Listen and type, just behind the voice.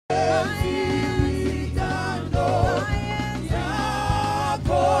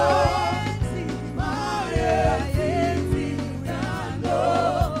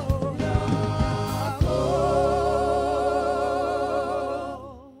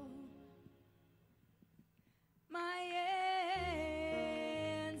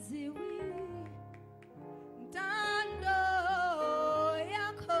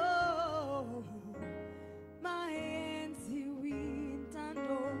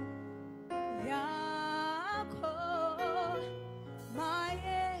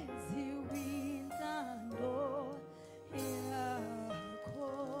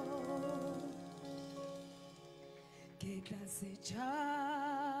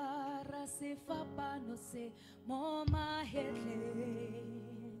Sechara se fa pano se moma hele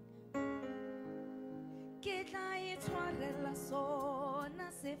ke tla e tshwarela sona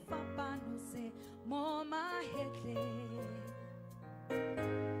se fa pano se moma hele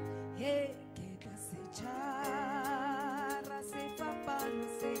he ke tla sechara se fa pano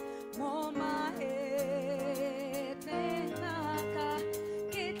se moma hele naka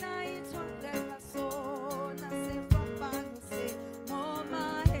ke tla e tshwarela sona se fa pano se moma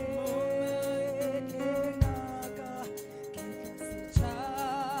hele naka ke tla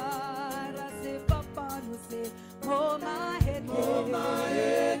sechara se fa pano se moma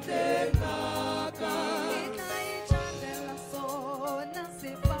hele naka ke tla e tshwarela sona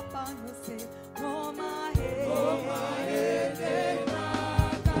se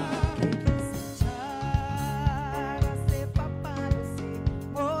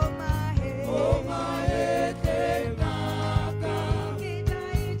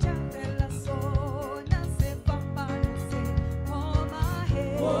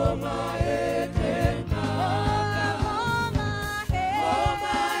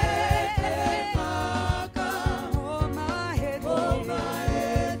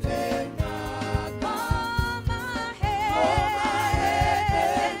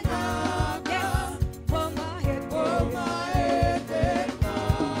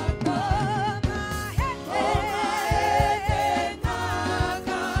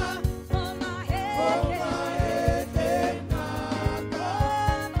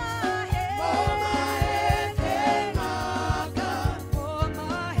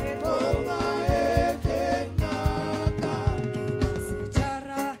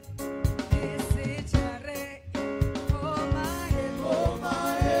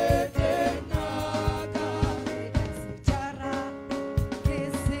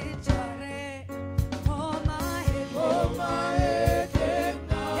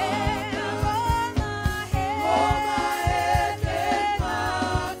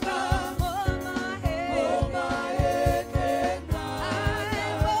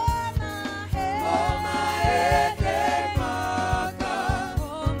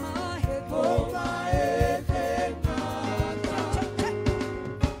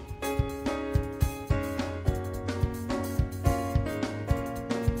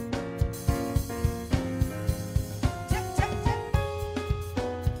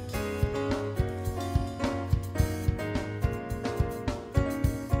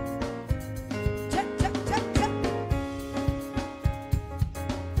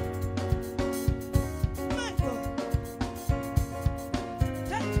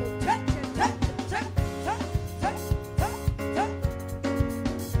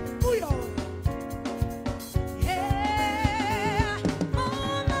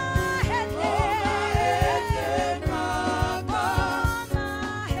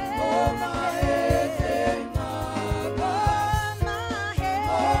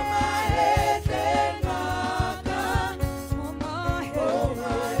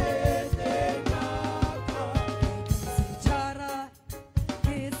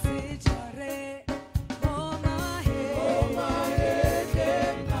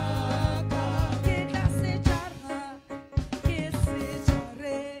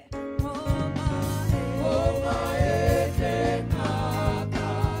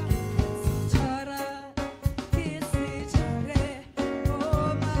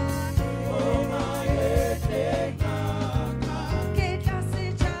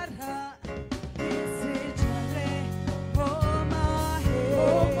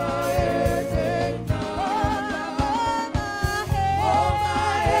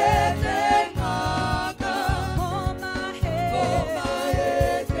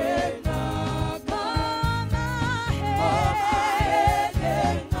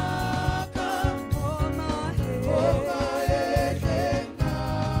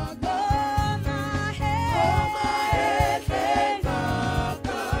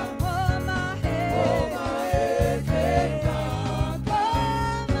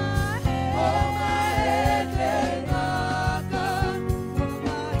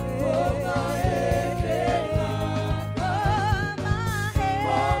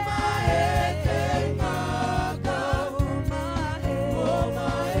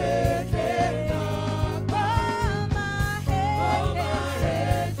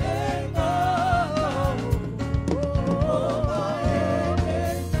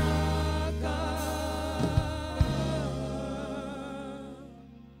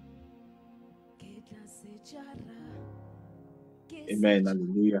Amen.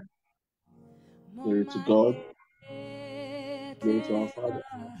 Hallelujah. Glory to God. Glory to our Father.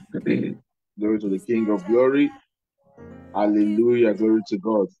 Glory to the King of glory. Hallelujah. Glory to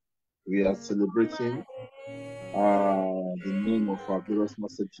God. We are celebrating the name of our glorious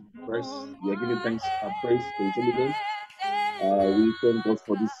Master Jesus Christ. We are giving thanks and praise to His holy name. We thank God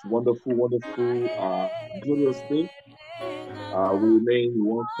for this wonderful, glorious day. We remain in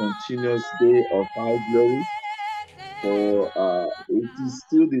one continuous day of high glory. For it is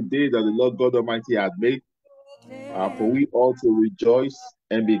still the day that the Lord God Almighty had made. For we all to rejoice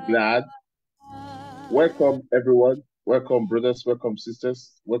and be glad. Welcome, everyone. Welcome, brothers. Welcome,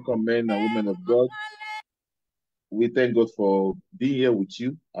 sisters. Welcome, men and women of God. We thank God for being here with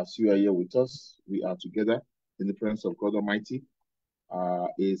you as you are here with us. We are together in the presence of God Almighty.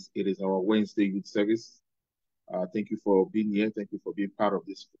 It is our Wednesday youth service. Thank you for being here. Thank you for being part of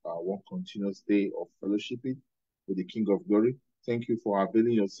this one continuous day of fellowshipping with the King of Glory. Thank you for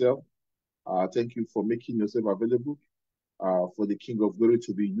availing yourself. Thank you for making yourself available for the King of Glory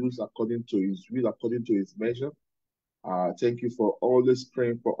to be used according to His will, according to His measure. Thank you for always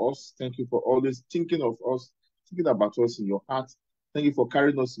praying for us. Thank you for always thinking of us, thinking about us in your heart. Thank you for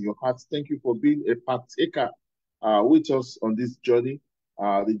carrying us in your heart. Thank you for being a partaker with us on this journey,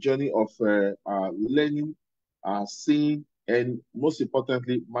 the journey of learning, seeing, and most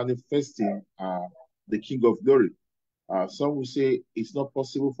importantly, manifesting the King of Glory. Some will say it's not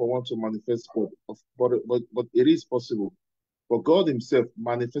possible for one to manifest God, but it is possible. For God Himself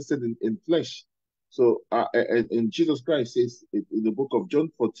manifested in flesh. So, and Jesus Christ says in the book of John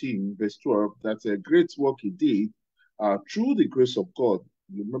 14, verse 12, that a great work He did through the grace of God.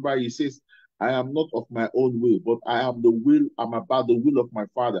 You remember, He says, I am not of my own will, but I'm about the will of my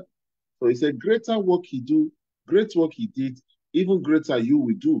Father. So He said, greater work He did, even greater you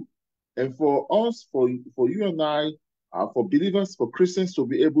will do. And for us, for you and I, for believers, for Christians to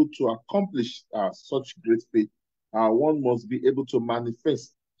be able to accomplish such great faith, one must be able to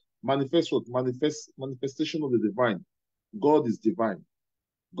manifest. Manifest what? Manifestation of the divine. God is divine.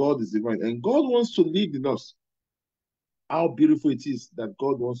 God is divine. And God wants to live in us. How beautiful it is that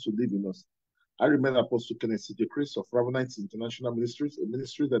God wants to live in us. I remember Apostle Kenneth of Rabbinites International Ministries, a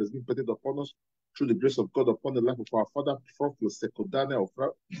ministry that has been put upon us through the grace of God upon the life of our father, Prophet Sekodane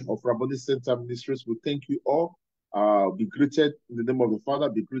of Rabboni Center Ministries. We thank you all. Be greeted in the name of the Father,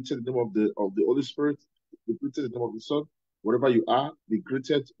 be greeted in the name of the Holy Spirit, be greeted in the name of the Son. Wherever you are, be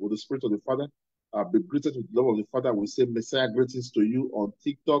greeted with the Spirit of the Father. Be greeted with the love of the Father. We say Messiah greetings to you on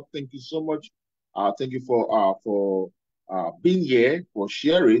TikTok. Thank you so much. Thank you for being here, for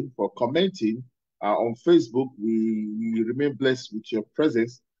sharing, for commenting. On Facebook, we remain blessed with your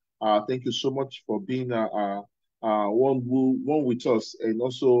presence. Thank you so much for being one with us, and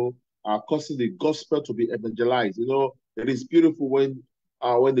also causing the gospel to be evangelized. You know, it is beautiful when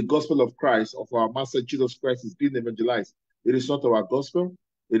the gospel of Christ, of our Master Jesus Christ, is being evangelized. It is not our gospel,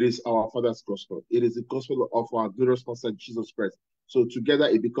 it is our Father's gospel. It is the gospel of our glorious Master Jesus Christ. So together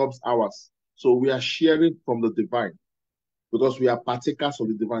it becomes ours. So we are sharing from the divine, because we are partakers of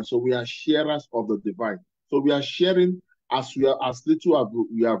the divine. So we are sharers of the divine. So we are sharing as little as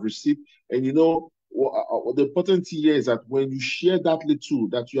we have received. And you know, the important thing here is that when you share that little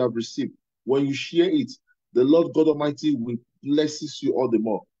that you have received, when you share it, the Lord God Almighty will blesses you all the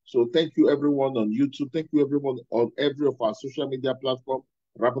more. So thank you everyone on YouTube. Thank you everyone on every of our social media platform,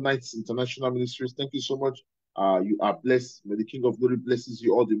 Rabbinites International Ministries. Thank you so much. You are blessed. May the King of Glory blesses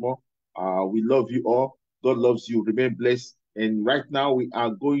you all the more. We love you all. God loves you. Remain blessed. And right now we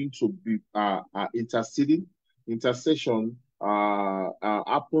are going to be interceding. Intercession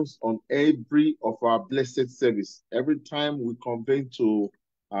happens on every of our blessed service. Every time we convene to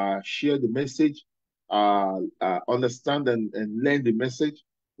share the message, understand and learn the message,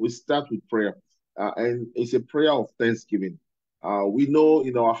 we start with prayer. And it's a prayer of thanksgiving. We know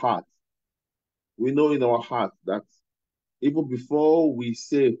in our heart that even before we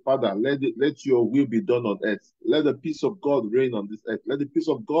say, Father, let your will be done on earth. Let the peace of God reign on this earth. Let the peace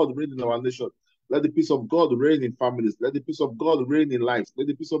of God reign in our nation. Let the peace of God reign in families. Let the peace of God reign in lives. Let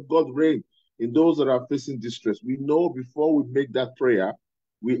the peace of God reign in those that are facing distress. We know before we make that prayer,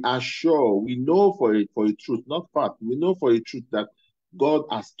 we are sure, we know for a truth, not fact. We know for a truth that God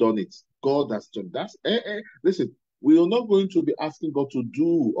has done it. God has done that. Listen, we are not going to be asking God to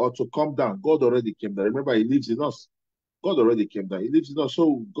do or to come down. God already came down. Remember, He lives in us. God already came down. He lives in us.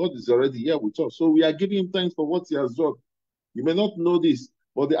 So God is already here with us. So we are giving Him thanks for what He has done. You may not know this,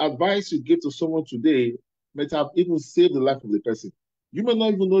 but the advice you give to someone today might have even saved the life of the person. You may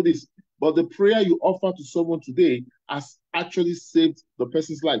not even know this, but the prayer you offer to someone today has actually saved the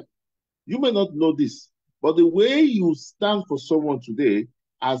person's life. You may not know this, But the way you stand for someone today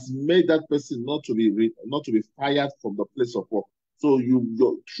has made that person not to be fired from the place of work. So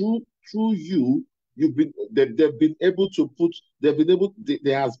through you, they've been able to put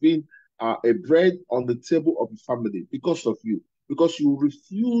there has been a bread on the table of the family because of you, because you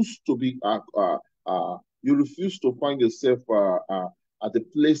refuse to be you refuse to find yourself at a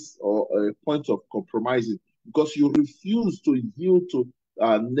place or a point of compromising, because you refuse to yield to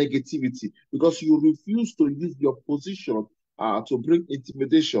negativity, because you refuse to use your position to bring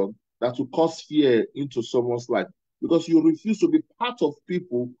intimidation that will cause fear into someone's life, because you refuse to be part of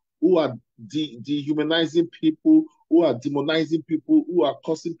people who are dehumanizing people, who are demonizing people, who are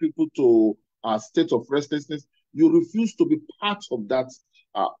causing people to a state of restlessness. You refuse to be part of that,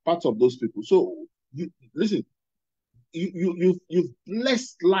 part of those people. So you listen, you've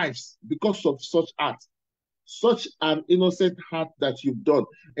blessed lives because of such acts, such an innocent heart that you've done.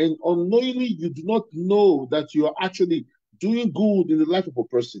 And unknowingly, you do not know that you are actually doing good in the life of a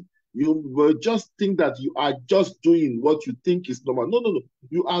person. You will just think that you are just doing what you think is normal. No, no, no.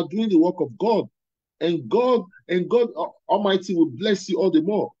 You are doing the work of God. And God Almighty will bless you all the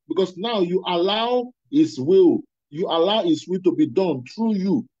more, because now you allow His will to be done through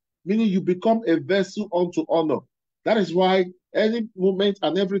you, meaning you become a vessel unto honor. That is why any moment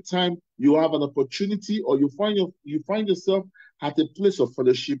and every time you have an opportunity, or you find yourself at a place of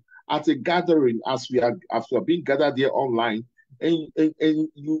fellowship, at a gathering, as we are being gathered here online, and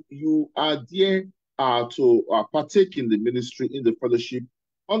you are there to partake in the ministry, in the fellowship.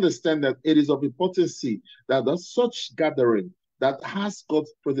 Understand that it is of importance that such gathering that has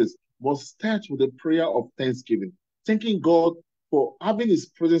God's presence must start with a prayer of thanksgiving, thanking God for having His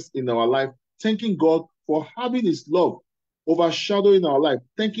presence in our life, thanking God for having His love overshadowing our life,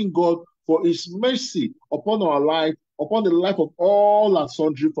 thanking God for His mercy upon our life, upon the life of all our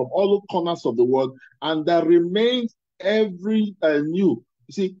sundry from all the corners of the world, and that remains every new.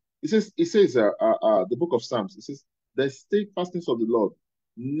 You see, it says the book of Psalms, it says, the steadfastness of the Lord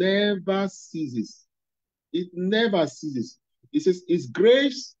never ceases. It never ceases. It says, His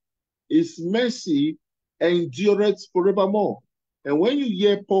grace, His mercy endureth forevermore. And when you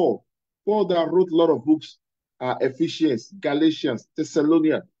hear Paul that wrote a lot of books, Ephesians, Galatians,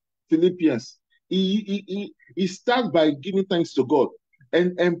 Thessalonians, Philippians, he starts by giving thanks to God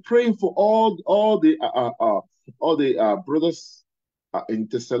and praying for all the brothers in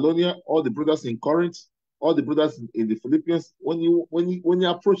Thessalonia, all the brothers in Corinth, all the brothers in the Philippians. When you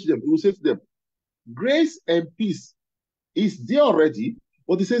approach them, you will say to them, grace and peace is there already,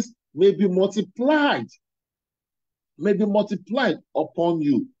 but he says may be multiplied upon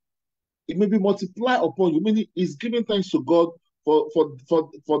you. It may be multiplied upon you. Meaning, he's giving thanks to God for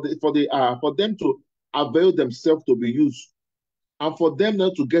them to avail themselves to be used, and for them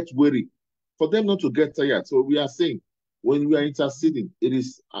not to get weary, for them not to get tired. So we are saying, when we are interceding, it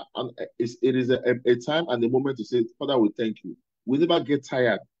is a time and a moment to say, Father, we thank you. We never get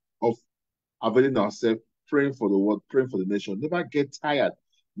tired of availing ourselves, praying for the world, praying for the nation. Never get tired.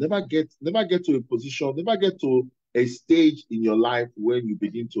 Never get to a position, never get to a stage in your life when you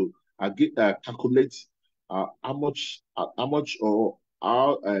begin to calculate how much or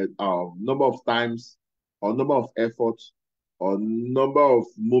how number of times or number of efforts or number of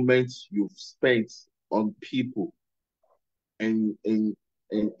moments you've spent on people, and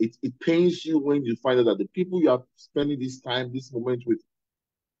it pains you when you find out that the people you are spending this moment with,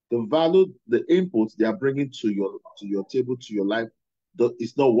 the value, the input they are bringing to your table, to your life,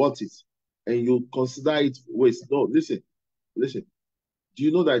 it's not worth it, and you consider it waste. No, listen. Do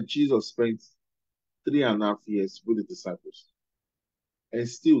you know that Jesus spent 3.5 years with the disciples, and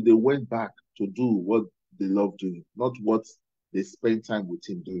still they went back to do what they love doing, not what they spent time with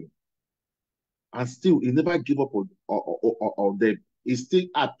Him doing? And still, He never gave up on them. He still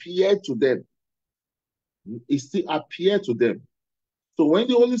appeared to them. So when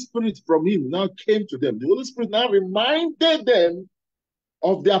the Holy Spirit from Him now came to them, the Holy Spirit now reminded them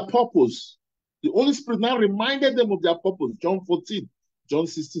of their purpose. The Holy Spirit now reminded them of their purpose. John 14, John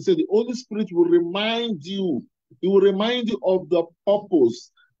 16 said, the Holy Spirit will remind you. He will remind you of the purpose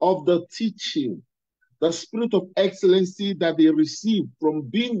of the teaching, the spirit of excellency that they received from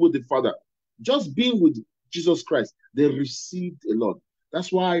being with the Father. Just being with Jesus Christ, they received a lot.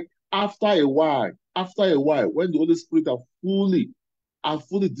 That's why after a while, when the Holy Spirit are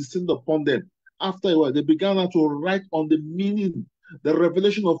fully descended upon them, after a while, they began to write on the meaning, the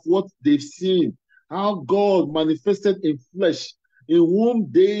revelation of what they've seen, how God manifested in flesh, in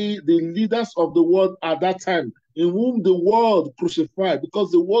whom the leaders of the world at that time, in whom the world crucified, because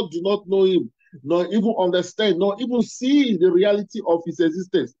the world do not know Him, nor even understand, nor even see the reality of His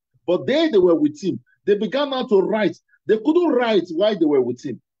existence. But they were with Him. They began now to write. They couldn't write while they were with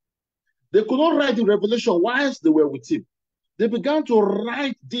him. They could not write the revelation whilst they were with him. They began to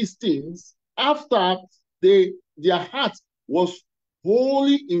write these things after their heart was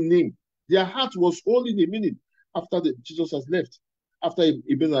wholly in him. Their heart was wholly in him, meaning after Jesus has left, after he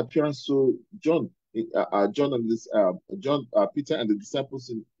made an appearance to John, Peter and the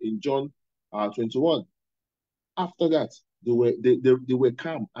disciples in John 21. After that, they were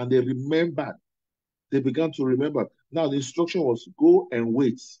calm and they remembered. They began to remember. Now the instruction was go and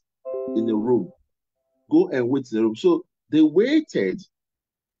wait in the room. Go and wait in the room. So they waited.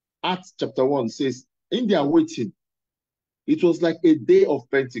 Acts chapter 1 says, in their waiting, it was like a day of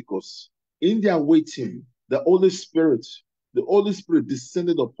Pentecost. In their waiting, the Holy Spirit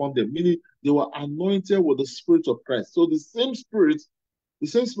descended upon them, meaning they were anointed with the Spirit of Christ. So the same Spirit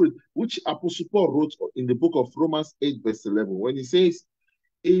which Apostle Paul wrote in the book of Romans 8, verse 11, when he says,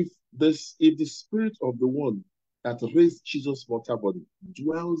 if the Spirit of the one that raised Jesus' mortal body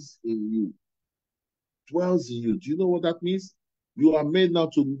dwells in you, do you know what that means? You are made now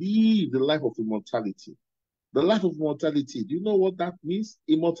to live the life of immortality. The life of immortality, do you know what that means?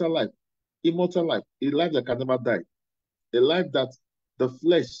 Immortal life. Immortal life. A life that can never die. A life that the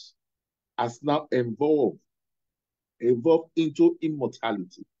flesh has now evolved into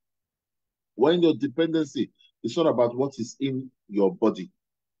immortality. When your dependency is not about what is in your body.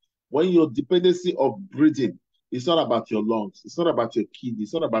 When your dependency of breathing is not about your lungs. It's not about your kidney.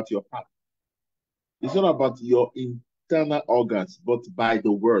 It's not about your heart. It's not about your internal organs, but by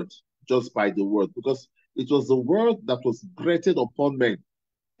the word, just by the word. Because it was the word that was breathed upon men,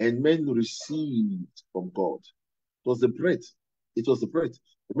 and men received from God. It was the breath. It was the breath.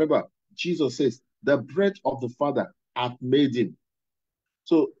 Remember, Jesus says, the breath of the Father hath made him.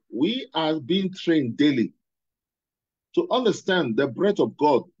 So we are being trained daily to understand the breath of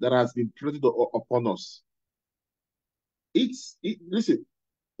God that has been breathed upon us. Listen,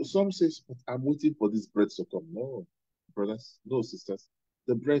 some says, but I'm waiting for this breath to come. No, brothers, no, sisters.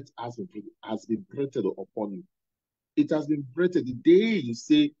 The breath has been breathed upon you. It has been breathed the day you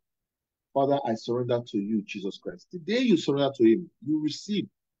say, Father, I surrender to you, Jesus Christ. The day you surrender to him, you receive.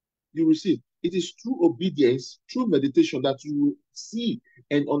 You receive. It is through obedience, through meditation that you will see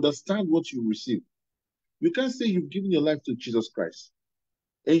and understand what you receive. You can't say you've given your life to Jesus Christ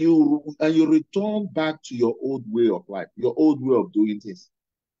and you return back to your old way of life, your old way of doing things.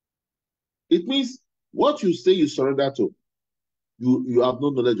 It means what you say you surrender to, you have no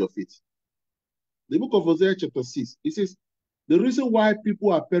knowledge of it. The book of Hosea chapter 6, it says, the reason why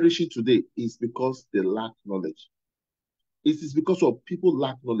people are perishing today is because they lack knowledge. It is because of people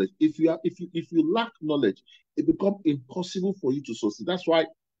lack knowledge. If you lack knowledge, it becomes impossible for you to succeed. That's why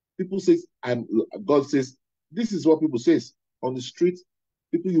people say, God says, this is what people say on the street.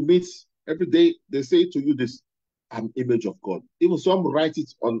 People you meet every day, they say to you this, I'm image of God. Even some write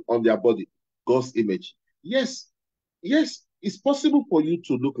it on their body, God's image. Yes, it's possible for you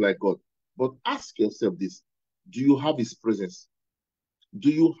to look like God. But ask yourself this, do you have his presence?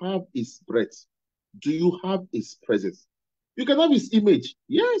 Do you have his breath? Do you have his presence? You can have his image.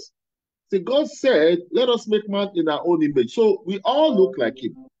 Yes. See, God said, let us make man in our own image. So we all look like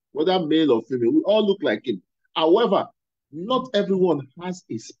him, whether male or female. We all look like him. However, not everyone has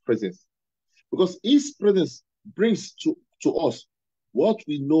his presence. Because his presence brings to us what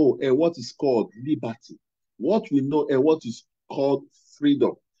we know and what is called liberty. What we know and what is called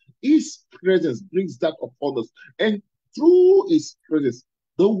freedom. His presence brings that upon us. And through his presence,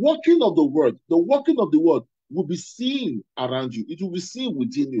 the working of the word will be seen around you. It will be seen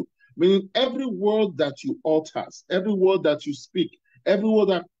within you. Meaning every word that you utter, every word that you speak, every word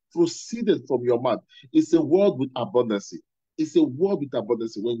that proceeded from your mouth is a word with abundance. It's a word with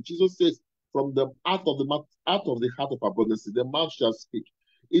abundance. When Jesus says, from the out of the mouth, out of the heart of abundance, the mouth shall speak.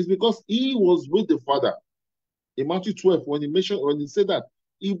 It's because he was with the Father. In Matthew 12, when he said that,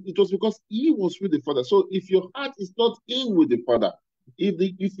 it was because he was with the Father. So if your heart is not in with the Father,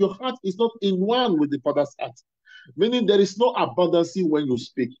 if your heart is not in one with the Father's heart, meaning there is no abundance when you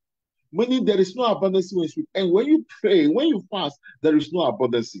speak, meaning there is no abundance when you speak. And when you pray, when you fast, there is no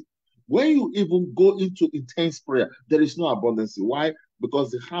abundance. When you even go into intense prayer, there is no abundance. Why?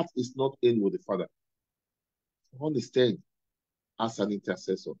 Because the heart is not in with the Father. Understand, as an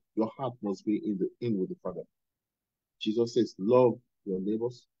intercessor, your heart must be in with the Father. Jesus says, love your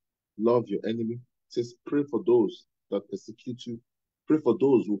neighbors, love your enemy. He says, pray for those that persecute you. Pray for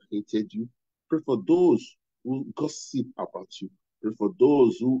those who hated you. Pray for those who gossip about you. Pray for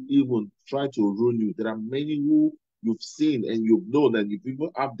those who even try to ruin you. There are many who you've seen and you've known and you've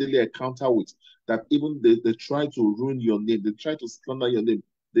even have daily encounter with that even they try to ruin your name. They try to slander your name.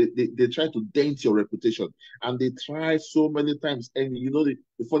 They try to dent your reputation, and they try so many times. And you know, the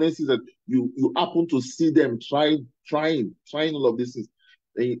funny thing is that you happen to see them trying all of these things,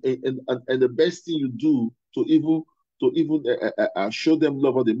 and the best thing you do to even show them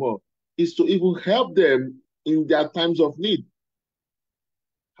love all the more is to even help them in their times of need.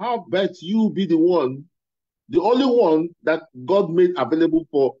 How about you be the only one that God made available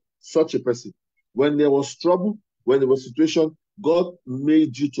for such a person? When there was trouble, when there was situation, God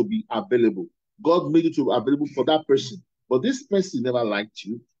made you to be available. God made you to be available for that person. But this person never liked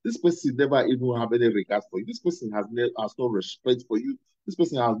you. This person never even have any regard for you. This person has no respect for you. This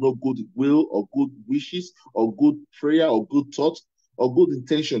person has no good will or good wishes or good prayer or good thoughts or good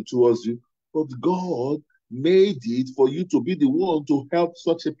intention towards you. But God made it for you to be the one to help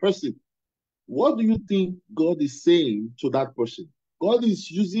such a person. What do you think God is saying to that person? God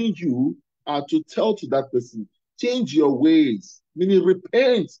is using you to tell to that person, change your ways, meaning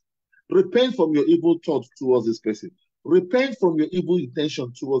repent. Repent from your evil thoughts towards this person. Repent from your evil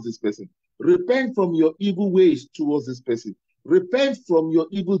intention towards this person. Repent from your evil ways towards this person. Repent from your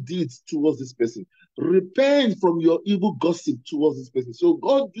evil deeds towards this person. Repent from your evil gossip towards this person. So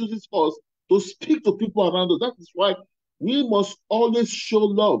God uses us to speak to people around us. That is why we must always show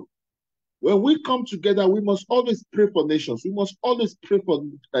love. When we come together, we must always pray for nations. We must always pray for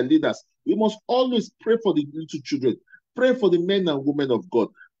leaders. We must always pray for the little children. Pray for the men and women of God.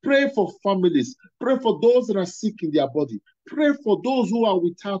 Pray for families. Pray for those that are sick in their body. Pray for those who are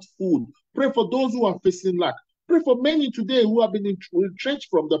without food. Pray for those who are facing lack. Pray for many today who have been retrenched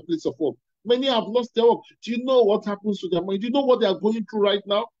from the place of work. Many have lost their work. Do you know what happens to their mind? Do you know what they are going through right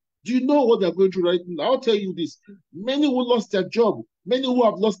now? Do you know what they're going through right now? I'll tell you this. Many who lost their job, many who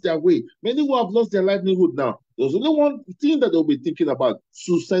have lost their way, many who have lost their livelihood now. There's only one thing that they'll be thinking about: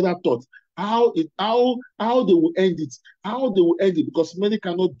 suicidal thoughts. How they will end it. How they will end it, because many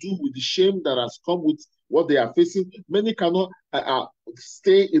cannot do with the shame that has come with what they are facing. Many cannot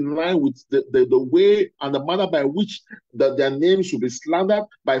stay in line with the way and the manner by which their name should be slandered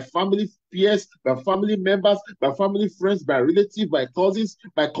by family peers, by family members, by family friends, by relatives, by cousins,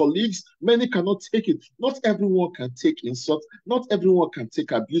 by colleagues. Many cannot take it. Not everyone can take insult. Not everyone can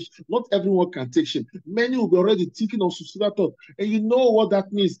take abuse. Not everyone can take shame. Many will be already thinking of suicidal thought. And you know what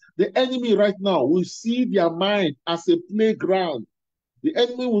that means? The enemy right now will see their mind as a playground. The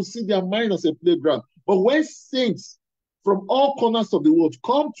enemy will see their mind as a playground. But when saints from all corners of the world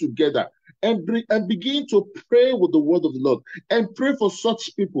come together and begin to pray with the word of the Lord and pray for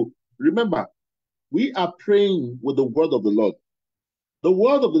such people, remember, we are praying with the word of the Lord. The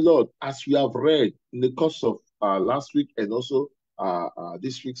word of the Lord, as we have read in the course of last week and also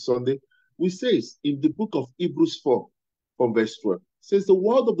this week Sunday, we says in the book of Hebrews 4 from verse 12, says the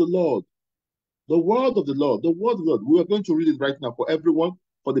word of the Lord, the word of the Lord, the word of the Lord. We are going to read it right now for everyone,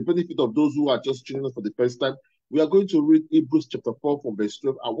 for the benefit of those who are just tuning us for the first time. We are going to read Hebrews chapter 4 from verse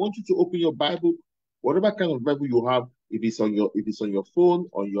 12. I want you to open your Bible, whatever kind of Bible you have, if it's on your phone,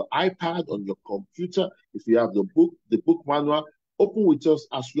 on your iPad, on your computer, if you have the book manual, open with us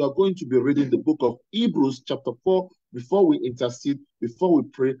as we are going to be reading the book of Hebrews chapter 4. Before we intercede, before we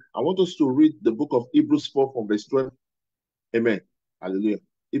pray, I want us to read the book of Hebrews 4 from verse 12. Amen. Hallelujah.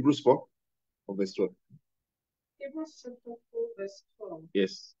 Hebrews 4 from verse 12. Hebrews chapter 4 verse 12.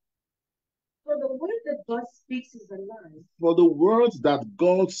 Yes. For the word that God speaks is alive. For the word that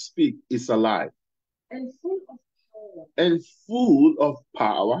God speaks is alive. And full of power. And full of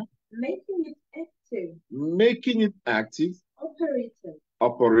power. Making it active. Making it active.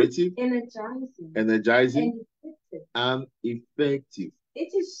 Operative. Energizing. And effective.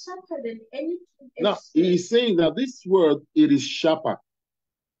 It is sharper than any two-edged Now, he is saying that this word, it is sharper.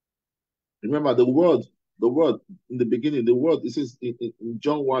 Remember the word in the beginning, the word, it says in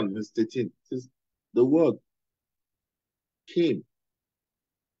John 1 verse 13, it says the word came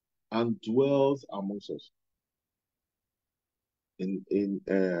and dwells amongst us. In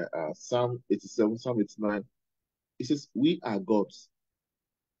Psalm 87, Psalm 89, it says we are gods.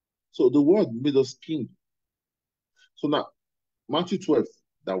 So the word made us king. So now Matthew 12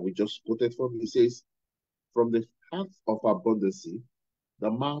 that we just quoted from, it says, from the heart of abundance the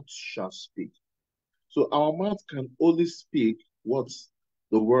mouth shall speak. So our mouth can only speak what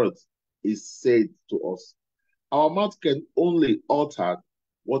the word is said to us. Our mouth can only utter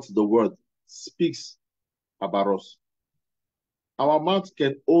what the word speaks about us. Our mouth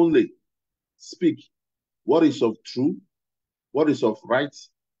can only speak what is of true, what is of right,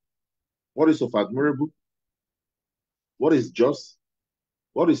 what is of admirable, what is just,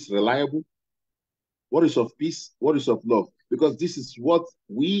 what is reliable, what is of peace, what is of love. Because this is what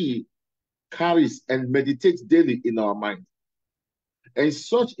we carries and meditate daily in our mind. And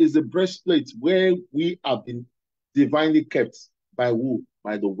such is the breastplate where we have been divinely kept by who?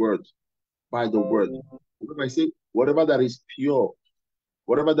 By the word. By the word. Whatever I say, whatever that is pure,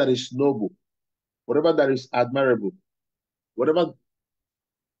 whatever that is noble, whatever that is admirable, whatever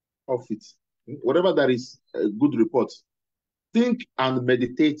of it, whatever that is a good report, think and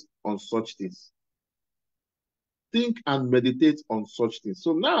meditate on such things. Think and meditate on such things.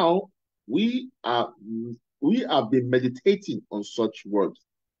 So now we have been meditating on such words.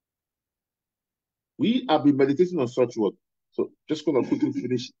 We have been meditating on such words. So just gonna quickly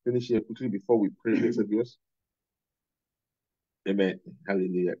finish here quickly before we pray, blessed viewers. Amen.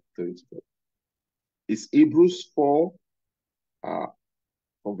 Hallelujah. Glory to God. It's Hebrews 4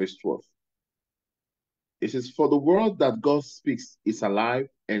 from verse 12. It says, for the word that God speaks is alive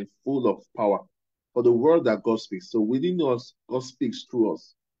and full of power. For the word that God speaks. So within us, God speaks through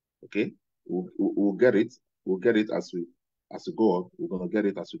us. Okay? We'll get it. We'll get it as we go on. We're going to get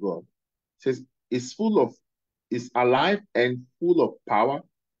it as we go on. It says, it's alive and full of power,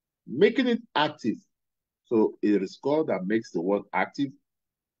 making it active. So it is God that makes the word active,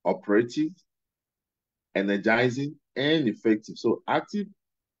 operative, energizing, and effective. So active,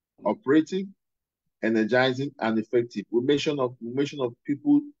 operating, energizing, and effective. We mention of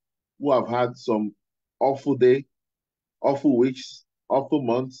people who have had some awful day, awful weeks, awful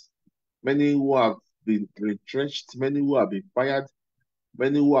months, many who have been retrenched, many who have been fired,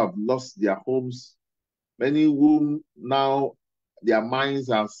 many who have lost their homes, many who now their minds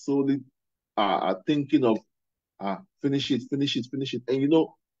are solely thinking of finish it. And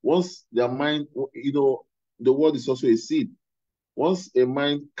once their mind, the word is also a seed. Once a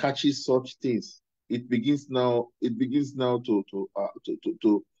mind catches such things, it begins now to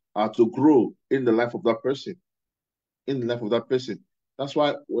grow in the life of that person. That's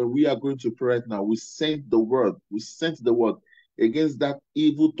why when we are going to pray right now, we sent the word against that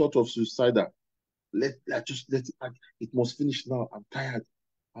evil thought of suicidal. Let it must finish now. I'm tired.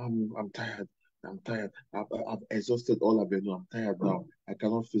 I'm tired. I've exhausted all of it. No, I'm tired now. I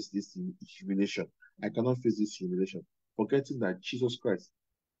cannot face this humiliation. Forgetting that Jesus Christ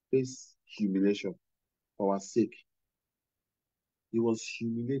faced humiliation for our sake. He was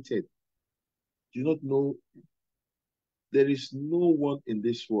humiliated. Do you not know? There is no one in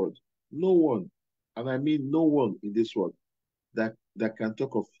this world, no one, and I mean no one in this world that can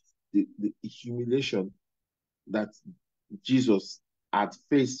talk of the humiliation that Jesus had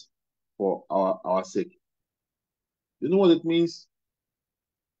faced for our sake. You know what it means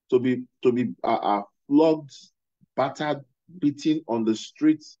to be flogged, battered, beaten on the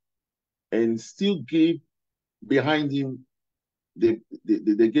streets, and still give behind him. They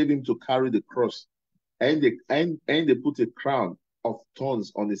gave him to carry the cross, and they put a crown of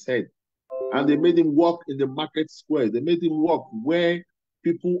thorns on his head, and they made him walk in the market square. They made him walk where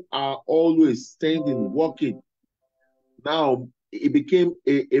people are always standing, walking. Now it became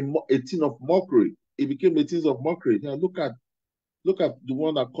a thing of mockery. It became a thing of mockery. Now look at the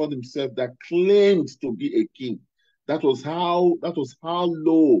one that called himself, that claimed to be a king. That was how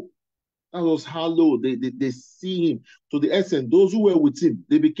low they see him. To the extent, those who were with him,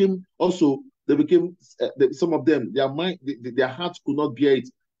 they became some of them, their mind, their hearts could not bear it.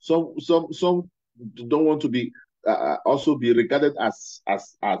 Some don't want to be also be regarded as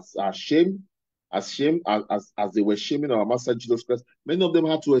shame, as they were shaming our Master Jesus Christ. Many of them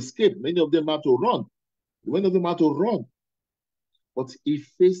had to escape. Many of them had to run. But he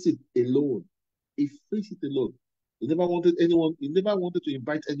faced it alone. He never wanted anyone. He never wanted to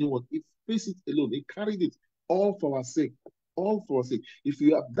invite anyone. He faced it alone. He carried it all for our sake. If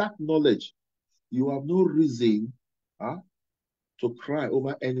you have that knowledge, you have no reason to cry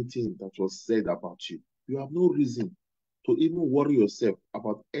over anything that was said about you. You have no reason to even worry yourself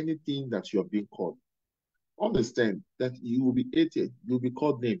about anything that you are being called. Understand that you will be hated. You will be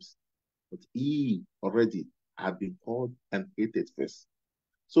called names. But he already had been called and hated first.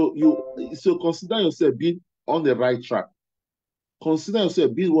 So consider yourself being on the right track. Consider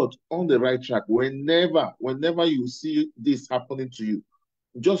yourself being what? On the right track. Whenever you see this happening to you,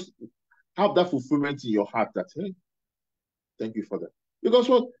 just have that fulfillment in your heart that, hey, thank you for that. Because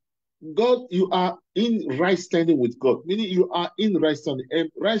what? God, you are in right standing with God, meaning you are in right standing.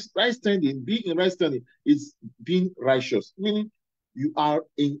 And right standing, being in right standing is being righteous, meaning you are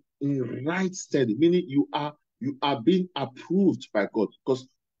in right standing, meaning you are being approved by God, because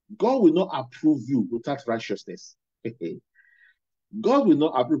God will not approve you without righteousness. God will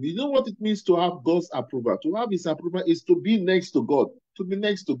not approve. You know what it means to have God's approval? To have his approval is to be next to God. To be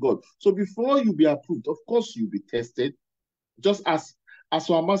next to God. So before you be approved, of course you'll be tested. Just as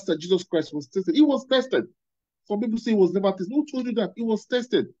our Master Jesus Christ was tested. He was tested Some people say he was never tested. Who told you that? He was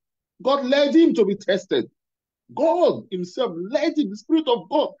tested. God led him to be tested. God himself led him. The Spirit of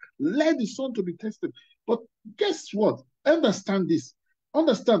God led his son to be tested. But guess what? Understand this.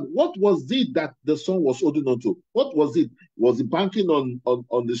 Understand, what was it that the son was holding on to? What was it? Was it banking on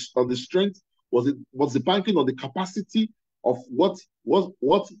the strength? Was it banking on the capacity of what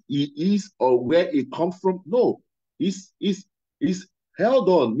he is or where he comes from? No. He's held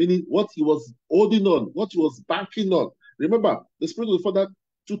on, meaning what he was holding on, what he was banking on. Remember, the Spirit of the Father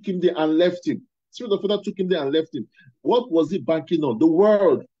took him there and left him. The Spirit of the Father took him there and left him. What was he banking on? The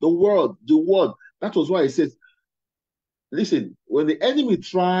word. That was why he says, listen, when the enemy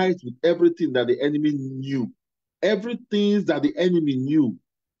tries with everything that the enemy knew, everything that the enemy knew,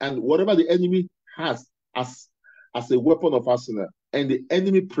 and whatever the enemy has as a weapon of arsenal, and the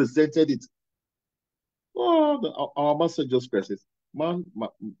enemy presented it. Oh, our master just says, man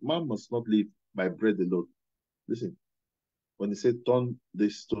must not live by bread alone. Listen, when he said turn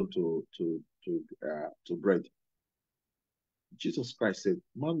this stone to bread, Jesus Christ said,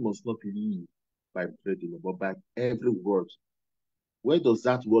 man must not live by bread alone, but by every word. Where does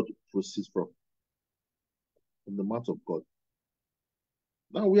that word proceed from? From the mouth of God.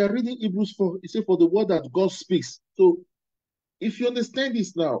 Now we are reading Hebrews 4. It says, for the word that God speaks. So if you understand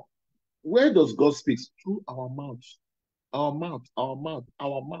this now, where does God speak? Through our mouths. Our mouth, our mouth,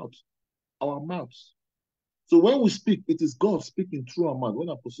 our mouth, our mouths. So when we speak, it is God speaking through our mouth. When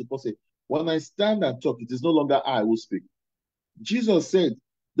Apostle Paul said, when I stand and talk, it is no longer I who speak. Jesus said,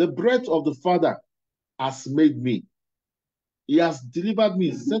 the breath of the Father has made me. He has delivered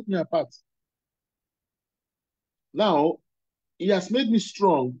me, set me apart. Now, he has made me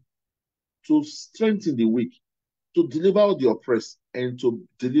strong to strengthen the weak, to deliver the oppressed, and to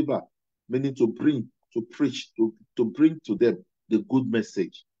deliver, meaning to bring, to preach, to bring to them the good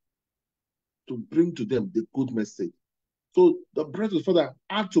message. To bring to them the good message. So the breath of the Father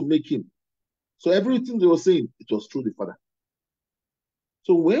had to make him. So everything they were saying, it was through the Father.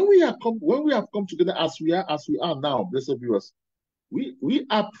 So when we have come together as we are now, blessed viewers, we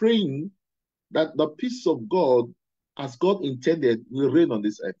are praying that the peace of God, as God intended, will reign on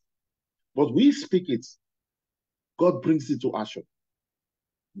this earth. But we speak it, God brings it to action.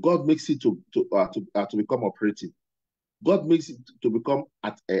 God makes it to become operative. God makes it to become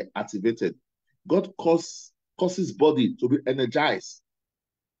activated. God causes body to be energized.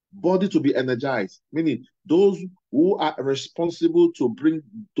 Body to be energized, meaning those who are responsible to bring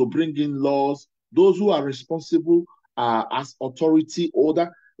in laws, those who are responsible as authority order,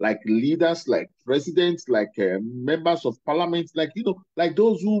 like leaders, like presidents, like members of parliament, like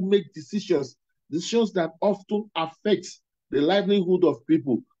those who make decisions that often affect the livelihood of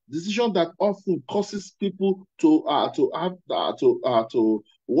people, decisions that often causes people to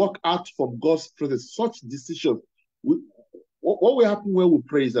walk out from God's presence. Such decisions, what will happen when we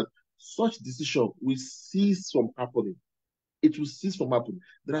pray is that such decision will cease from happening. It will cease from happening.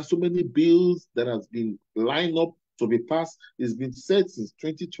 There are so many bills that has been lined up to be passed. It's been said since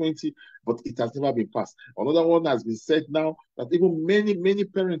 2020, but it has never been passed. Another one has been said now that even many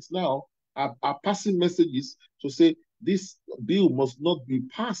parents now are passing messages to say this bill must not be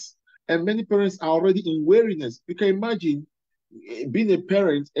passed. And many parents are already in weariness. You can imagine being a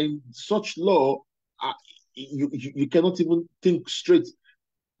parent and such law, you cannot even think straight.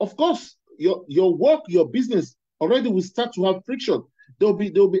 Of course, your work, your business already will start to have friction. There'll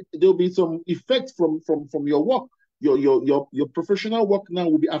be some effect from your work. Your professional work now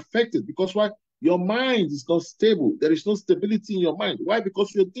will be affected because why? Your mind is not stable. There is no stability in your mind. Why?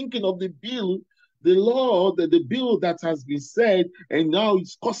 Because you're thinking of the bill, the law, the bill that has been said, and now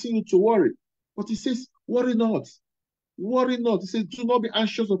it's causing you to worry. But he says, worry not. Worry not. He says, do not be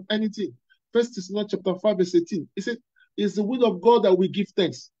anxious of anything. 1 Thessalonians chapter 5, verse 18. He said, it's the will of God that we give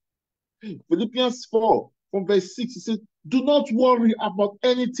thanks. Philippians 4, from verse 6, he said, do not worry about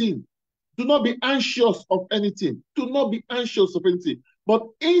anything. Do not be anxious of anything. Do not be anxious of anything. But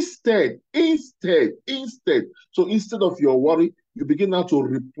instead, so instead of your worry, you begin now to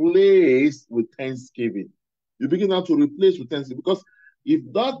replace with thanksgiving. You begin now to replace with thanksgiving. Because if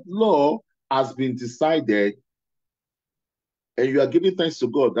that law has been decided, and you are giving thanks to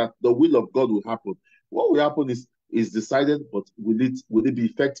God that the will of God will happen, what will happen is decided, but will it be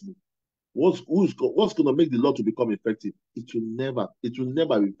effective? What's going to make the law to become effective? It will never be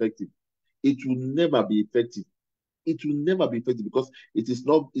effective. It will never be effective. It will never be effective because it is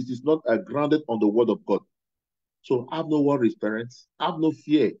not grounded on the word of God. So have no worries, parents. Have no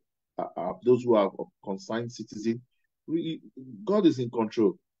fear. Those who are concerned citizens, God is in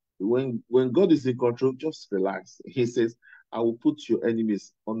control. When God is in control, just relax. He says, I will put your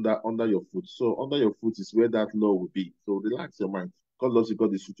enemies under your foot. So under your foot is where that law will be. So relax your mind. God loves you.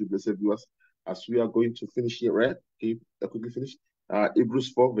 God is with you. Blessed viewers. As we are going to finish here, right? Can you quickly finish?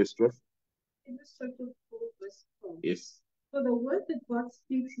 Hebrews 4, verse 12. Hebrews chapter 4, verse 12. Yes. For the word that God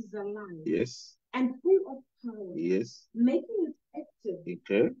speaks is alive. Yes. And full of power. Yes. Making it active.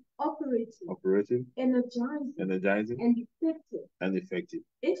 Okay. Operating. Energizing. And effective.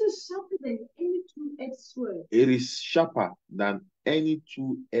 It is sharper than any two-edged sword. It is sharper than any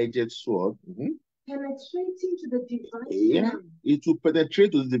two-edged sword. Penetrating to the dividing line. It will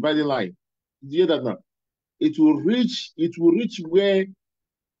penetrate to the dividing line. Do you hear that now? It will reach where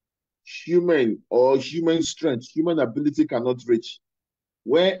human strength, human ability cannot reach.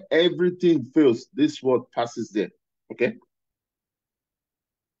 Where everything fails, this word passes there. Okay?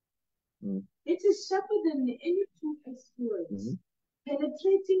 It is sharper than any two-edged sword.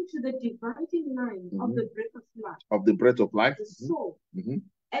 Penetrating to the dividing line of the breath of life. Of the breath of life. The soul.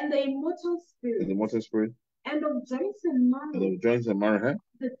 And the immortal spirit. And of joints and marrow.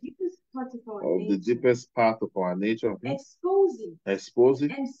 The deepest part of our nature. The deepest part of our nature. Exposing.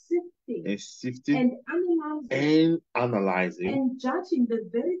 And sifting. And analyzing.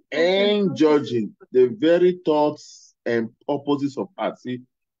 And judging the very thoughts and purposes of hearts. See,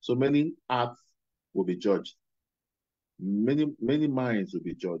 so many hearts will be judged. Many minds will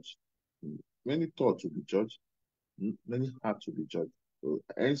be judged. Many thoughts will be judged. Many hearts will be judged. So,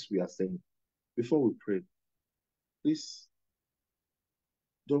 hence, we are saying, before we pray, please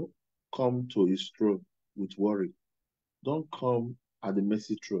don't come to his throne with worry. Don't come at the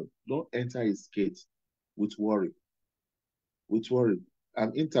mercy throne. Don't enter his gate with worry.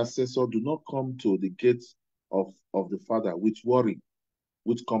 An intercessor do not come to the gate of the Father with worry,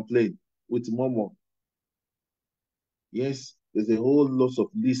 with complaint, with murmur. Yes, there's a whole lot of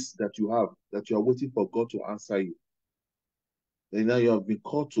lists that you have that you are waiting for God to answer you. And now you have been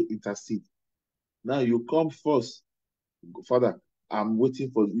called to intercede. Now you come first. Father, I'm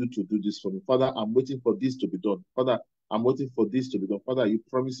waiting for you to do this for me. Father, I'm waiting for this to be done. Father, I'm waiting for this to be done. Father, you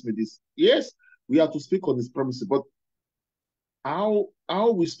promised me this. Yes, we have to speak on his promises, but how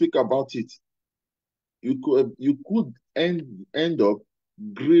we speak about it, you could end up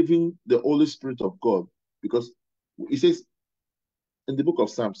grieving the Holy Spirit of God, because it says in the book of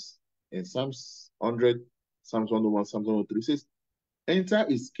Psalms, in Psalms 100, Psalms 101, Psalms 103, it says, enter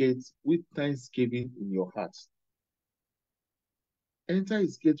his gates with thanksgiving in your heart. Enter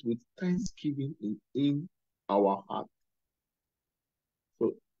his gates with thanksgiving in our heart.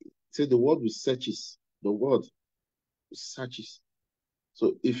 So say the word which searches. The word searches.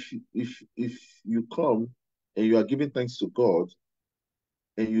 So if you come and you are giving thanks to God,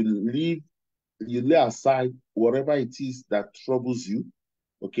 and you lay aside whatever it is that troubles you,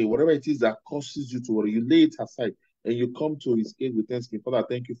 okay, whatever it is that causes you to worry, you lay it aside and you come to his gate with thanksgiving. Father, I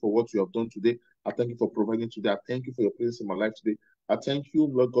thank you for what you have done today. I thank you for providing today. I thank you for your presence in my life today. I thank you,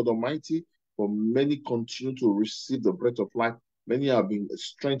 Lord God Almighty, for many continue to receive the breath of life. Many have been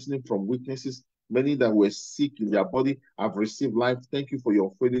strengthening from weaknesses. Many that were sick in their body have received life. Thank you for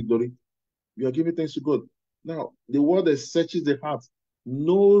your unfailing glory. You are giving thanks to God. Now, the word that searches the heart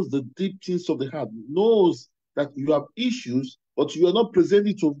knows the deep things of the heart, knows that you have issues, but you are not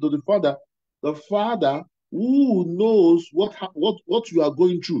presenting to the Father. The Father who knows what you are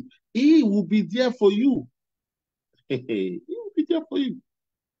going through, he will be there for you. He will be there for you.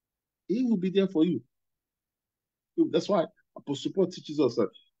 He will be there for you. That's why Apostle Paul teaches us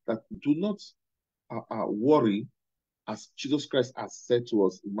that do not worry, as Jesus Christ has said to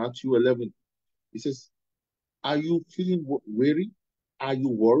us in Matthew 11. He says, are you feeling weary? Are you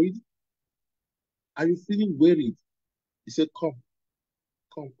worried? Are you feeling worried? He said, come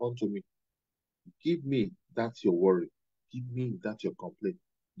unto me. Give me that your worry. Give me that your complaint.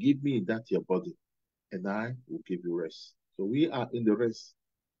 Give me that your body, and I will give you rest. So we are in the rest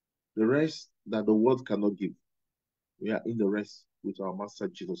that the world cannot give. We are in the rest with our Master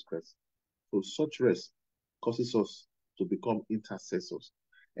Jesus Christ. So such rest causes us to become intercessors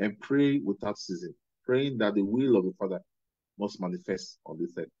and pray without ceasing, praying that the will of the Father must manifest on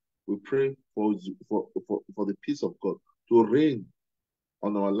this earth. We pray for the peace of God to reign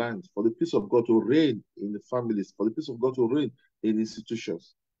on our land, for the peace of God to reign in the families, for the peace of God to reign in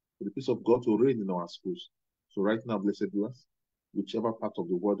institutions, for the peace of God to reign in our schools. So right now, blessed viewers, whichever part of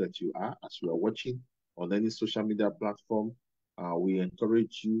the world that you are, as you are watching on any social media platform, we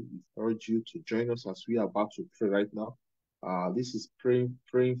encourage you to join us as we are about to pray right now. This is praying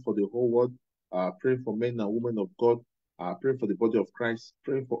for the whole world, praying for men and women of God, praying for the body of Christ,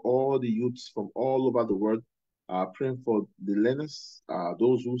 praying for all the youths from all over the world, praying for the learners,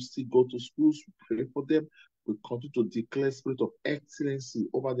 those who still go to schools, pray for them, We continue to declare spirit of excellency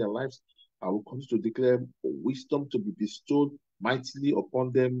over their lives. I will continue to declare wisdom to be bestowed mightily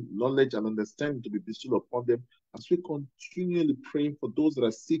upon them, knowledge and understanding to be bestowed upon them, as we continually praying for those that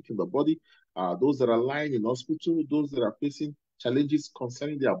are sick in the body, those that are lying in hospital, those that are facing challenges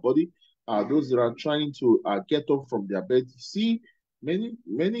concerning their body, those that are trying to get up from their bed. See, many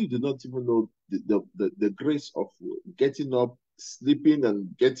do not even know the grace of getting up, sleeping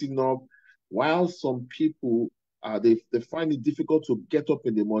and getting up, while some people they find it difficult to get up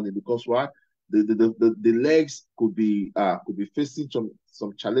in the morning because why? The legs could be facing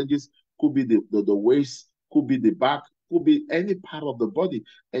some challenges, could be the waist, could be the back, could be any part of the body,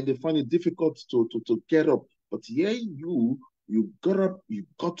 and they find it difficult to get up. But here you got up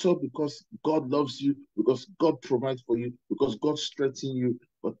because God loves you, because God provides for you, because God strengthens you.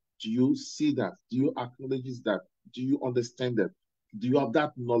 But do you see that? Do you acknowledge that? Do you understand that? Do you have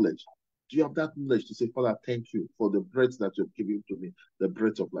that knowledge? Do you have that knowledge to say, Father, thank you for the breath that you've given to me, the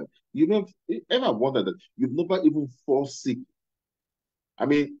breath of life? You ever wondered that you've never even fall sick? I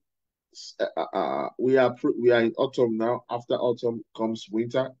mean, we are in autumn now. After autumn comes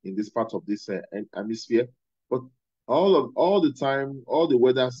winter in this part of this hemisphere. But all the time, all the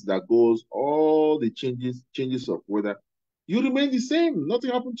weathers that goes, all the changes of weather, you remain the same.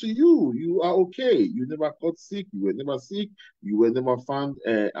 Nothing happened to you. You are okay. You never got sick. You were never sick. You were never found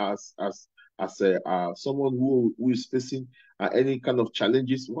as someone who is facing any kind of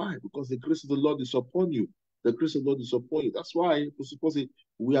challenges. Why? Because the grace of the Lord is upon you. The grace of the Lord is upon you. That's why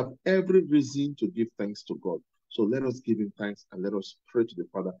we have every reason to give thanks to God. So let us give him thanks and let us pray to the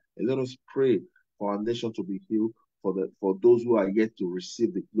Father and let us pray for our nation to be healed, for those who are yet to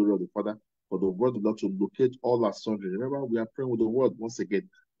receive the glory of the Father, for the word of God to locate all our sundry. Remember, we are praying with the word once again.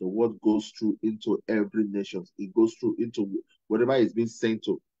 The word goes through into every nation. It goes through into whatever it's been sent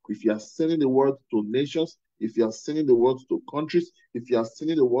to. If you are sending the word to nations, if you are sending the word to countries, if you are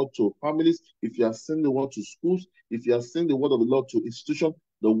sending the word to families, if you are sending the word to schools, if you are sending the word of the Lord to institutions,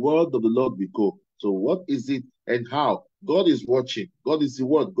 the word of the Lord will go. So what is it and how? God is watching. God is the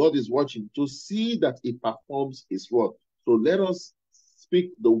word. God is watching to see that it performs his word. So let us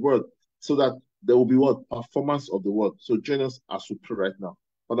speak the word so that there will be what? Performance of the word. So join us as we pray right now.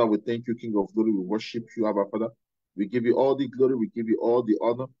 Father, we thank you, King of Glory. We worship you, Abba Father. We give you all the glory. We give you all the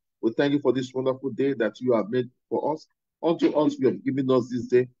honor. We thank you for this wonderful day that you have made for us. Unto us, you have given us this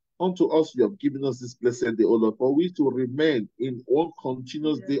day. Unto us, you have given us this blessed day, O Lord, for we to remain in one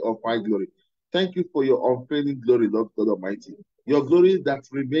continuous day of high glory. Thank you for your unfailing glory, Lord God Almighty. Your glory that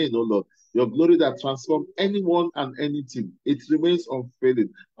remains, O Lord. Your glory that transforms anyone and anything. It remains unfailing.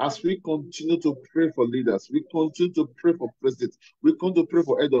 As we continue to pray for leaders, we continue to pray for presidents, we continue to pray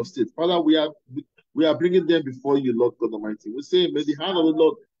for head of state. Father, we are bringing them before you, Lord God Almighty. We say, may the hand of the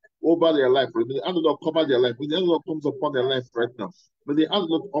Lord over their life. May the hand of the Lord cover their life. May the hand of the Lord comes upon their life right now. May the hand of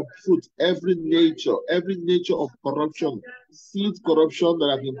the Lord uproot every nature of corruption, seed corruption that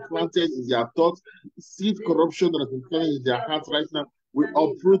has been planted in their thoughts, seed corruption that has been planted in their hearts right now. We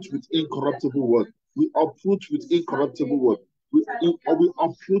uproot with incorruptible word. We uproot with incorruptible word. We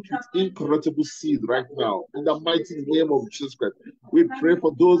uproot with incorruptible seed right now. In the mighty name of Jesus Christ. We pray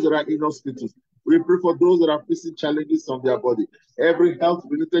for those that are in hospitals. We pray for those that are facing challenges on their body. Every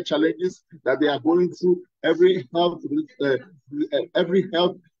health-related challenges that they are going through, every health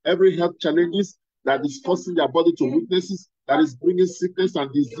challenges that is causing their body to weaknesses, that is bringing sickness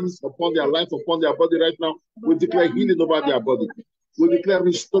and disease upon their life, upon their body right now. We declare healing over their body. We declare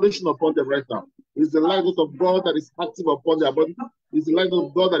restoration upon them right now. It's the light of God that is active upon their body. It's the light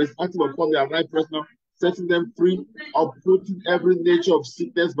of God that is active upon their life right now, setting them free, uprooting every nature of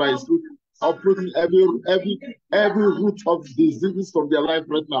sickness by his root, uprooting every root of diseases from their life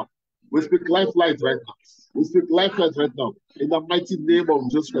right now. We speak life light right now. We speak life light right now. In the mighty name of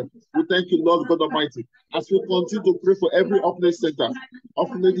Jesus Christ. We thank you, Lord God Almighty. As we continue to pray for every orphanage center,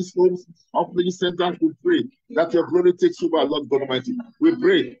 orphanages homes, orphanage centers, we pray that your glory takes over, Lord God Almighty. We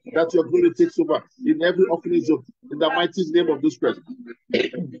pray that your glory takes over in every orphanage home. In the mighty name of Jesus Christ.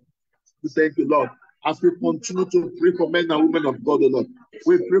 We thank you, Lord. As we continue to pray for men and women of God, O Lord,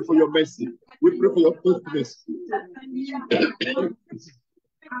 we pray for your mercy. We pray for your faithfulness.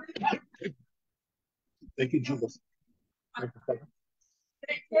 Thank you, Jesus. Thank you, Father.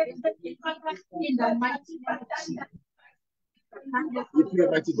 We pray,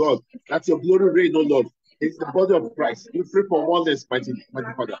 mighty God, that your glory reign, O Lord, in the body of Christ. We pray for oneness, mighty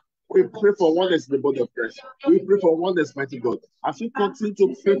Father. We pray for oneness in the body of Christ. We pray for oneness, mighty God. As we continue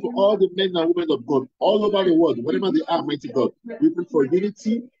to pray for all the men and women of God all over the world, wherever they are, mighty God, we pray for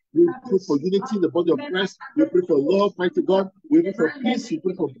unity. We pray for unity in the body of Christ. We pray for love, mighty God. We pray for peace. We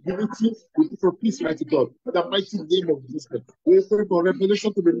pray for unity. We pray for peace, mighty God. In the mighty name of Jesus Christ. We pray for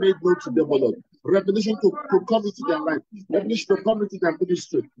revelation to be made known to them, O Lord. Revelation to come into their life. Revelation to come into their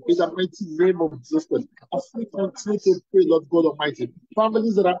ministry. In the mighty name of Jesus Christ. As we continue to pray, Lord God Almighty,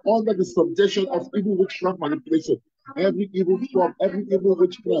 families that are under the subjection of evil witchcraft manipulation, every evil form, every evil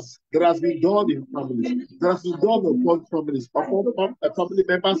witchcraft that has been done in families, that has been done upon families, upon family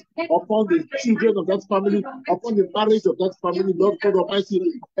members, upon the children of that family, upon the marriage of that family, Lord God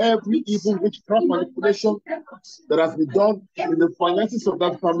Almighty, every evil witchcraft manipulation that has been done in the finances of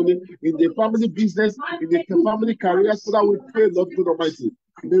that family, in the family business, in the family career, so that we pray, Lord God Almighty.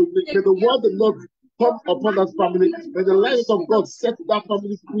 May the word of the Lord come upon that family. May the light of God set that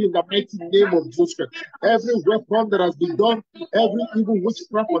family free in the mighty name of Jesus Christ. Every weapon that has been done, every evil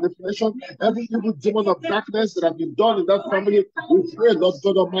witchcraft manipulation, every evil demon of darkness that has been done in that family, we pray, Lord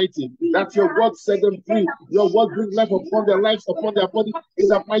God Almighty, that your word set them free. Your word bring life upon their lives, upon their body, in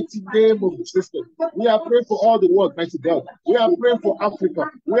the mighty name of Jesus Christ. We are praying for all the world, mighty God. We are praying for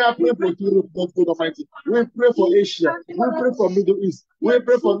Africa. We are praying for Europe, Lord God Almighty. We pray for Asia. We pray for Middle East. We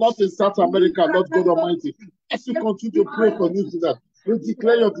pray for North and South America, Lord God Almighty. As we continue to pray for New Zealand, we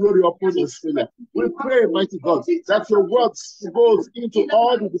declare your glory upon Australia. We pray, mighty God, that your word goes into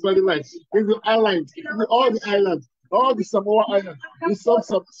all the dividing lines, in the islands, in all the islands, all the Samoa Islands, the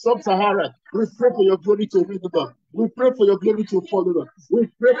sub-Sahara. We pray for your glory to reign, God. We pray for your glory to follow, Lord. We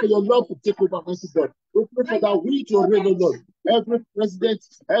pray for your love to take over, mighty God. We pray for that we to reign, Lord. Every president,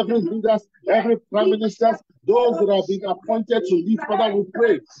 every leaders, every prime minister, those that have been appointed to lead, Father, we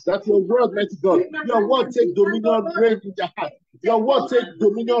pray that your word, mighty God, your word take dominion, reign in their heart. Your word take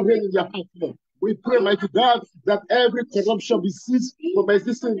dominion, reign in their heart, Lord. We pray, mighty God, that every corruption be ceased from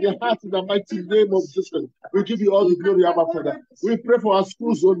existing in their heart in the mighty name of Jesus. We give you all the glory, Abba Father. We pray for our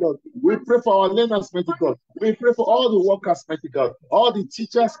schools, oh Lord. We pray for our learners, mighty God. We pray for all the workers, mighty God. All the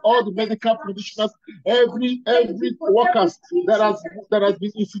teachers, all the medical practitioners, every workers that has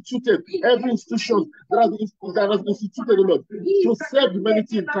been instituted, every institution that has been instituted, oh Lord, to serve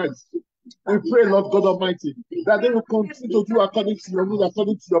humanity in Christ. We pray, Lord God Almighty, that they will continue to do according to your will,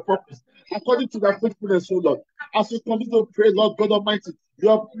 according to your purpose, according to their faithfulness, oh Lord. As we continue to pray, Lord God Almighty,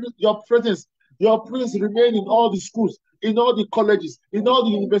 your presence remain in all the schools, in all the colleges, in all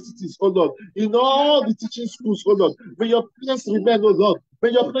the universities, oh Lord, in all the teaching schools, oh Lord. May your presence remain, oh Lord. May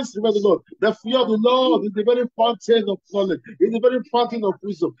your presence remain, oh Lord. The fear of the Lord is the very fountain of knowledge, is the very fountain of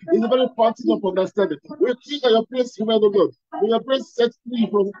wisdom, is the very fountain of understanding. We pray that your presence remain, oh Lord. May your presence set free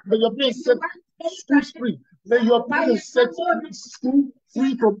from, may your presence set schools free. May your presence set school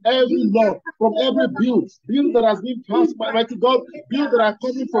free from every law, from every bill that has been passed by mighty God, bills that are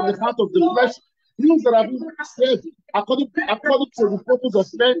coming from the heart of the flesh, bills that have been said according to the purpose of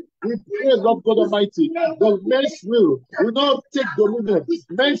men. We pray, Lord God Almighty, that men's will not take dominion.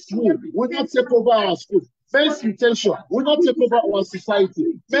 Men's will not take over our schools. Men's intention will not take over our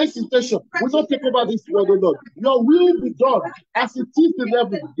society. Men's intention will not take over this world, O Lord. Your will be done as it is in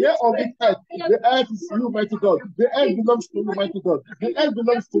heaven, here on this earth. The earth is you, mighty God. The earth belongs to you, mighty God. The earth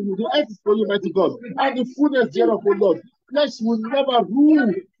belongs to you. The earth is for you, mighty God. And the fullness thereof, O Lord. Flesh will never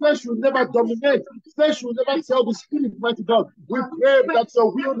rule. Flesh will never dominate. Flesh will never tell the spirit, mighty God. We pray that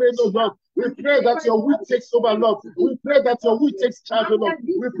your will reign, O Lord. We pray that your will takes over, Lord. We pray that your will takes charge, O Lord.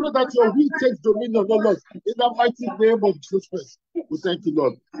 We pray that your will takes dominion, O Lord. In the mighty name of Jesus Christ. We thank you,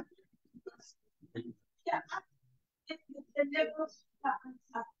 Lord.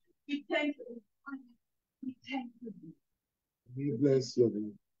 We thank you. We bless your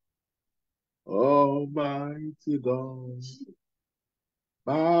name. Almighty God,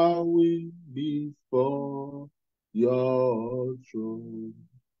 bowing before your throne,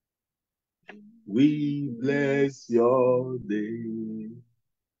 we bless your name.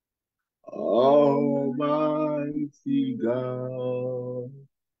 Almighty God,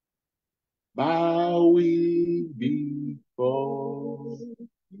 bowing before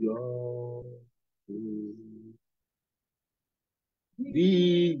your throne,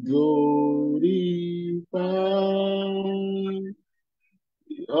 be glorified,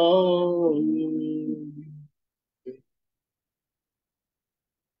 oh,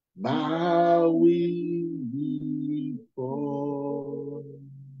 bowing before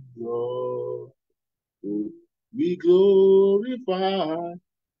your throne. We glorify,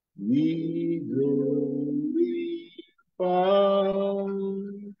 we glorify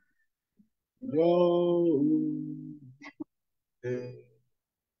your name.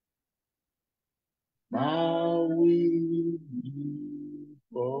 Bowing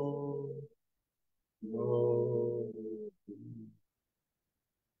before your throne.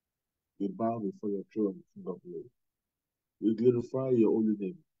 We bow before your throne, King of glory. We glorify your holy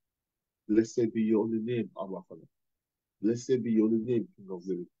name. Blessed be your holy name, our Father. Blessed be your holy name, King of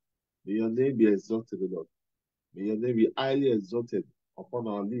glory. May your name be exalted, O Lord. May your name be highly exalted upon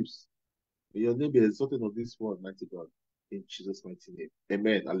our lips. May your name be exalted on this world, mighty God. In Jesus' mighty name.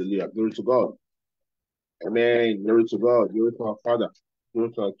 Amen. Hallelujah. Glory to God. Amen. Glory to God. Glory to our Father.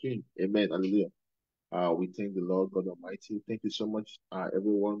 Glory to our King. Amen. Hallelujah. We thank the Lord God Almighty. Thank you so much,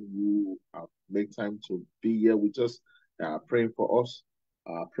 everyone who make time to be here with us, praying for us,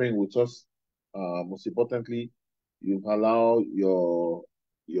 praying with us. Most importantly, you've allowed your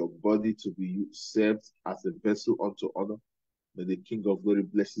body to be served as a vessel unto honor. May the King of Glory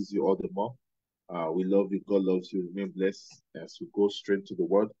blesses you all the more. We love you. God loves you. Remain blessed as we go straight to the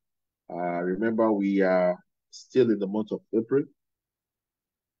word. Remember, we are still in the month of April,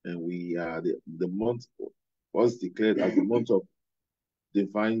 and we the month was declared as the month of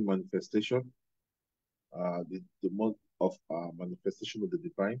divine manifestation, the month of manifestation of the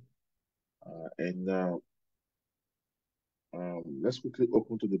divine. Let's quickly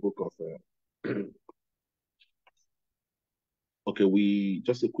open to the book of. Okay, we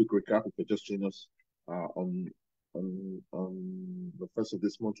just a quick recap. If you just join us on the first of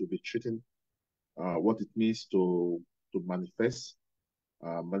this month, we'll be treating what it means to manifest,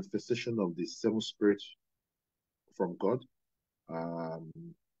 manifestation of the seven spirits from God, and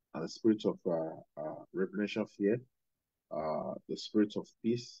the spirit of reverential fear, the spirit of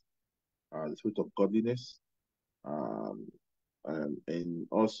peace, the spirit of godliness, and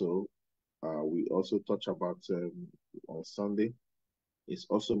also we also touch about on Sunday. It's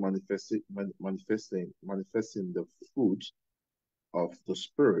also manifesting the fruit of the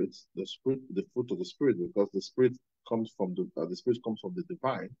spirit, the fruit of the spirit, because the spirit comes from the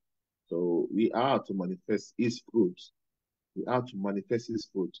divine. So we are to manifest His fruit. We are to manifest His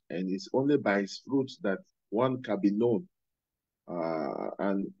fruit, and it's only by His fruit that one can be known.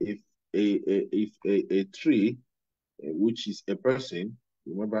 And if a tree, which is a person,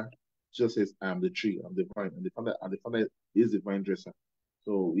 remember, Jesus says, "I am the tree, I'm the vine, and the Father is the vine dresser."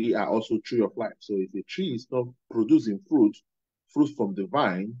 So we are also tree of life. So if a tree is not producing fruit from the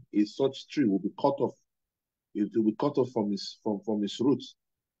vine, such tree will be cut off. It will be cut off from his roots.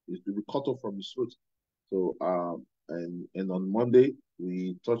 It will be cut off from his roots. So and on Monday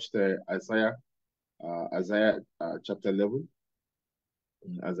we touched Isaiah chapter 11.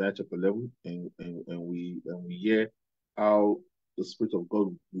 Isaiah chapter 11, and we hear how the Spirit of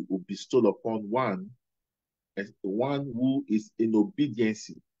God will bestow upon one who is in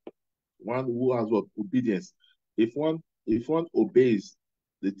obedience, one who has what obedience. If one obeys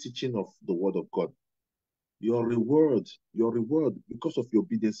the teaching of the Word of God, your reward because of your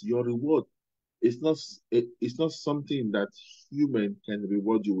obedience, your reward is not something that human can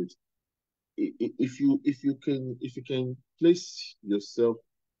reward you with. If you can place yourself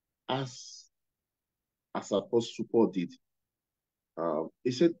as Apostle Paul did,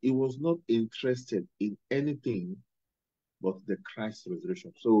 he said he was not interested in anything but the Christ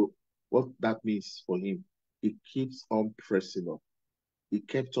resurrection. So what that means for him, he keeps on pressing on. He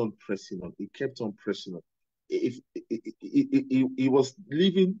kept on pressing on. He kept on pressing on. If he was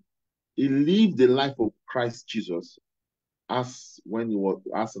living, he lived the life of Christ Jesus as when he was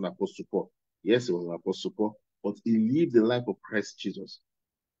as an Apostle Paul. Yes, he was an Apostle Paul, but he lived the life of Christ Jesus.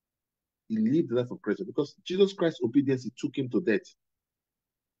 He lived the life of Christ because Jesus Christ's obedience, it took him to death.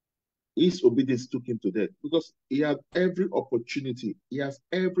 His obedience took him to death because he had every opportunity. He has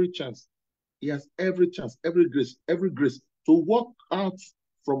every chance. He has every chance, every grace to walk out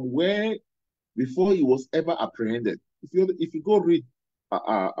from where before he was ever apprehended. If you go read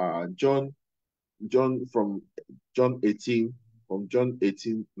John from John 18, from John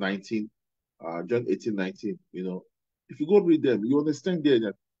 18, 19, John 18, 19, if you go read them, you understand there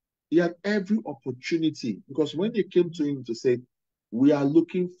that he had every opportunity because when they came to him to say, "We are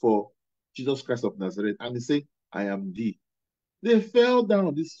looking for Jesus Christ of Nazareth," and he said, "I am thee," they fell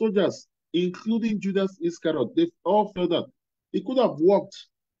down. The soldiers, including Judas Iscariot, they all fell down. He could have walked.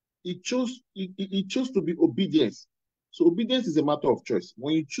 He chose to be obedient. So obedience is a matter of choice.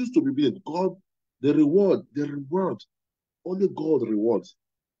 When you choose to be obedient, God, the reward, only God rewards.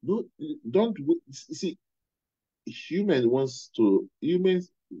 Don't see. Humans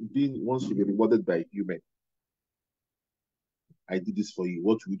being wants to be rewarded by human. I did this for you.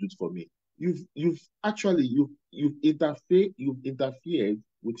 What will you do for me? You've interfered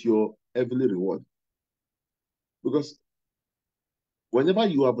with your heavenly reward. Because whenever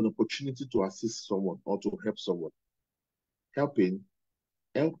you have an opportunity to assist someone or to help someone, help in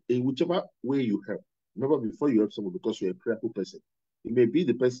whichever way you help. Remember, before you help someone, because you're a prayerful person, It may be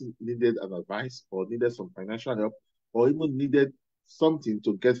the person needed an advice or needed some financial help or even needed something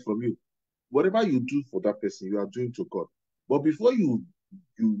to get from you. Whatever you do for that person, you are doing to God. But before you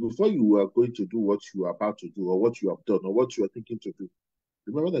are going to do what you are about to do or what you have done or what you are thinking to do,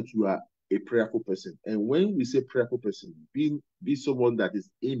 remember that you are a prayerful person. And when we say prayerful person, be someone that is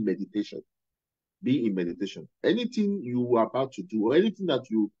in meditation. Be in meditation. Anything you are about to do or anything that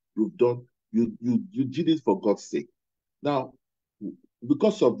you've done, you did it for God's sake. Now,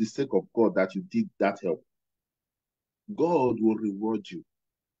 because of the sake of God that you did that help, God will reward you.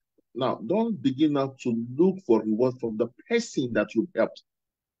 Now, don't begin now to look for reward from the person that you helped.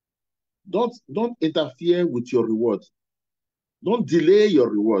 Don't interfere with your reward. Don't delay your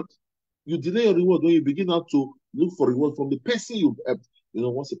reward. You delay your reward when you begin now to look for reward from the person you've helped. You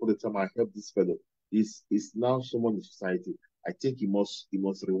know, once upon a time I helped this fellow. He's now someone in society. I think he must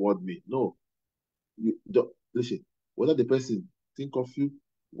reward me. No. You don't listen. Whether the person think of you,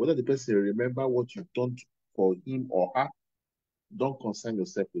 whether the person remember what you've done for him or her, don't concern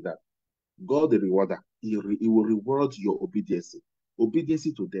yourself with that. God the rewarder, he will reward your obedience. Obedience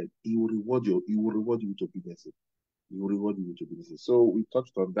to them, he will reward you with obedience. He will reward you with obedience. So we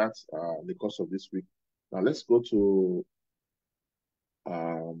touched on that in the course of this week. Now let's go to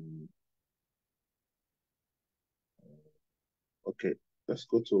okay, let's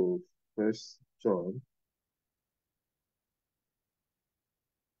go to First John.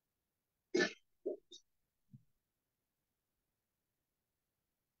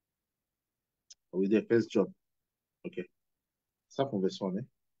 Are we there? First John. Okay. Start from verse 1.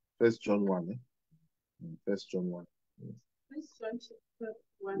 First John 1. First John 1. First John chapter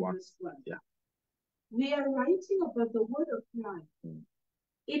 1, verse 1. Yeah. We are writing about the word of life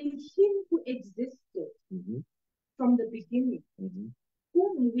in him who existed from the beginning,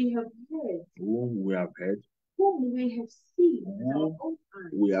 whom we have heard, whom we have seen with our own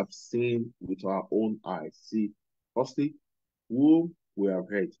eyes. We have seen with our own eyes. See, firstly, whom we have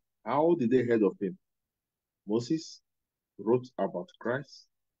heard. How did they heard of him? Moses wrote about Christ.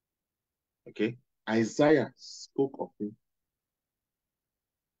 Okay. Isaiah spoke of him.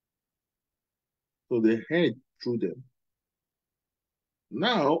 So they heard through them.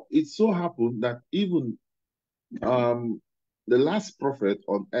 Now, it so happened that even the last prophet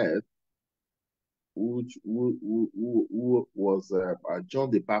on earth, who was John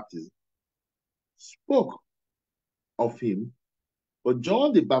the Baptist, spoke of him. But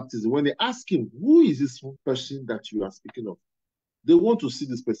John the Baptist, when they ask him, who is this person that you are speaking of? They want to see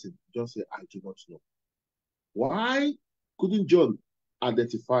this person. John said, I do not know. Why couldn't John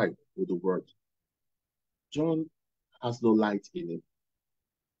identify with the word? John has no light in him.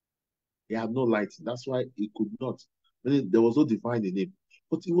 He had no light. That's why he could not. There was no divine in him.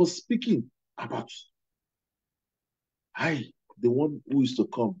 But he was speaking about the one who is to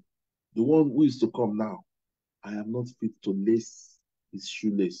come. The one who is to come now. I am not fit to lace his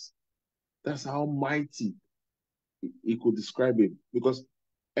shoelace. That's how mighty he could describe him. Because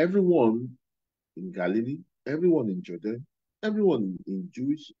everyone in Galilee, everyone in Jordan, everyone in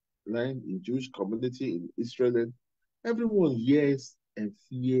Jewish land, in Jewish community, in Israel, everyone hears and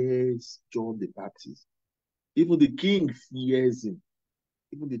fears John the Baptist. Even the king fears him.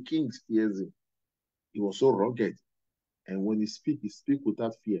 Even the kings fears him. He was so rugged. And when he speaks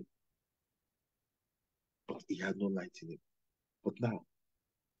without fear. But he had no light in him. But now,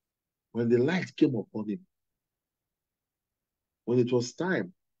 when the light came upon him, when it was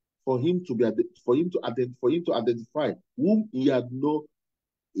time for him to identify whom he had not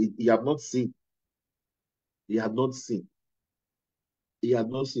seen. He had not seen. He had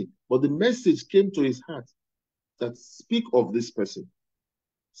not seen. But the message came to his heart that speak of this person.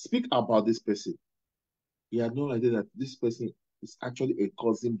 Speak about this person. He had no idea that this person is actually a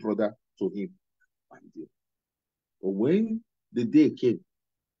cousin brother to him. But when the day came,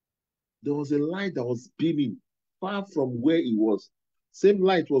 there was a light that was beaming far from where he was. Same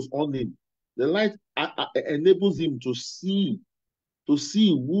light was on him. The light enables him to see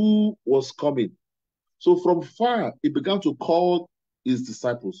who was coming. So from far, he began to call his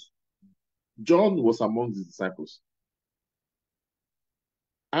disciples. John was among his disciples.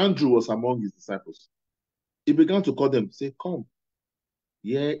 Andrew was among his disciples. He began to call them, say, come.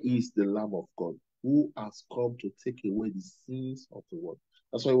 Here is the Lamb of God who has come to take away the sins of the world.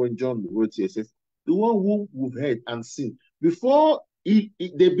 That's why when John wrote here, he says, the one who we've heard and seen. Before they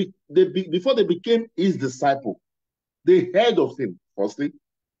became his disciple, they heard of him, firstly,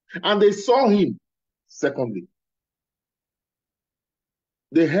 and they saw him, secondly.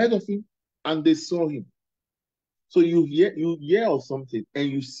 They heard of him and they saw him. So you hear of something and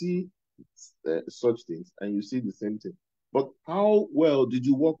you see such things and you see the same thing. But how well did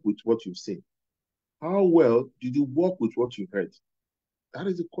you walk with what you've seen? How well did you walk with what you heard? That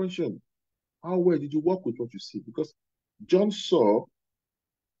is the question. How well did you walk with what you see? Because John saw,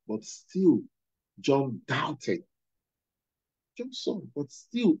 but still John doubted. John saw, but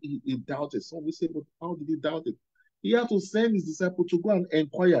still he doubted. Some will say, but how did he doubt it? He had to send his disciple to go and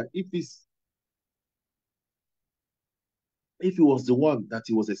inquire if he was the one that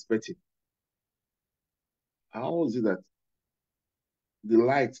he was expecting. How is it that the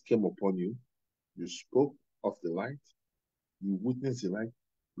light came upon you? You spoke of the light. You witnessed the light.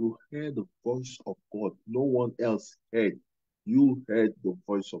 You heard the voice of God. No one else heard. You heard the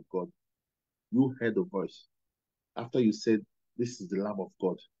voice of God. You heard the voice. After you said, this is the Lamb of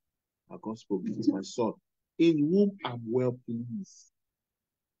God. And God spoke, this is my son, in whom I'm well pleased.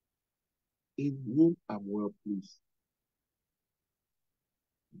 In whom I'm well pleased.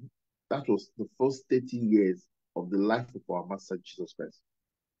 That was the first 30 years of the life of our Master Jesus Christ.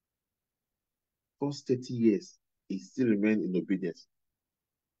 First 30 years, he still remained in obedience.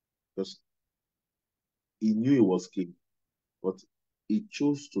 Because he knew he was king, but he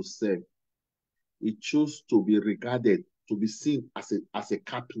chose to serve. He chose to be regarded, to be seen as a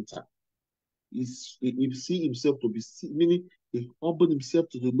carpenter. He see himself to be seen, meaning he humbled himself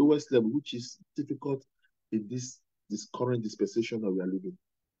to the lowest level, which is difficult in this current dispensation that we are living.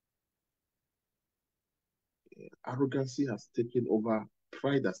 Arrogancy has taken over,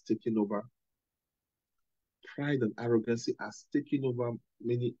 pride has taken over. Pride and arrogancy has taken over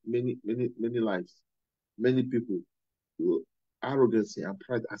many lives, many people. Arrogancy and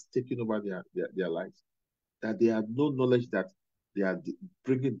pride has taken over their lives. That they have no knowledge that they are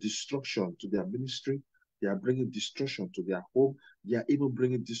bringing destruction to their ministry. They are bringing destruction to their home. They are even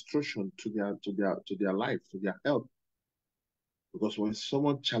bringing destruction to their life, to their health. Because when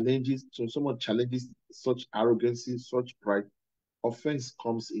someone challenges such arrogancy, such pride, offense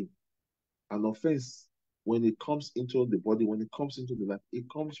comes in. An offense, when it comes into the body, when it comes into the life, it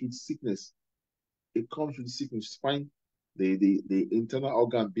comes with sickness. It comes with sickness. Find the internal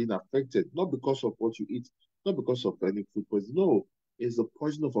organ being affected, not because of what you eat, not because of any food poison. No, it's the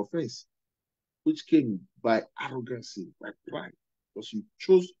poison of offense, which came by arrogancy, by pride, because you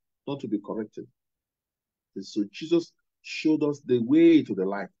chose not to be corrected. And so Jesus showed us the way to the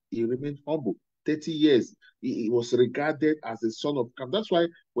life. He remained humble. 30 years, he was regarded as the son of God. That's why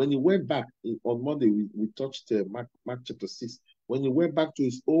when he went back on Monday, we touched Mark chapter 6. When he went back to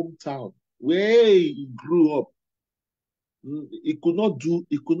his hometown, where he grew up, he could not do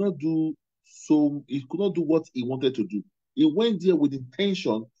what he wanted to do. He went there with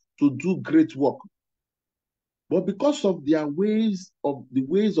intention to do great work. But because of the ways of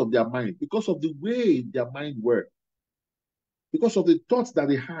their mind, because of the way their mind were, because of the thoughts that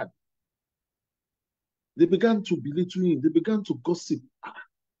they had, they began to belittle him. They began to gossip.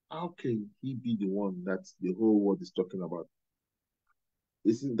 How can he be the one that the whole world is talking about?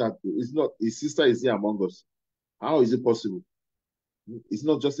 It's not his sister is here among us. How is it possible? It's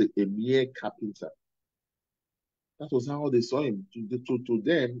not just a mere carpenter. That was how they saw him. To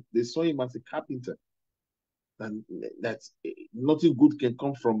them, they saw him as a carpenter. And that nothing good can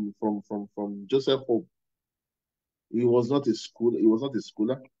come from Joseph home. He was not a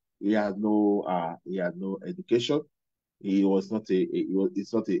schooler. He had no education. It's not a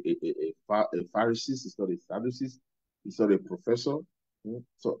Pharisee. It's not a Sadducee. It's not a professor.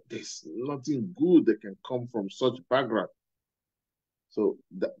 So there's nothing good that can come from such background. So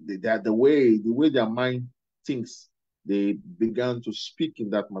the way their mind thinks, they began to speak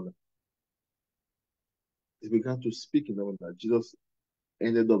in that manner. They began to speak in that manner. Jesus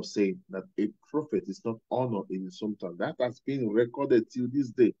ended up saying that a prophet is not honored in his hometown. That has been recorded till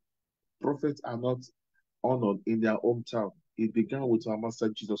this day. Prophets are not honored in their hometown. It began with our Master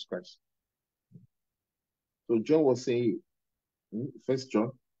Jesus Christ. So John was saying, First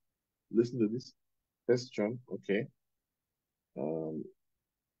John, listen to this. First John, okay.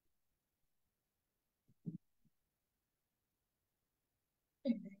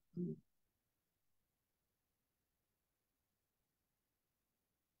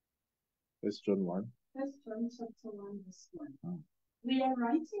 First John 1. First John chapter 1, verse 1. We are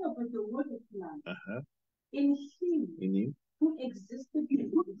writing about the word of life. In him who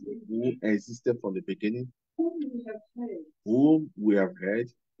existed from the beginning, whom we have heard, whom we have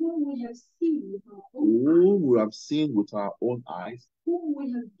seen with our own eyes, whom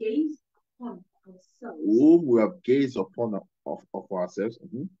we have gazed upon ourselves,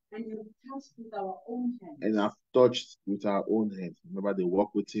 and have touched with our own hands. And have touched with our own hands. Remember, they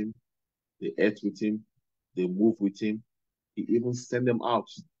walk with him, they ate with him, they move with him. He even sent them out.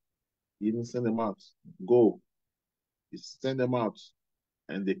 Go. He sent them out,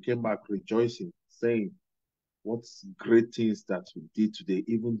 and they came back rejoicing, saying, what great things that we did today.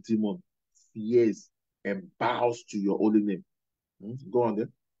 Even demon fears and bows to your holy name. Go on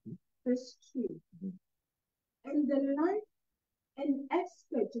then. Verse 2. And the life and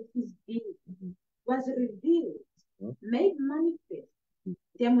aspect of his being was revealed, made manifest,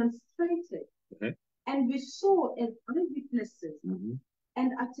 demonstrated, and we saw as eyewitnesses,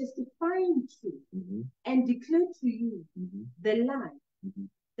 and are testifying to, and declare to you the life,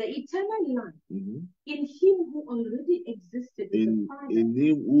 the eternal life, in him who already existed with the Father. In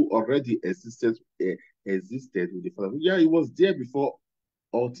him who already existed with the Father. Yeah, he was there before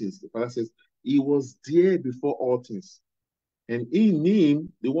all things. The Father says he was there before all things. And in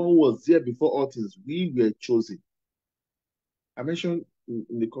him, the one who was there before all things, we were chosen. I mentioned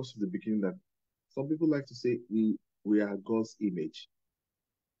in the course of the beginning that some people like to say we are God's image.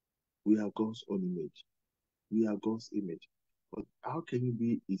 We are God's own image. We are God's image. But how can you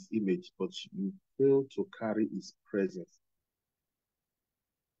be his image, but you fail to carry his presence?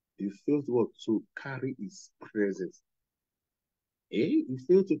 You fail to carry his presence. You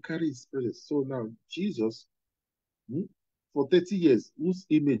fail to carry his presence. So now, Jesus, for 30 years, whose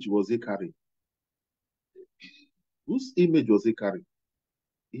image was he carrying? Whose image was he carrying?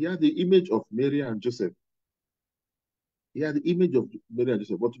 He had the image of Mary and Joseph. He had the image of Mary and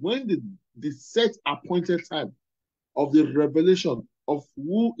Joseph. But when the set appointed time of the revelation of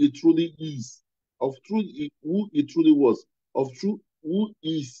who he truly is, of who he truly was, of who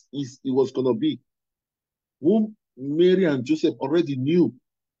he was going to be, whom Mary and Joseph already knew.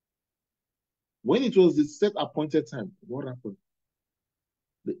 When it was the set appointed time, what happened?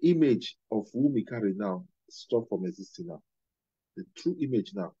 The image of whom he carried now stopped from existing now. The true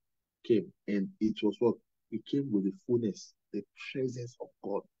image now came, and it was what? It came with the fullness, the presence of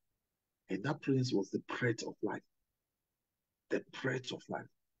God. And that presence was the breath of life. The breath of life.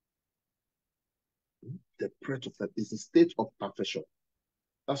 The breath of life is the state of perfection.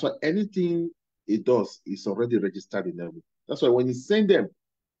 That's why anything it does is already registered in heaven. That's why when he sent them,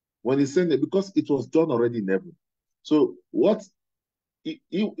 because it was done already in heaven. So what he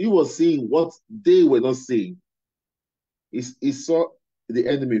was seeing, what they were not seeing, he saw the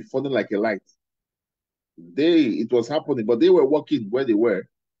enemy falling like a light. It was happening, but they were walking where they were.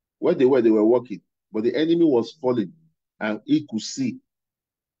 Where they were walking. But the enemy was falling, and he could see.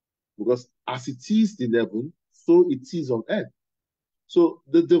 Because as it is in heaven, so it is on earth. So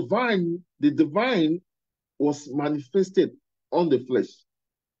the divine was manifested on the flesh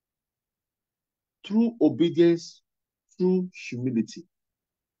through obedience, through humility.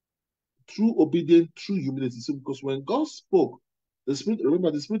 Through obedience, through humility. So because when God spoke, the Spirit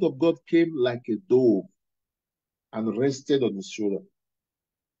of God came like a dove and rested on his shoulder.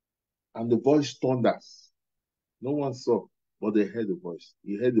 And the voice thunders. No one saw, but they heard the voice.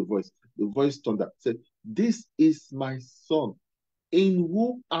 He heard the voice. The voice thundered. Said, "This is my son, in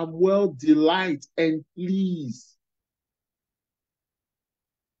whom I'm well delight and pleased."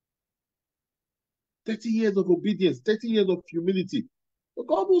 30 years of obedience, 30 years of humility. But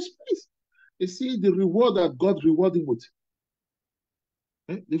God was pleased. You see the reward that God rewarded him with.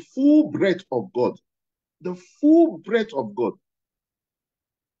 The full breath of God. The full breath of God.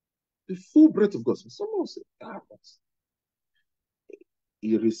 The full breath of God. So someone said,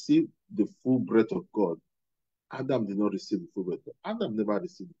 he received the full breath of God. Adam did not receive the full breath. Adam never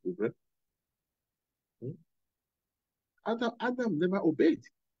received the full breath. Adam never obeyed.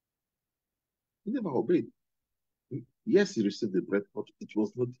 He never obeyed. Yes, he received the breath, but it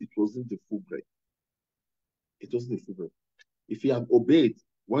wasn't the full breath. It wasn't the full breath. If he had obeyed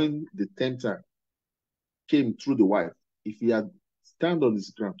when the tempter came through the wife, if he had stand on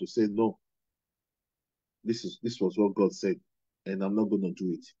his ground to say, no, this was what God said, and I'm not going to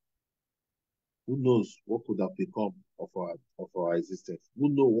do it. Who knows what could have become of our existence? Who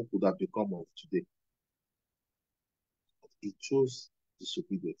knows what could have become of today? But he chose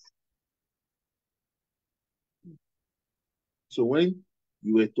disobedience. So when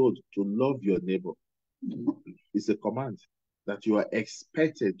you were told to love your neighbor, it's a command that you are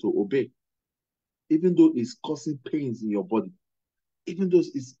expected to obey, even though it's causing pains in your body, even though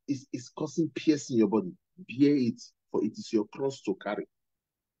it's causing piercing in your body. Bear it, for it is your cross to carry.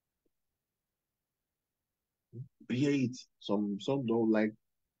 Bear it. Some don't like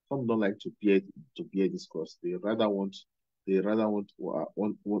to bear this cross. They rather want to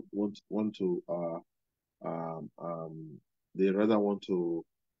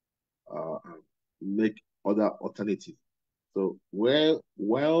make other alternative. So while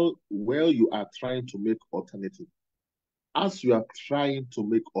you are trying to make alternative, as you are trying to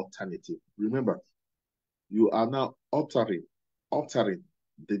make alternative, remember, You are now altering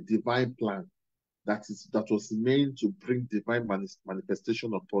the divine plan that was meant to bring divine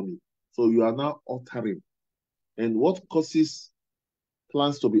manifestation upon you. So you are now altering. And what causes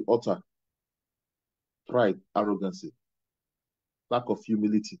plans to be altered? Pride, arrogancy, lack of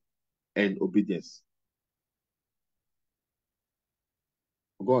humility, and obedience.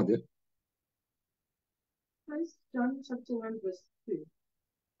 Go on there. 1 John chapter 1 verse 2.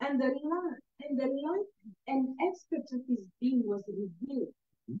 And the life and aspect of his being was revealed,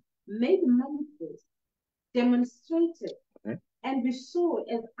 made manifest, demonstrated, and we saw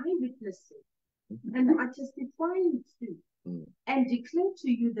as eyewitnesses, and are testifying to, and declare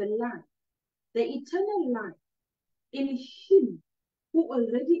to you the life, the eternal life, in him who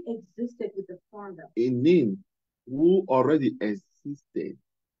already existed with the Father. In him who already existed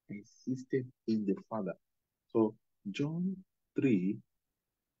in the Father. So John 3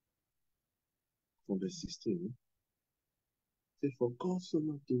 from verse 16 says, for God so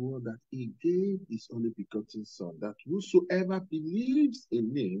loved the world that he gave his only begotten Son, that whosoever believes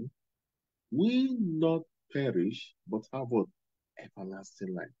in him will not perish, but have what?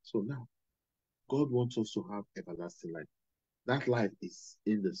 Everlasting life. So now, God wants us to have everlasting life. That life is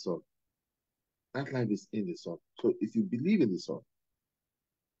in the Son. That life is in the Son. So if you believe in the Son,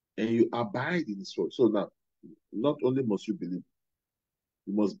 and you abide in his word, so now, not only must you believe,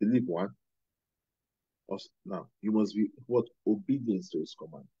 you must believe one. Now, you must be what? Obedience to his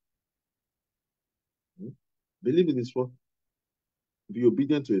command. Believe in his word. Be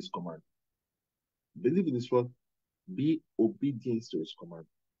obedient to his command. Believe in his word. Be obedient to his command.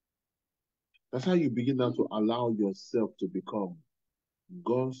 That's how you begin now to allow yourself to become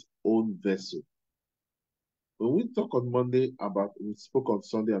God's own vessel. When we talk on Monday about, we spoke on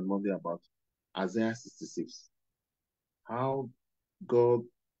Sunday and Monday about Isaiah 66, how God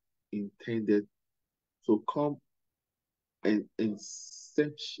intended to come and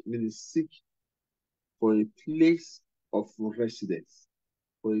seek for a place of residence,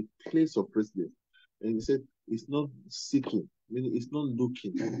 for a place of residence. And he said, it's not seeking, meaning it's not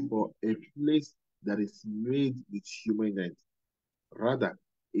looking for a place that is made with human hands. Rather,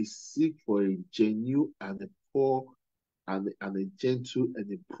 it's seek for a genuine and a poor and a gentle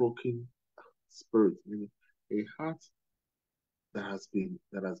and a broken spirit, meaning a heart that has been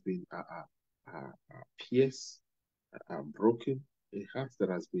pierced, broken, a heart that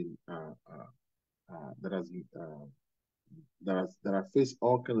has been that has faced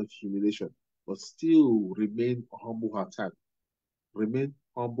all kind of humiliation, but still remain humble at heart. Remain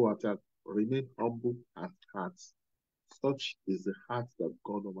humble at heart. Remain humble at heart. Such is the heart that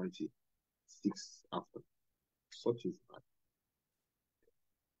God Almighty seeks after. Such is the heart.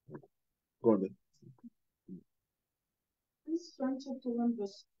 Go on then. This John chapter 1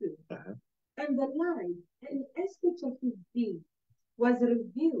 verse 2. And the life and aspect of his being was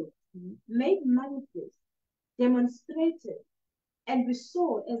revealed, made manifest, demonstrated, and we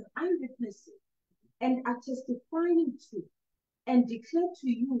saw as eyewitnesses, and are testifying to, and declare to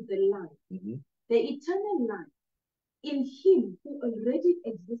you the life, the eternal life, in him who already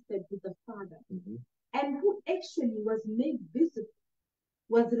existed with the Father, and who actually was made visible,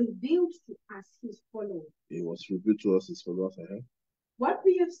 was revealed to us, his followers. It was revealed to us, his followers. What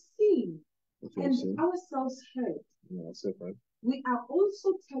we have seen and ourselves heard, we are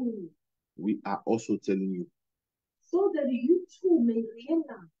also telling you. We are also telling you. So that you too may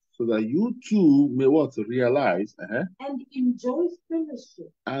realize. So that you too may what? Realize. And enjoy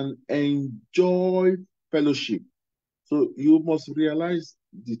fellowship. And enjoy fellowship. So you must realize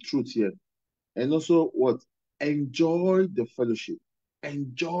the truth here. And also what? Enjoy the fellowship.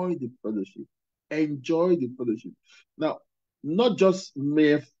 Enjoy the fellowship. Enjoy the fellowship. Now, not just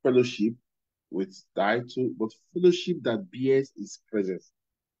mere fellowship with title, but fellowship that bears his presence.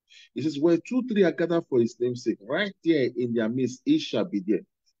 It says, where 2, 3 are gathered for his name's sake, right there in their midst, he shall be there.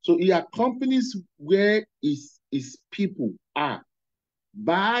 So he accompanies where his people are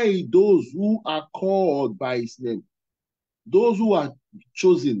by those who are called by his name. Those who are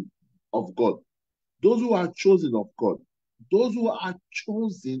chosen of God. Those who are chosen of God. Those who are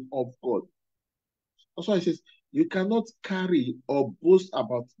chosen of God. That's why it says, you cannot carry or boast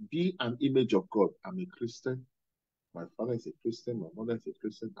about being an image of God. I'm a Christian. My father is a Christian. My mother is a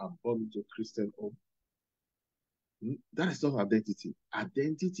Christian. I'm born into a Christian home. That is not identity.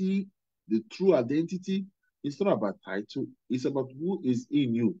 Identity, the true identity, is not about title. It's about who is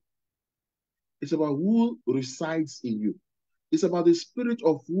in you. It's about who resides in you. It's about the spirit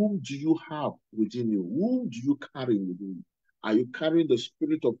of whom do you have within you? Whom do you carry within you? Are you carrying the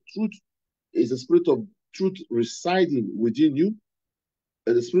spirit of truth? Is the spirit of truth residing within you?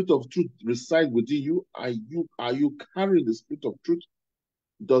 and the Spirit of truth reside within you. Are you carrying the Spirit of truth?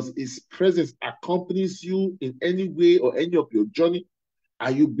 Does His presence accompanies you in any way or any of your journey?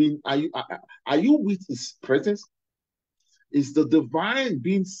 Are you with His presence? Is the divine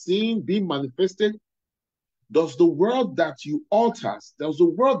being seen, being manifested? Does the word that you utter, does the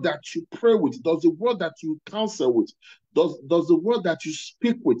word that you pray with, does the word that you counsel with, does the word that you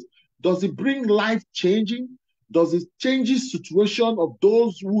speak with, does it bring life changing? Does it change the situation of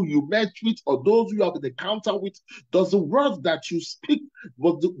those who you met with or those you have an encounter with? Does the word that you speak,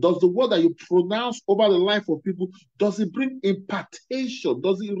 does the word that you pronounce over the life of people, does it bring impartation?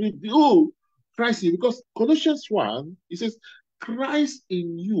 Does it reveal Christ? Because Colossians 1, it says, Christ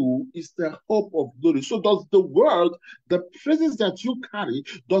in you is the hope of glory. So does the word, the presence that you carry,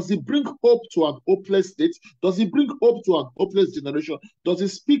 does it bring hope to an hopeless state? Does it bring hope to an hopeless generation? Does it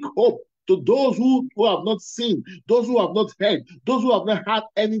speak hope to those who have not seen, those who have not heard, those who have not had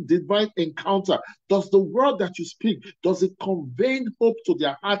any divine encounter? Does the word that you speak, does it convey hope to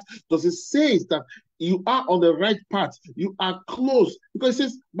their heart? Does it say that you are on the right path, you are close? Because it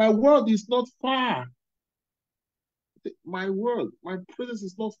says, my word is not far. My word, my presence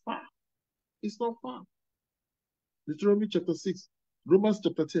is not far. It's not far. Deuteronomy chapter 6, Romans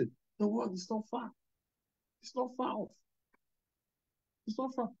chapter 10. The word is not far. It's not far off. It's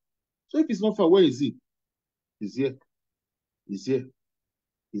not far. So if it's not far, where is he? He's here. He's here.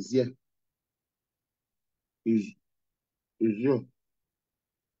 He's here. He's here.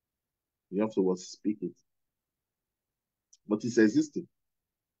 You have to speak it. But it's existing.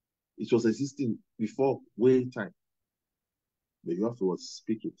 It was existing before, way time. But you have to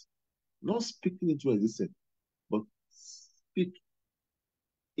speak it. Not speaking into existence, but speak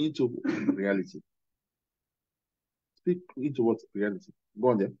into reality. Speak into what reality? Go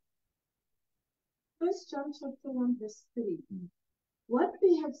on there. 1 John chapter 1 verse 3. What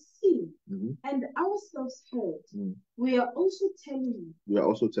we have seen and ourselves heard, we are also telling you. We are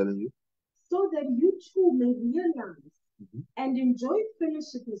also telling you. So that you too may realize and enjoy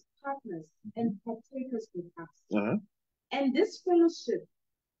fellowship with partners and partakers with us. And this fellowship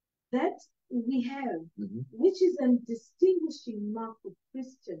that we have, which is a distinguishing mark of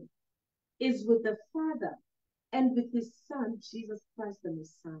Christian, is with the Father and with His Son, Jesus Christ the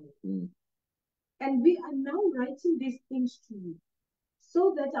Messiah. And we are now writing these things to you,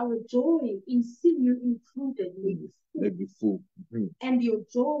 so that our joy in seeing you included may be full. And your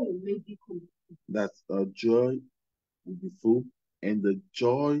joy may be complete. That our joy will be full and the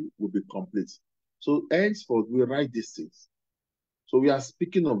joy will be complete. So henceforth we write these things. So we are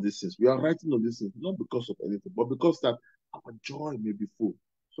speaking of these things. We are writing of these things, not because of anything, but because that our joy may be full.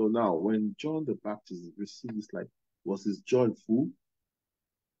 So now, when John the Baptist received his life, was his joy full?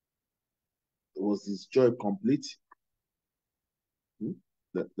 Was his joy complete?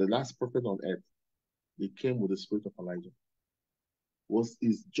 The last prophet on earth, he came with the spirit of Elijah. Was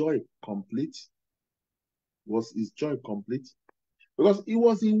his joy complete? Was his joy complete? Because he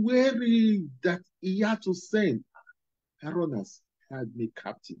was in weary that he had to send. Herod has had me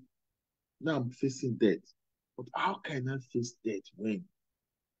captive. Now I'm facing death. But how can I face death when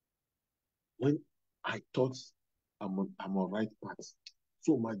I thought I'm on right path?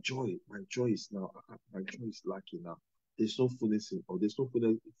 So my joy is now, my joy is lacking now. There's no fullness or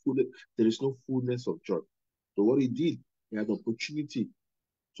there is no fullness of joy. So what he did, he has the opportunity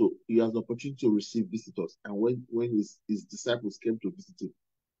to receive visitors. And when his disciples came to visit him,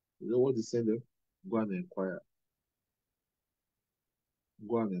 you know what he said them? Go and inquire.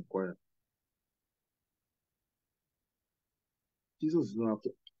 Go and inquire. Jesus did not have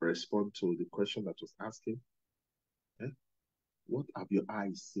to respond to the question that was asking. What have your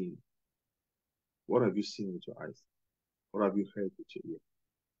eyes seen? What have you seen with your eyes? What have you heard with your ear?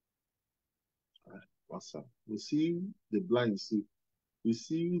 What's up? We see the blind see. We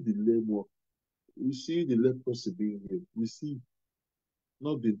see the lame walk. We see the leprosy being healed. We see,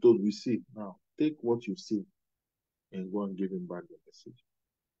 not being told, we see. Now, take what you've seen and go and give him back the message.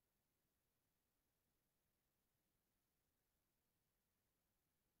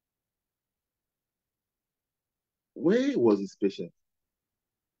 Where was his patience?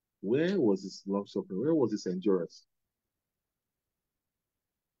 Where was his long suffering? Where was his endurance?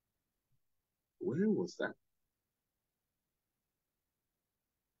 Where was that?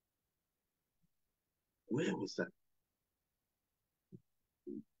 Where was that?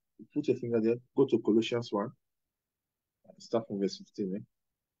 Put your finger there. Go to Colossians 1. Start from verse 15.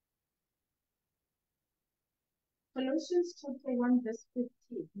 Colossians chapter 1 verse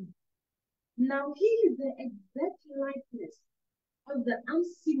 15. Now he is the exact likeness of the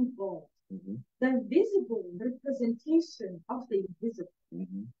unseen God, the visible representation of the invisible.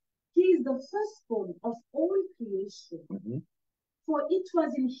 is the firstborn of all creation. For it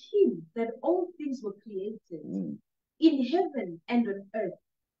was in him that all things were created, in heaven and on earth,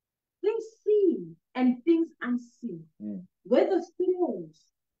 things seen and things unseen, whether thrones,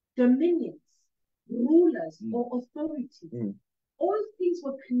 dominions, rulers, or authority. All things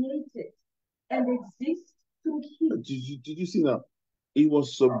were created and exist through him. Did you see that? It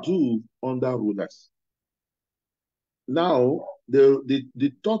was subdued under rulers. Now,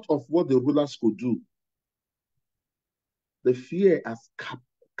 the thought of what the rulers could do, the fear has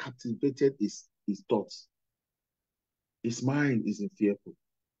captivated his thoughts. His mind is in fearful.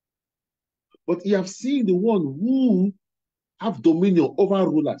 But he have seen the one who have dominion over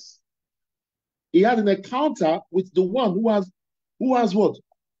rulers. He had an encounter with the one who has what?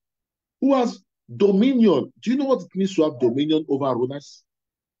 Who has dominion. Do you know what it means to have dominion over rulers?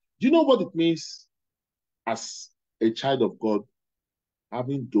 Do you know what it means as a child of God,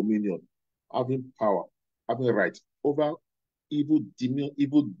 having dominion, having power, having right over evil demon,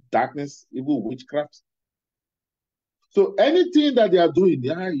 evil darkness, evil witchcraft? So anything that they are doing,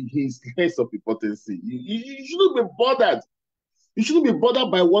 is less of importance. You shouldn't be bothered. You shouldn't be bothered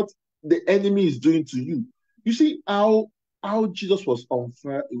by what the enemy is doing to you. You see how Jesus was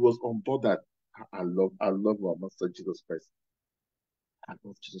unfair. He was unbothered. I love our Master Jesus Christ. I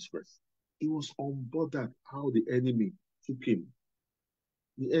love Jesus Christ. He was unbothered how the enemy took him.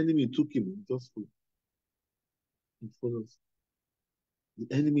 The enemy took him just for us.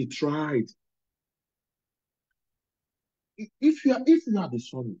 The enemy tried. If you are the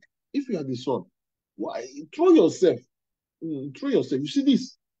son, why throw yourself? Throw yourself. You see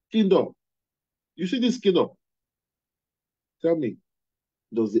this kingdom. Tell me,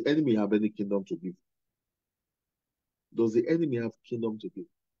 does the enemy have any kingdom to give? Does the enemy have kingdom to give?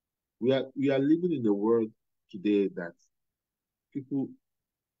 We are living in a world today that people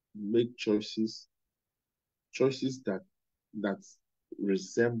make choices that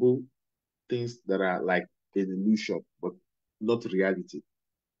resemble things that are like an illusion, but not reality.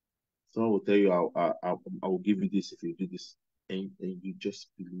 Someone will tell you, I will give you this if you do this, and you just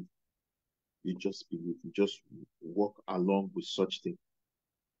believe. You just walk along with such things.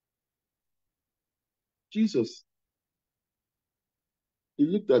 Jesus, he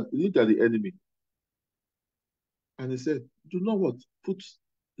looked at the enemy and he said, do not what? Put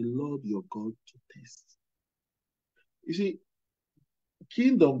the Lord your God to test. You see,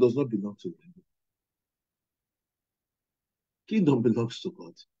 kingdom does not belong to him. Kingdom belongs to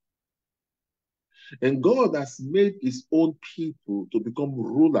God. And God has made his own people to become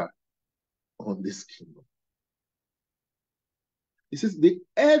ruler on this kingdom. He says, the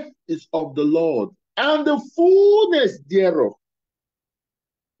earth is of the Lord and the fullness thereof.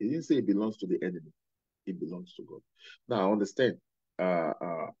 He didn't say it belongs to the enemy. It belongs to God. Now, I understand.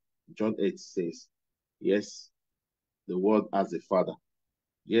 John 8 says, yes, the world has a father.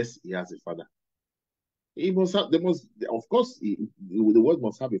 Yes, he has a father. He must have, of course, the world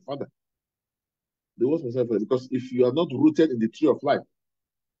must have a father. The world must have a father, because if you are not rooted in the tree of life,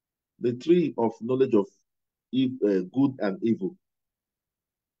 the tree of knowledge of good and evil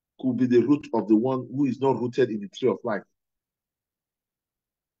could be the root of the one who is not rooted in the tree of life.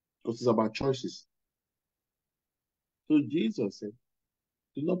 Because it's about choices. So Jesus said,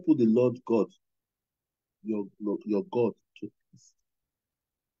 do not put the Lord God, your God, to test.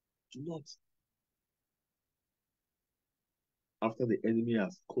 Do not. After the enemy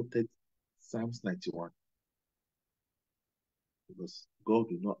has quoted Psalms 91. Because God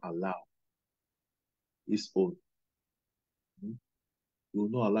will not allow his own. He will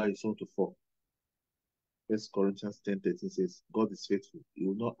not allow his own to fall. 1 Corinthians 10:13 says, God is faithful. He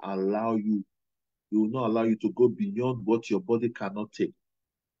will not allow you. He will not allow you to go beyond what your body cannot take.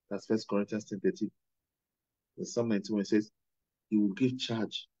 That's 1 Corinthians 10:13. In Psalm 91 it says, he will give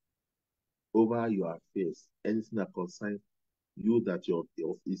charge over your affairs. Anything that concerns you that your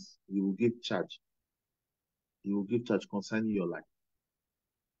office, he will give charge. He will give charge concerning your life.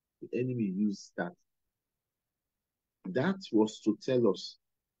 The enemy used that. That was to tell us,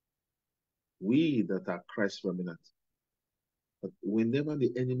 we that are Christ remnant, that whenever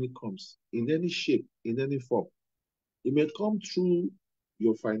the enemy comes, in any shape, in any form, it may come through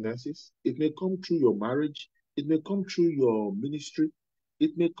your finances, it may come through your marriage, it may come through your ministry,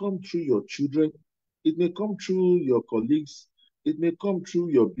 it may come through your children, it may come through your colleagues, it may come through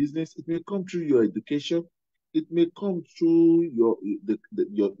your business, it may come through your education, it may come through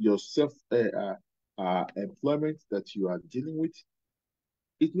your self employment that you are dealing with.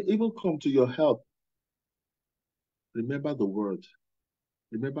 It may even come to your health. Remember the word.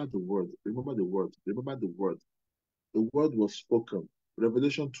 Remember the word. Remember the word. Remember the word. The word was spoken.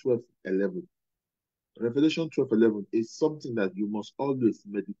 Revelation 12:11. Revelation 12:11 is something that you must always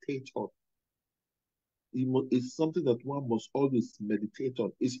meditate on. It's something that one must always meditate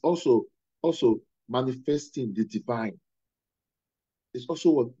on. It's also manifesting the divine. It's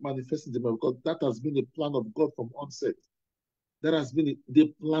also what manifesting the divine, because that has been the plan of God from onset. That has been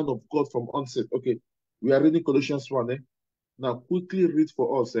the plan of God from onset. Okay, we are reading Colossians 1. Now, quickly read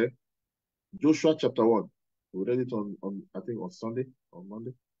for us. Joshua chapter 1. We read it on I think on Sunday, on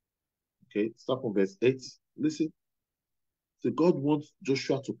Monday. Okay, start from verse 8. Listen. So God wants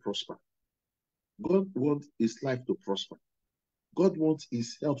Joshua to prosper. God wants his life to prosper. God wants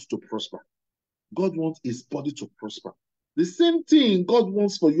his health to prosper. God wants his body to prosper. The same thing God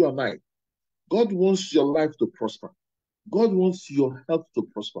wants for you and I. God wants your life to prosper. God wants your health to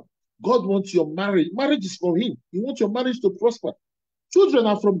prosper. God wants your marriage. Marriage is from him. He wants your marriage to prosper. Children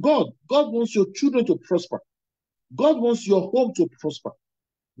are from God. God wants your children to prosper. God wants your home to prosper.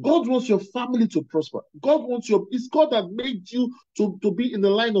 God wants your family to prosper. It's God that made you to be in the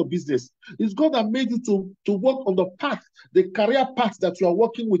line of business. It's God that made you to work on the path, the career path that you are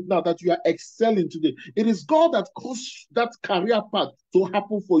working with now, that you are excelling today. It is God that caused that career path to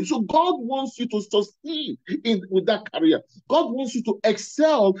happen for you. So God wants you to succeed with that career. God wants you to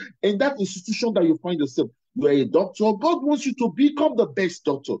excel in that institution that you find yourself. You are a doctor. God wants you to become the best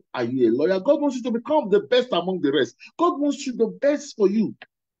doctor. Are you a lawyer? God wants you to become the best among the rest. God wants you the best for you.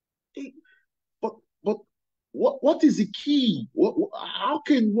 But what is the key? How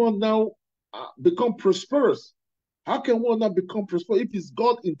can one now become prosperous? How can one now become prosperous if it's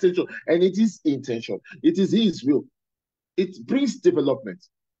God's intention? And it is intention. It is his will. It brings development.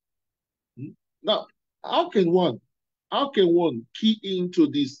 Now, how can one key into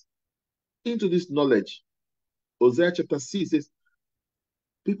this knowledge? Hosea chapter 6 says,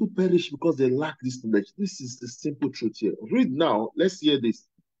 people perish because they lack this knowledge. This is the simple truth here. Read now. Let's hear this.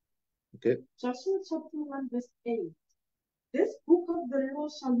 Okay. Joshua chapter 1 verse 8. This book of the law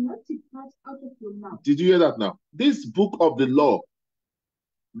shall not depart out of your mouth. Did you hear that now? This book of the law.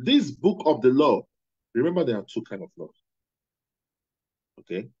 This book of the law. Remember, there are two kinds of laws.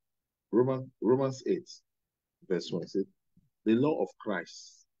 Okay. Romans 8 verse 1 says, the law of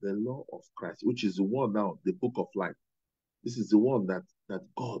Christ. The law of Christ, which is the one now, the book of life. This is the one that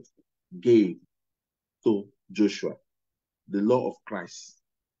God gave to Joshua. The law of Christ.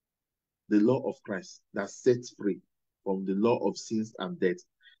 The law of Christ that sets free from the law of sins and death.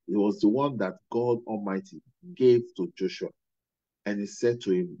 It was the one that God Almighty gave to Joshua. And he said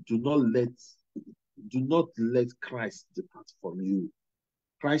to him, do not let Christ depart from you.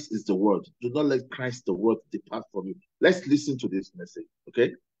 Christ is the word. Do not let Christ, the word, depart from you. Let's listen to this message,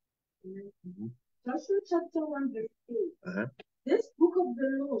 okay? Mm-hmm. Joshua chapter 1 verse 8. This book of the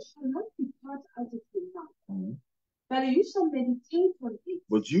law shall not depart out of your mouth. Mm-hmm. But you shall meditate on it.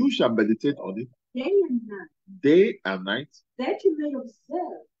 But you shall meditate on it. Day and night. Day and night. That you may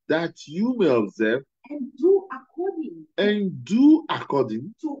observe. That you may observe. And do according.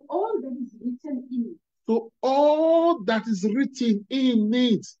 To all that is written in it. To all that is written in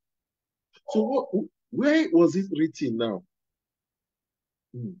it. So where was it written now?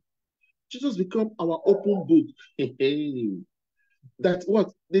 Jesus become our open book. That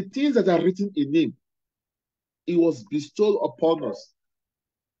what? The things that are written in him, it was bestowed upon us.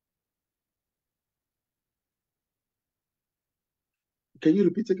 Can you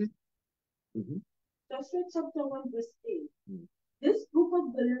repeat again? Joshua chapter 1 verse 8. This book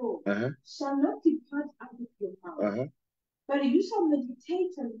of the law shall not depart out of your mouth, but you shall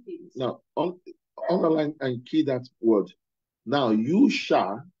meditate on it. Now, underline and key that word. Now you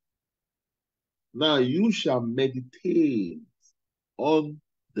shall meditate on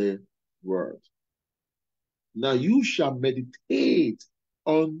the word. Now you shall meditate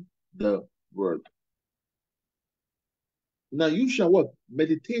on the word. Now you shall what?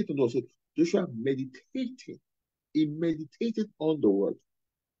 Meditate on the word. So Joshua meditated. He meditated on the word.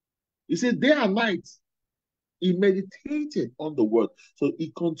 He said day and night. He meditated on the word. So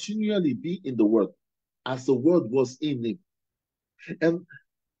he continually be in the word as the word was in him. And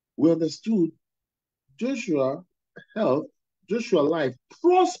we understood Joshua health, Joshua life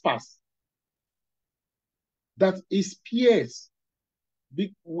prospers. That his peers,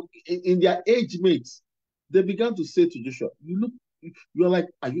 in their age mates, they began to say to Joshua, you're like,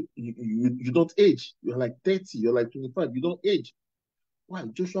 you don't age. You're like 30, you're like 25, you don't age. Why?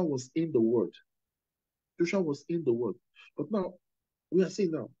 Joshua was in the word. Joshua was in the word. But now, we are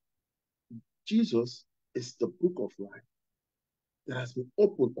saying now, Jesus is the book of life that has been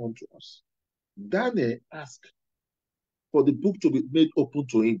opened unto us. Daniel asked for the book to be made open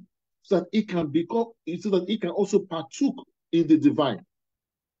to him so that he can also partook in the divine.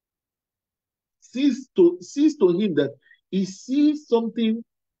 Sees to him that he sees something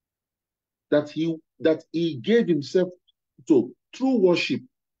that he gave himself to through worship.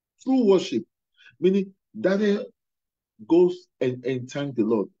 Through worship. Meaning Daniel goes and thank the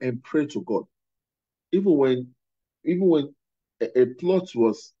Lord and pray to God. Even when a plot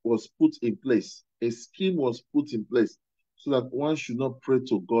was put in place, a scheme was put in place, so that one should not pray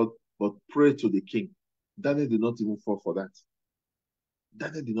to God, but pray to the king. Daniel did not even fall for that.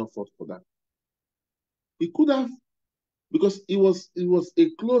 Daniel did not fall for that. He could have, because he was a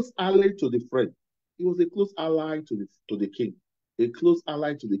close ally to the friend. He was a close ally to the king, a close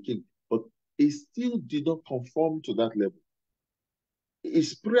ally to the king, but he still did not conform to that level.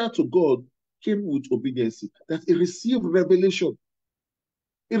 His prayer to God came with obedience, that he received revelation.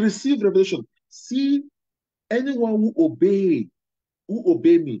 He received revelation. See, anyone who obey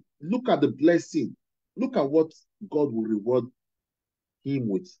me, look at the blessing. Look at what God will reward him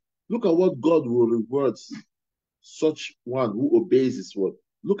with. Look at what God will reward such one who obeys his word.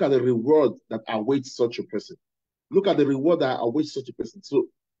 Look at the reward that awaits such a person. Look at the reward that awaits such a person. So,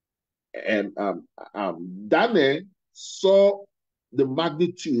 Daniel saw the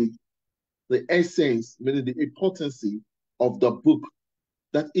magnitude, the essence, meaning the importance of the book,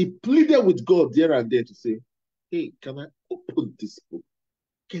 that he pleaded with God there and there to say, hey, can I open this book?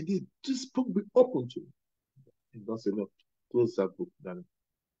 Can this book be open to me? And God said, no, close that book, Daniel.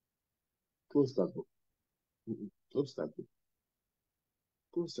 Close that book. Close that book.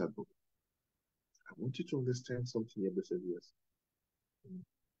 Close that book. I want you to understand something here, blessed viewers.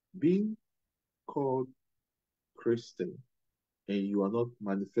 Being called Christian and you are not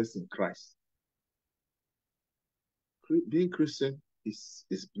manifesting Christ. Being Christian is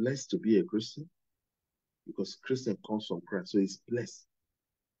blessed to be a Christian, because Christian comes from Christ, so it's blessed.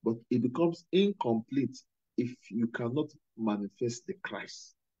 But it becomes incomplete if you cannot manifest the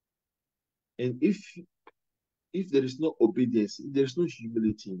Christ. And if there is no obedience, if there is no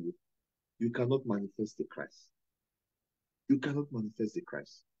humility in you, you cannot manifest the Christ. You cannot manifest the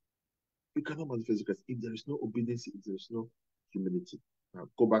Christ. You cannot manifest the Christ if there is no obedience, if there is no humility. Now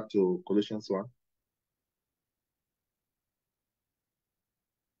go back to Colossians 1.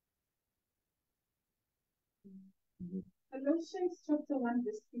 Colossians chapter 1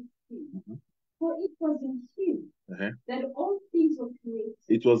 verse 15. For it was in him that all things were created.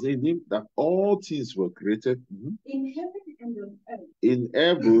 It was in him that all things were created. In heaven and on earth. In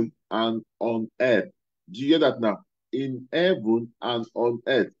heaven and on earth. Do you hear that now? In heaven and on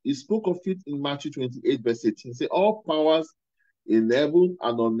earth. He spoke of it in Matthew 28 verse 18. He said, all powers in heaven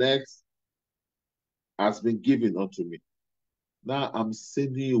and on earth has been given unto me. Now I'm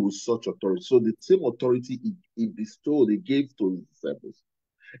sending you with such authority. So the same authority he bestowed, he gave to his disciples.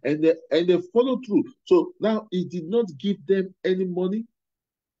 And they follow through. So now he did not give them any money.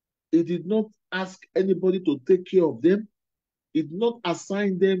 He did not ask anybody to take care of them. He did not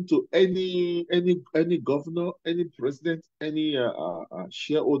assign them to any governor, any president, any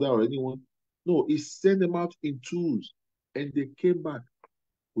shareholder or anyone. No, he sent them out in twos, and they came back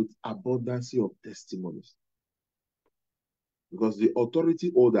with abundance of testimonies. Because the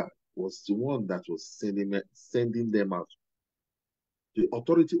authority order was the one that was sending them out. The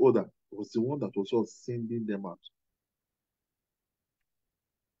authority order was the one that was also sending them out.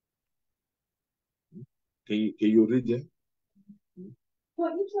 Can you read there? For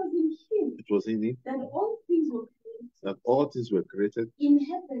it was in him. It was in him that all things were created. That all things were created. In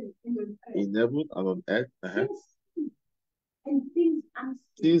heaven and on earth. In heaven and on earth. Things and things unseen.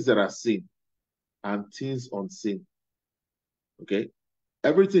 Things that are seen and things unseen. Okay?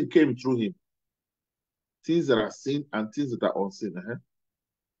 Everything came through him. Things that are seen and things that are unseen.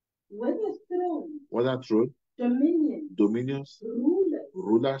 Whether throne, dominions,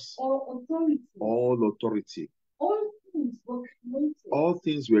 rulers, all authority. All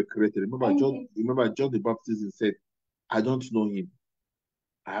things were created. Remember John the Baptist said, I don't know him.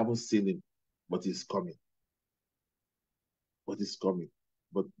 I haven't seen him, but he's coming. But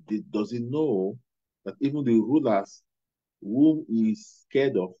does he know that even the rulers whom he is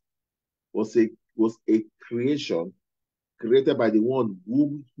scared of was a creation created by the one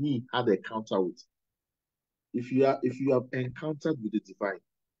whom he had an encounter with? If you have encountered with the divine,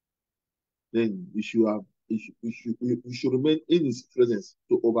 then you should remain in his presence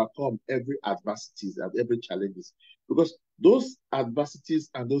to overcome every adversities and every challenges. Because those adversities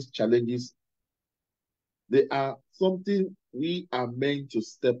and those challenges, they are something we are meant to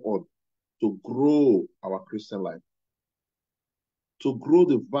step on to grow our Christian life, to grow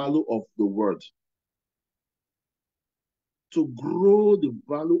the value of the word, to grow the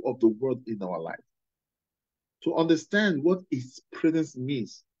value of the word in our life. to understand what his presence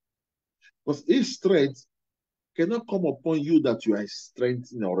means. Because his strength cannot come upon you that you are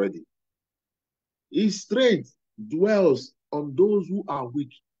strengthened already. His strength dwells on those who are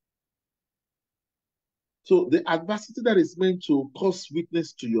weak. So the adversity that is meant to cause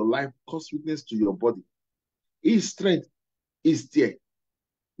weakness to your life, cause weakness to your body, his strength is there.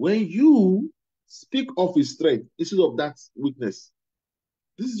 When you speak of his strength instead of that weakness,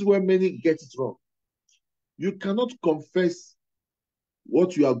 this is where many get it wrong. You cannot confess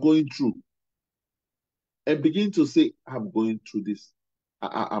what you are going through and begin to say, I'm going through this.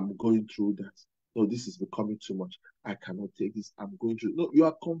 I'm going through that. No, this is becoming too much. I cannot take this. I'm going through. No, you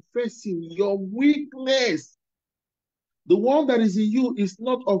are confessing your weakness. The one that is in you is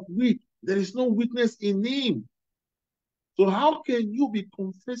not of weak. There is no weakness in him. So how can you be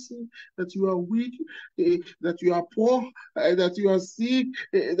confessing that you are weak, that you are poor, that you are sick,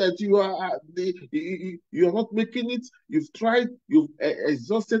 that you are not making it? You've tried, you've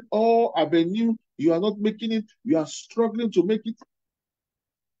exhausted all avenue. You are not making it. You are struggling to make it.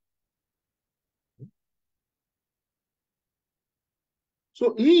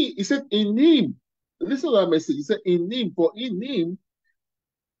 So he said in him, listen to that message. He said in him, for in him,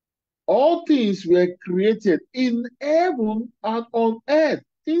 all things were created in heaven and on earth,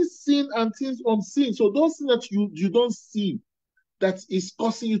 things seen and things unseen. So those things that you don't see, that is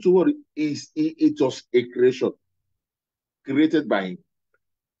causing you to worry, it was a creation created by him.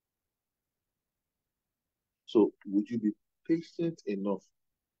 So would you be patient enough?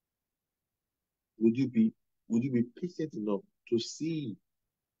 Would you be patient enough to see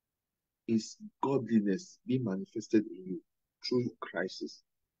his godliness be manifested in you through crisis?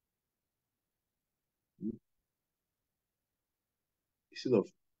 Instead of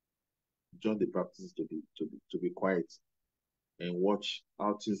John the Baptist to be quiet and watch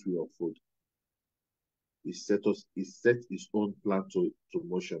how things will unfold, he set his own plan to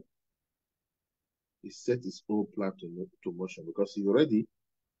motion. He set his own plan to motion because he already,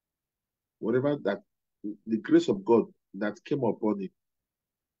 whatever that, the grace of God that came upon him,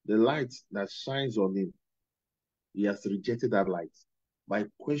 the light that shines on him, he has rejected that light by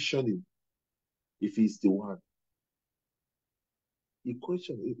questioning if he's the one. He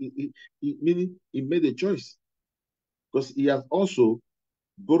questioned, meaning he made a choice. Because he has also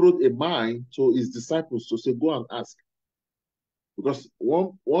borrowed a mind to his disciples to say, go and ask. Because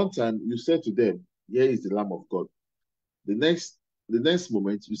one time you said to them, here is the Lamb of God. The next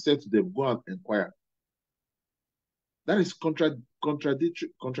moment you said to them, go and inquire. That is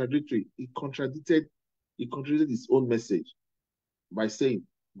contradictory. He contradicted his own message by saying,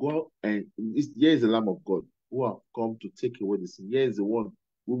 go and here is the Lamb of God who have come to take away the sin. Here is the one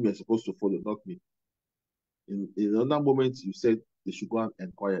whom you're supposed to follow, not me. In another moment, you said they should go and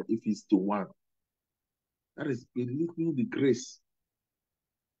inquire if he's the one. That is believing the grace.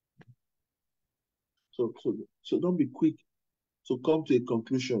 So don't be quick to come to a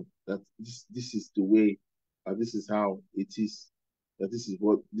conclusion that this is the way, and this is how it is, that this is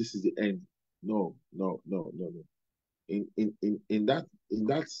the end. No. In that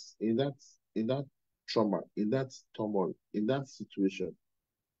trauma, in that turmoil, in that situation,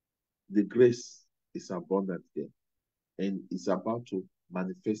 the grace is abundant there, and it's about to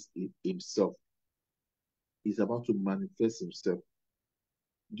manifest himself. He's about to manifest himself.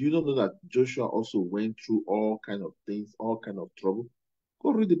 Do you not know that Joshua also went through all kind of things, all kind of trouble?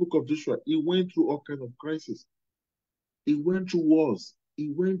 Go read the book of Joshua. He went through all kind of crises. He went through wars. He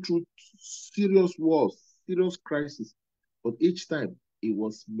went through serious wars, serious crises. But each time he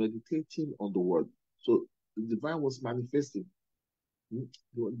was meditating on the word. So the divine was manifesting. The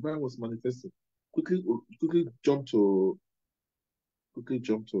divine was manifesting. Quickly jump to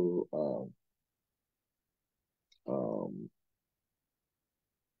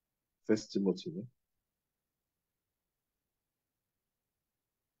First Timothy.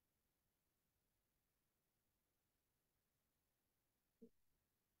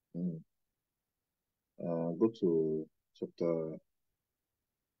 No? Go to chapter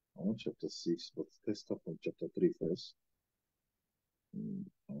 6, but let's start from chapter 3 first. I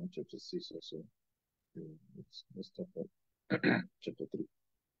want chapter 6 also. Let's start from chapter 3.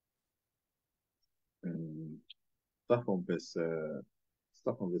 Start from verse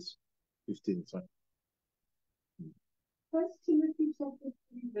 15. Sorry. First Timothy chapter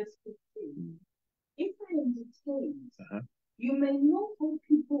 3, verse 15. If I am detained, you may know how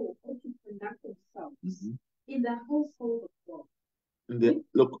people ought to conduct themselves in the household of God.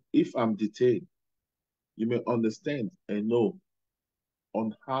 Look, if I'm detained, you may understand and know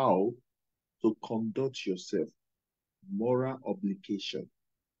on how to conduct yourself, moral obligation.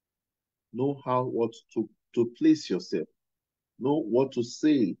 Know how what to to place yourself. Know what to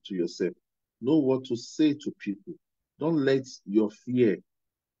say to yourself. Know what to say to people. Don't let your fear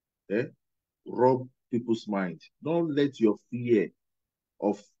rob people's mind. Don't let your fear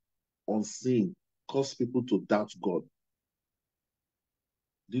of unseen cause people to doubt God.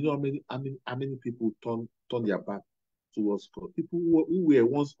 Do you know how many people turn their back towards God? People who were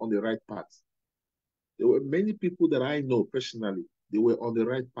once on the right path. There were many people that I know personally. They were on the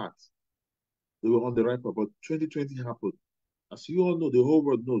right path. They were on the right path. But 2020 happened. As you all know, the whole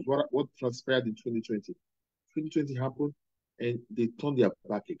world knows what transpired in 2020. 2020 happened, and they turned their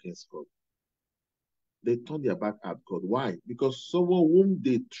back against God. They turned their back at God. Why? Because someone whom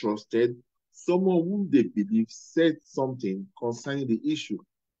they trusted, someone whom they believed, said something concerning the issue.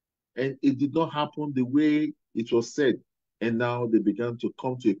 And it did not happen the way it was said. And now they began to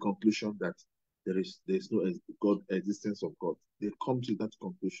come to a conclusion that there is no existence of God. They come to that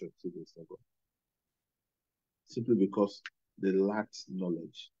conclusion. So there's no God. Simply because they lacked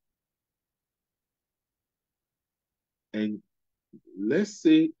knowledge. And let's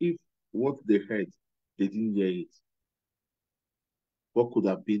say if what they heard, they didn't hear it, what could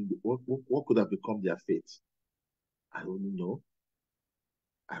have been, what could have become their fate? I don't know.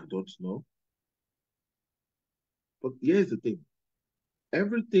 I don't know. But here's the thing.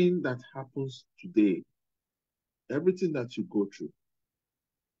 Everything that happens today, everything that you go through,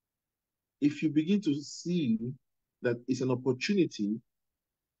 if you begin to see that it's an opportunity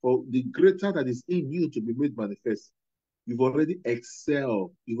for the greater that is in you to be made manifest, you've already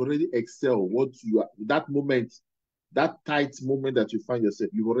excelled. You've already excelled what you are, that moment, that tight moment that you find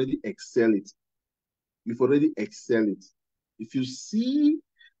yourself, you've already excelled it. You've already excelled it. If you see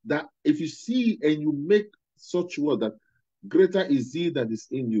that, if you see and you make such word that greater is he that is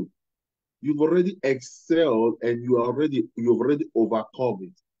in you, you've already excelled and you've already overcome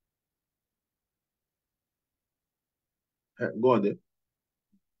it. Go on there.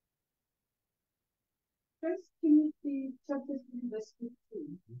 1 Timothy chapter 3, verse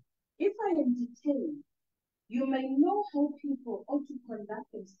 15. If I am detained, you may know how people ought to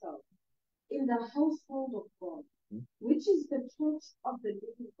conduct themselves in the household of God, which is the church of the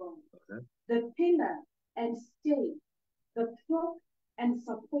living God, the pillar and stay, the prop and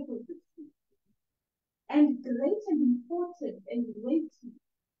support of the truth. And great and important and weighty,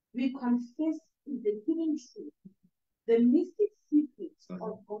 we confess is the hidden truth, the mystic secrets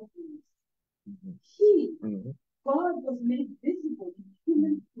of godliness. He, God was made visible in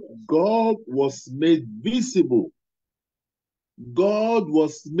human flesh. God was made visible. God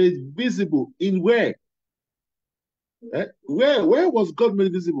was made visible in where? Where was God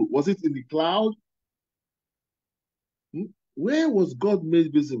made visible? Was it in the cloud? Where was God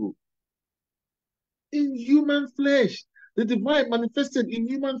made visible? In human flesh. The divine manifested in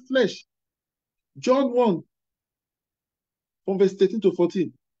human flesh. John 1, from verse 13 to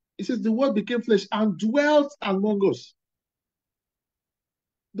 14. It says, the word became flesh and dwelt among us.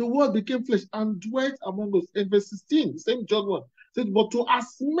 The word became flesh and dwelt among us. In verse 16, same John 1, said, but to as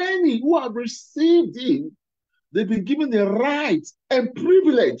many who have received him, they've been given a right and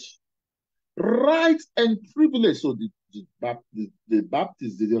privilege. Right and privilege. So the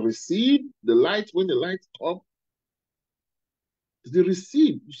Baptists, did they receive the light when the light come? Did they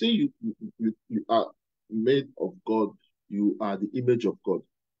receive? You say you are made of God. You are the image of God.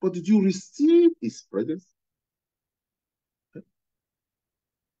 But did you receive his presence?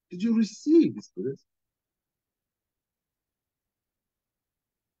 Did you receive his presence?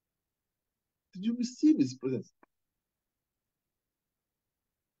 Did you receive his presence?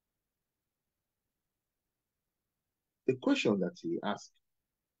 The question that he asked,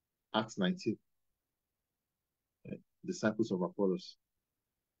 Acts 19, disciples of Apollos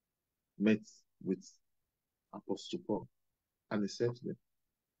met with Apostle Paul, and he said to them,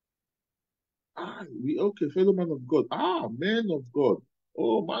 fellow man of God. Man of God.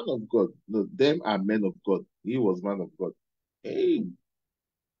 Oh, man of God. No, them are men of God. He was man of God. Hey.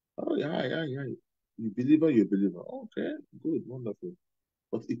 Oh, yeah. You believer, you believer. Okay, good, wonderful.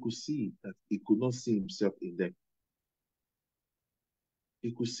 But he could see that he could not see himself in them.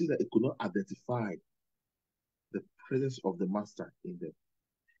 He could see that he could not identify the presence of the master in them.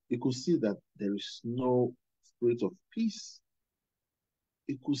 He could see that there is no spirit of peace.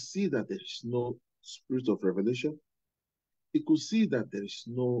 He could see that there is no spirit of revelation. He could see that there is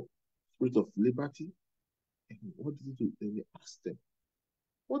no spirit of liberty. And what did he do? Then he asked them,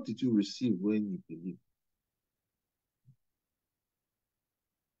 what did you receive when you believed?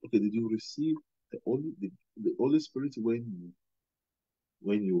 Okay, did you receive the Holy Spirit when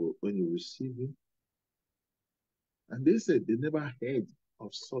you receive him? And they said they never heard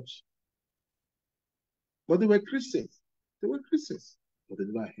of such But they were Christians. They were Christians, but they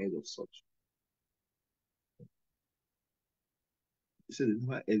never heard of such. He said they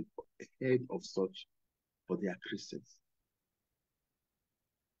never heard of such, but they are Christians.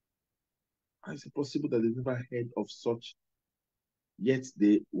 How is it possible that they never heard of such, yet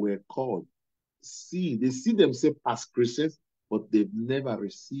they were called? They see themselves as Christians, but they've never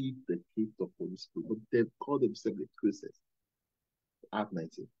received the gift of Holy Spirit. But they've called themselves the Christians. Act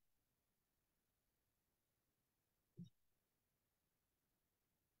 19.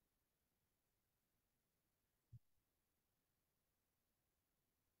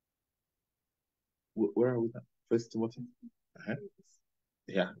 Where are we now? First Timothy?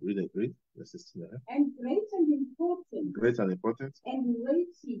 Yeah, read it. Let's see. And great and important. Great and important. And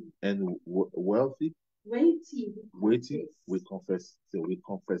weighty. And wealthy. Weighty. We confess. So we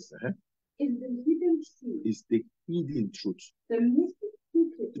confess. Is the hidden truth. Is the hidden truth. The mystic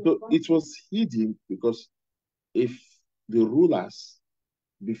secret. So it was hidden because if the rulers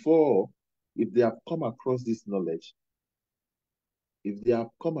before, if they have come across this knowledge, if they have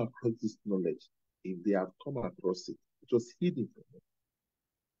come across it, it was hidden from them.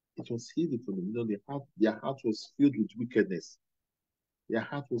 It was hidden from them. You know, their heart was filled with wickedness. Their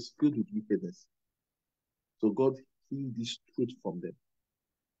heart was filled with wickedness. So God hid this truth from them.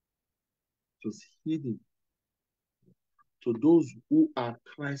 It was hidden to those who are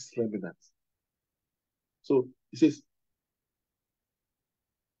Christ's remnants. So he says,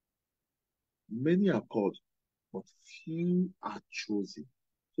 many are called, but few are chosen.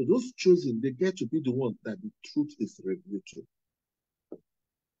 So those chosen, they get to be the one that the truth is revealed to.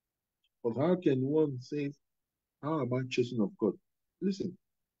 But how can one say, how am I chosen of God? Listen,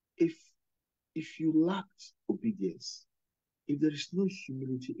 if you lacked obedience, if there is no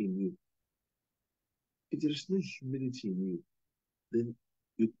humility in you, then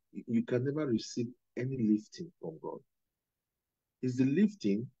you can never receive any lifting from God. It's the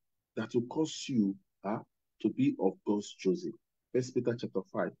lifting that will cause you to be of God's chosen. 1 Peter chapter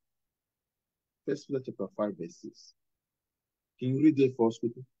 5. 1 Peter chapter 5 verse 6. Can you read there for us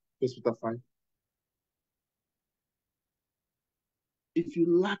quickly? 1 Peter 5. If you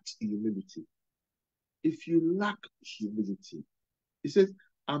lack humility, he says,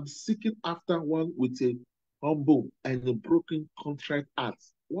 I'm seeking after one with a humble and a broken, contrite heart.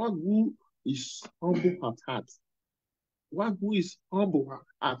 One who is humble at heart. One who is humble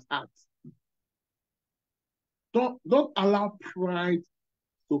at heart. Don't allow pride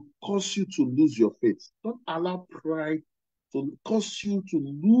to cause you to lose your faith. Don't allow pride to cause you to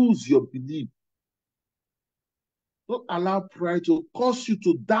lose your belief. Don't allow pride to cause you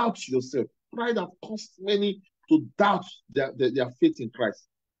to doubt yourself. Pride has caused many to doubt their faith in Christ.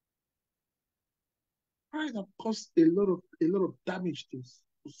 Pride has caused a lot of damage to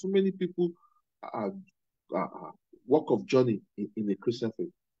so many people. Walk of journey in the Christian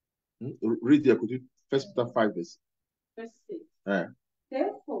faith. Read there, could you? 1 Peter 5 verse 6.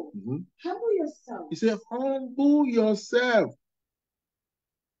 Therefore, humble yourself. He said, humble yourself.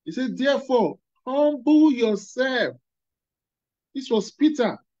 He said, therefore, humble yourself. This was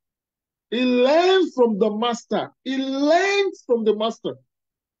Peter. He learned from the master.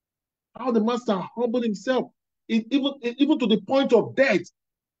 How the master humbled himself, even to the point of death.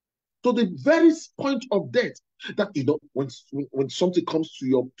 To the very point of death. That, you know, when something comes to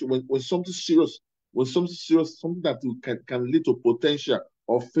your, when something serious, something that can lead to potential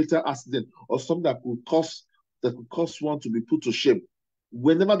or fatal accident, or something that could cause one to be put to shame.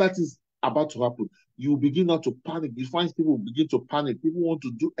 Whenever that is about to happen, you begin not to panic. You find people begin to panic. People want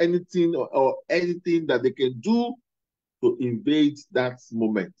to do anything or anything that they can do to invade that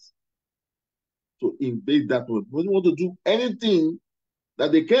moment. When you want to do anything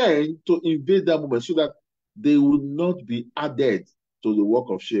that they can to invade that moment so that they will not be added to the work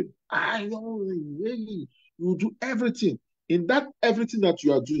of shame. You do everything. In that everything that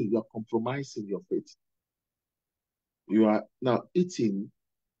you are doing, you are compromising your faith. You are now eating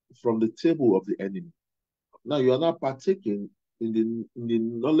from the table of the enemy. Now you are not partaking in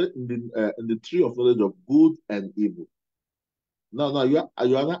the tree of knowledge of good and evil. Now you are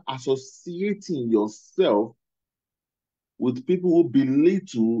not associating yourself with people who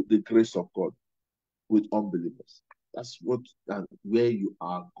belittle the grace of God, with unbelievers. That's where you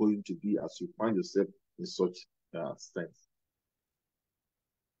are going to be as you find yourself in such stance.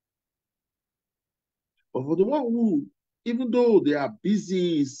 But for the one who Even though they are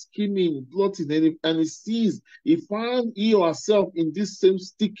busy, scheming, plotting, and he found he or herself in this same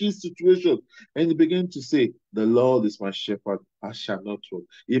sticky situation, and he began to say, the Lord is my shepherd, I shall not want.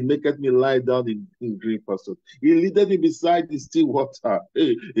 He maketh me lie down in green pastures. He leadeth me beside the still water.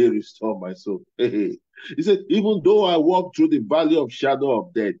 Hey, he restored my soul. Hey. He said, even though I walk through the valley of shadow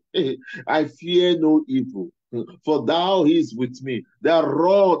of death, I fear no evil. For thou is with me, the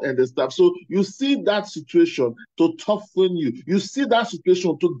rod and the staff. So you see that situation to toughen you. You see that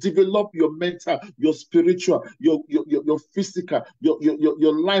situation to develop your mental, your spiritual, your physical,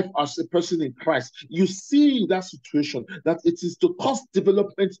 your life as a person in Christ. You see that situation that it is to cause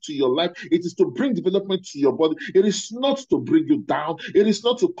development to your life. It is to bring development to your body. It is not to bring you down. It is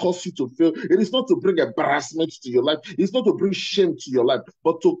not to cause you to fail. It is not to bring embarrassment to your life. It's not to bring shame to your life,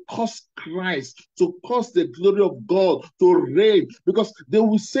 but to cause Christ, to cause the glory of God to reign. Because they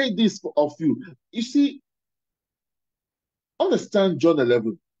will say this of you. You see, understand John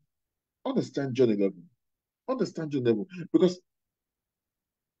 11. Understand John 11. Understand John 11. Because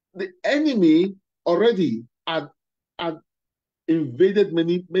the enemy already had invaded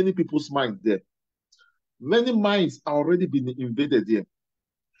many people's minds there. Many minds are already been invaded there.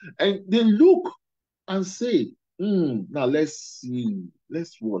 And they look and say, now let's see,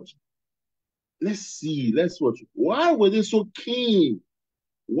 let's watch. Let's see, let's watch. Why were they so keen?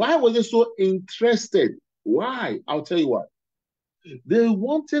 Why were they so interested? Why? I'll tell you why. They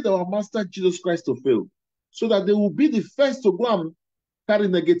wanted our Master Jesus Christ to fail so that they will be the first to go and carry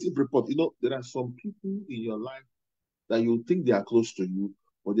negative report. You know, there are some people in your life that you think they are close to you,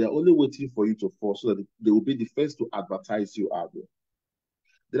 but they are only waiting for you to fall so that they will be the first to advertise you out there.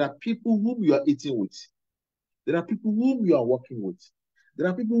 There are people whom you are eating with. There are people whom you are working with. There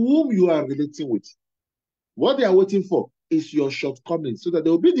are people whom you are relating with. What they are waiting for is your shortcomings so that they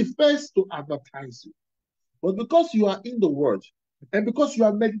will be the first to advertise you. But because you are in the word and because you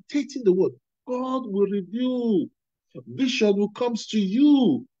are meditating the word, God will reveal. Vision will come to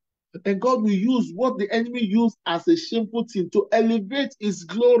you. And God will use what the enemy used as a shameful thing to elevate his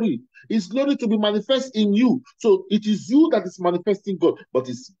glory to be manifest in you. So it is you that is manifesting God, but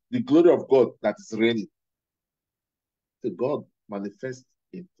it's the glory of God that is reigning. The God manifests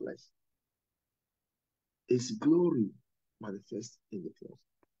in flesh. His glory manifests in the flesh.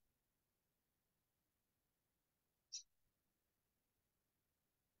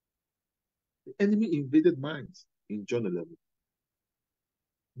 The enemy invaded minds in John 11.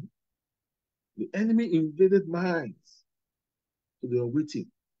 The enemy invaded minds. So they were waiting.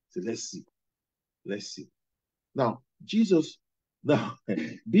 So let's see. Let's see. Now, Jesus,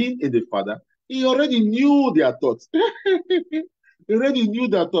 being in the Father, he already knew their thoughts. He already knew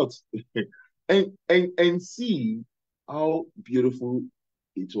their thoughts. and see how beautiful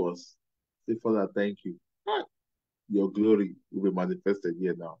it was. Say, Father, thank you. Your glory will be manifested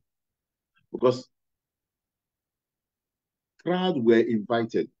here now. Because crowd were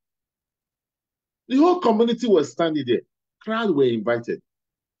invited. The whole community was standing there. Crowd were invited.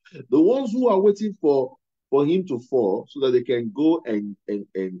 The ones who are waiting for him to fall so that they can go and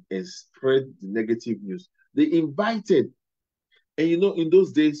spread the negative news. They invited. And you know, in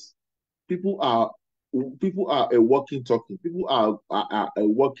those days, people are a walking talking. People are a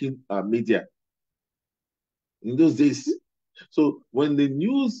walking media. In those days. So when the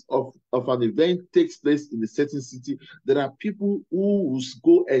news of an event takes place in a certain city, there are people who will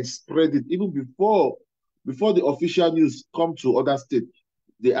go and spread it even before the official news come to other states.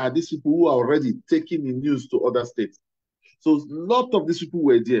 There are these people who are already taking the news to other states. So a lot of these people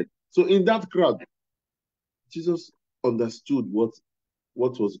were there. So in that crowd, Jesus understood what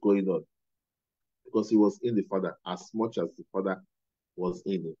was going on because he was in the Father as much as the Father was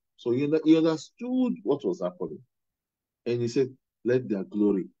in him. So he understood what was happening. And he said, let their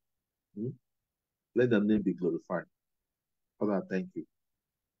glory, let their name be glorified. Father, thank you.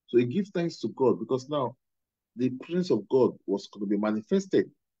 So he gives thanks to God because now the presence of God was going to be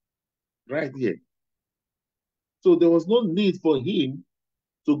manifested right here. So there was no need for him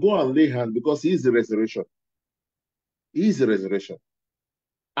to go and lay hands because he is the resurrection. He is the resurrection.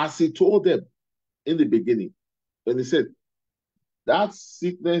 As he told them in the beginning, when he said, that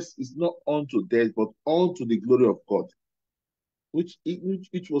sickness is not unto death, but unto the glory of God, which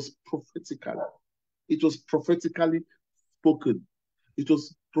was prophetically. It was prophetically spoken. It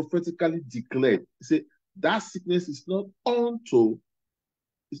was prophetically declared. He said, that sickness is not unto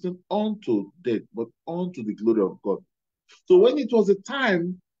death, but unto the glory of God. So when it was a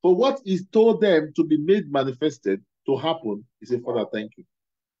time for what he told them to be made manifested to happen, he said, Father, thank you.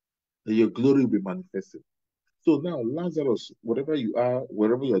 And your glory will be manifested. So now, Lazarus, whatever you are,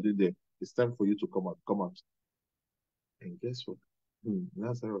 wherever you are doing there, it's time for you to come out. Come out. And guess what?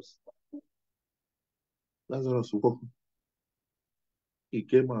 Lazarus woke. He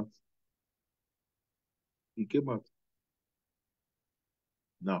came out. He came out.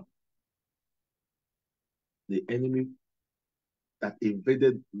 Now, the enemy that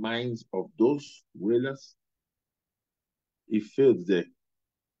invaded minds of those wailers, he failed there.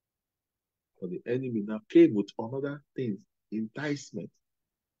 But the enemy now came with another thing, enticement.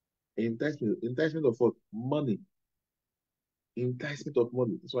 Enticement of what? Money. Enticement of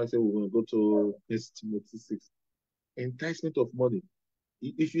money. That's why I said we're going to go to 1 Timothy 6. Enticement of money.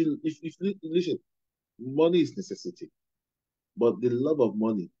 If you listen, money is necessity, but the love of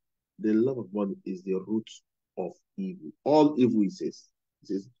money is the root of evil. All evil, it says,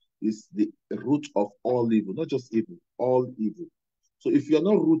 is the root of all evil, not just evil, all evil. So if you're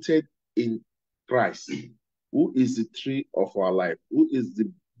not rooted in Christ, who is the tree of our life, who is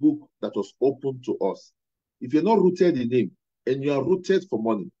the book that was opened to us, if you're not rooted in him and you are rooted for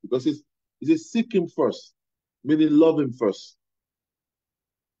money, because it says seek him first, meaning love him first.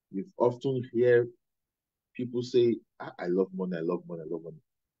 You often hear people say, I love money, I love money, I love money.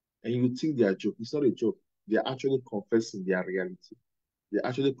 And you think they are joking. It's not a joke. They are actually confessing their reality. They're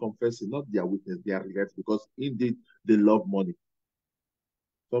actually confessing not their weakness, their reality, because indeed they love money.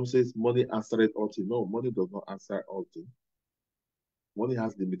 Some says money answers all things. No, money does not answer all things. Money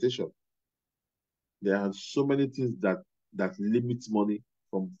has limitation. There are so many things that limit money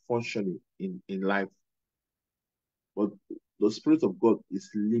from functioning in life. But the Spirit of God is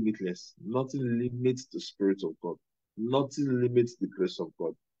limitless. Nothing limits the Spirit of God. Nothing limits the grace of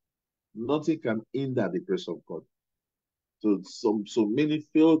God. Nothing can hinder the grace of God. So many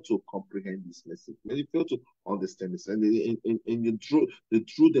fail to comprehend this message. Many fail to understand this, and they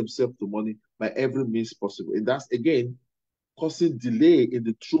drew themselves to money by every means possible, and that's again causing delay in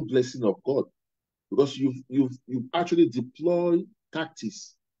the true blessing of God, because you've actually deployed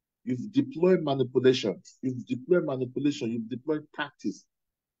tactics, you've deployed manipulation, you've deployed tactics.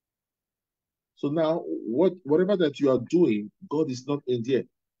 So now, whatever that you are doing, God is not in there.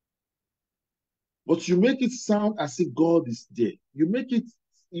 But you make it sound as if God is there. You make it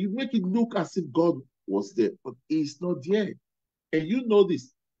look as if God was there, but he's not there. And you know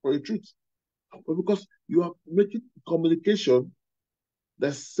this for the truth. But because you are making communication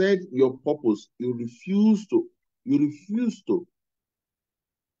that said your purpose, you refuse to.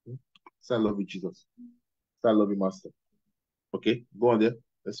 Say, I love you, Jesus. Say, I love you, Master. Okay, go on there.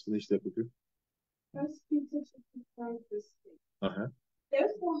 Let's finish there quickly. 1 Peter chapter 5, verse 3.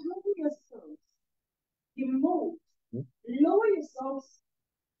 Therefore, humble yourselves, demote, lower yourselves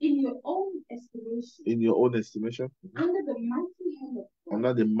in your own estimation. In your own estimation. Under the mighty hand of God.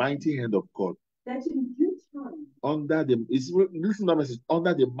 Under the mighty hand of God. That in due time. Listen to that message.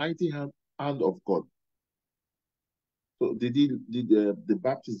 Under the mighty hand of God. So did the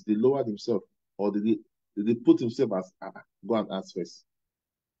Baptist, they lower themselves, or did they put himself as go and ask first?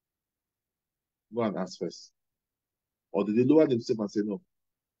 Go and ask first. Or did they lower themselves and say, no,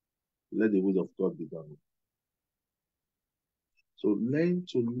 let the will of God be done? So learn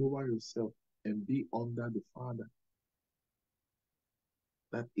to lower yourself and be under the Father.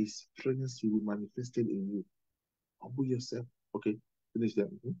 That His presence will be manifested in you. Humble yourself. Okay, finish that.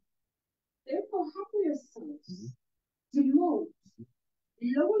 Therefore, humble yourselves. Demote.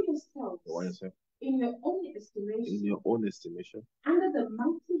 Lower yourselves. In your own estimation. In your own estimation. Under the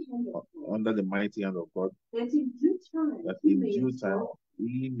mighty hand of God. Under the mighty hand of God. That in due time. That in due time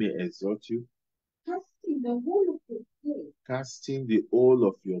He may exalt you. Casting the whole of your care. Casting the whole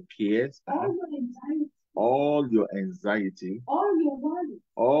of your cares. All your anxiety. All your worries.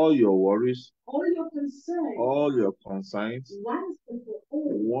 All your worries. All your concerns. All your concerns.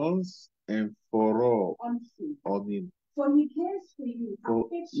 Once and for all. On Him. For He cares for you. For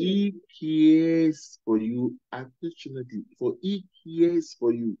He cares for you affectionately. For He cares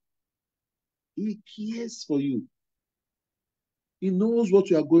for you. He cares for you. He knows what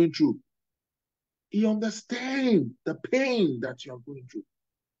you are going through. He understands the pain that you are going through.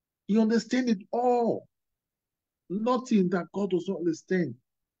 He understands it all. Nothing that God does not understand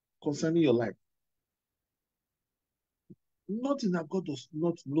concerning your life. Nothing that God does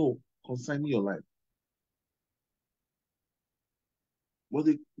not know concerning your life. But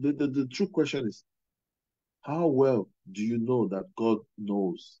the true question is, how well do you know that God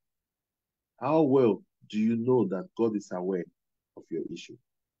knows? How well do you know that God is aware of your issue?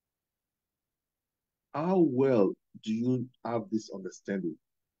 How well do you have this understanding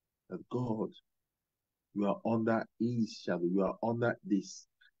that God, you are under His shadow, you are under this,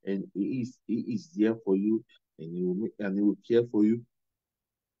 and He is there for you, and He will care for you,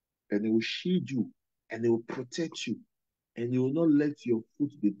 and He will shield you, and He will protect you. and you will not let your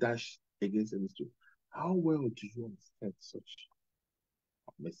foot be dashed against any stone. How well do you understand such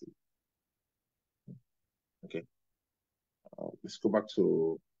a message? Okay. Let's go back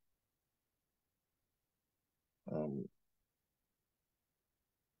to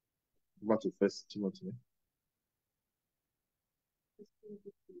First Timothy.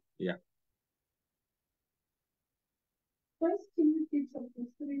 Yeah. First Timothy chapter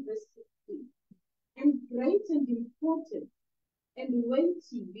 3, verse 16. And great and important and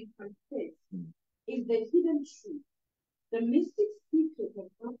weighty, we confess, is the hidden truth, the mystic secret of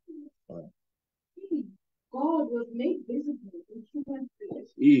godliness. God was made visible in human flesh.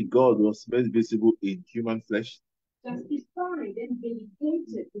 God was made visible in human flesh. Justified and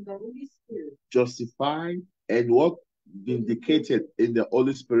vindicated in the Holy Spirit. Justified and what? Vindicated in the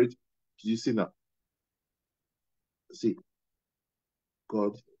Holy Spirit. Do you see now? See,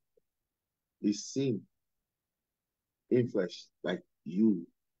 God is seen in flesh like you.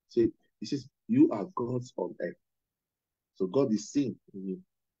 See, he says, you are gods on earth. So God is seen in you.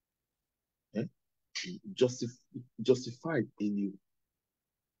 Eh? Justified in you.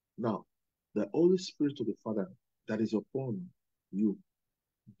 Now, the Holy Spirit of the Father that is upon you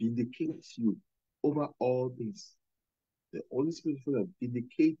vindicates you over all things. The Holy Spirit of the Father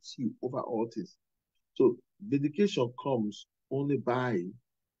vindicates you over all things. So vindication comes only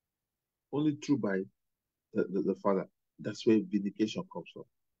through by the Father. That's where vindication comes from.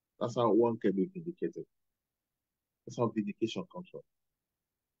 That's how one can be vindicated. That's how vindication comes from.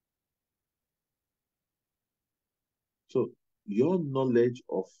 So your knowledge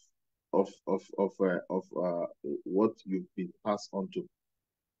of what you've been passed on to,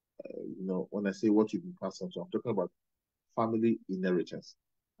 when I say what you've been passed on to, I'm talking about family inheritance,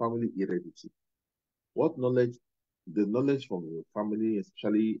 family heredity. What knowledge? The knowledge from your family,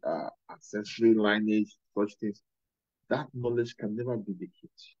 especially ancestry lineage, such things, that knowledge can never be vindicated.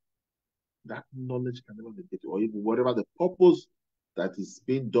 That knowledge can never be vindicated, or even whatever the purpose that is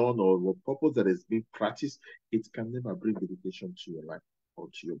being done or the purpose that is being practiced, it can never bring vindication to your life or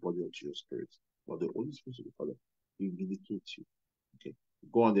to your body or to your spirit. But the Holy Spirit of the Father will vindicate you. Okay,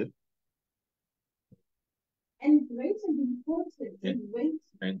 go on there. And great and important and weighty.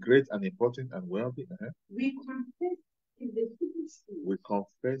 And great and important and wealthy. We confess is the hidden truth. We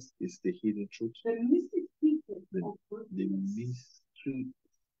confess is the hidden truth. The mystic secret of godliness. The mystery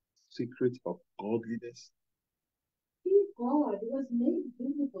secret of godliness. God was made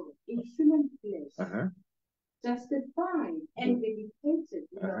visible in human flesh, justified and vindicated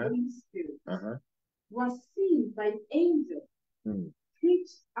in the Holy Spirit, was seen by angels,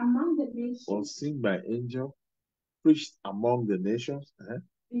 preached among the nations, was seen by angels, preached among the nations,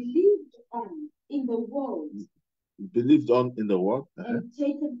 believed on in the world, and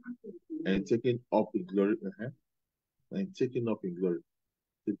taken up in glory, and taken up in glory.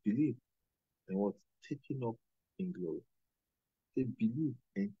 They believe and was taken up in glory. They believe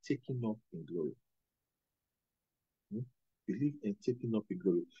and taken up in glory. Believe and taken up in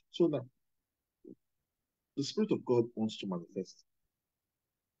glory. So now, the Spirit of God wants to manifest.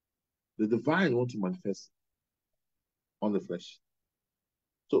 The divine wants to manifest on the flesh.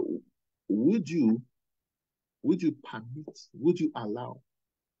 So would you permit, would you allow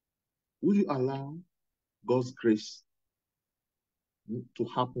God's grace to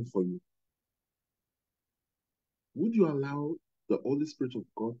happen for you? Would you allow the Holy Spirit of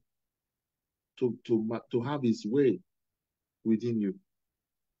God to have his way within you?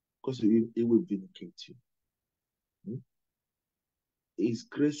 Because it will vindicate you. His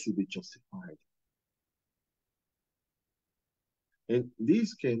grace will be justified. And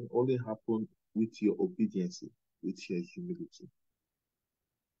this can only happen with your obedience, with your humility.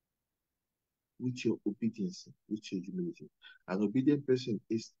 With your obedience, with your humility. An obedient person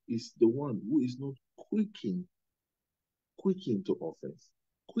is the one who is not quicking to offense,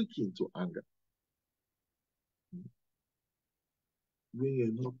 quicking to anger. When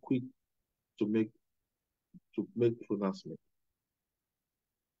you're not quick to make pronouncement.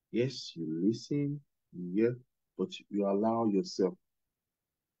 Yes, you listen, you hear, but you allow yourself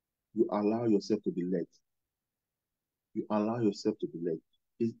to be led. You allow yourself to be led.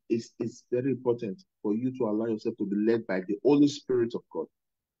 It's very important for you to allow yourself to be led by the Holy Spirit of God.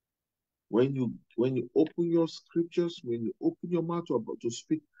 When you open your scriptures, when you open your mouth to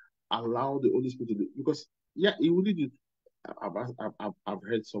speak, allow the Holy Spirit to do. Because it will lead you. I've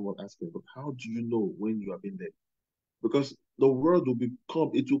heard someone asking, but how do you know when you have been led? Because the word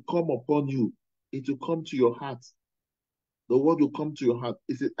it will come upon you. It will come to your heart. The word will come to your heart.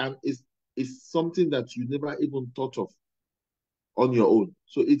 It's something that you never even thought of on your own.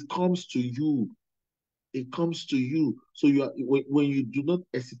 So it comes to you It comes to you. So you are when you do not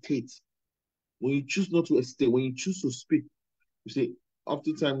hesitate, when you choose not to hesitate, when you choose to speak, you see,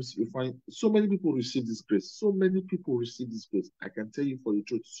 oftentimes you find so many people receive this grace. So many people receive this grace. I can tell you for the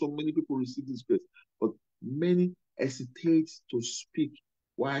truth, so many people receive this grace, but many hesitate to speak.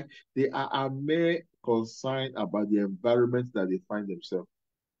 Why? They are mere concerned about the environment that they find themselves.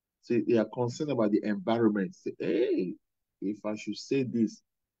 See, they are concerned about the environment. Say, hey, if I should say this,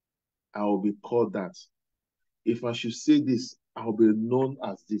 I will be called that. If I should say this, I'll be known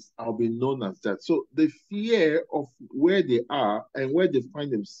as this, I'll be known as that. So the fear of where they are and where they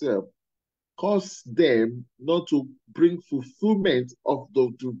find themselves cause them not to bring fulfillment of the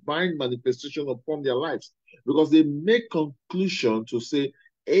divine manifestation upon their lives, because they make conclusion to say,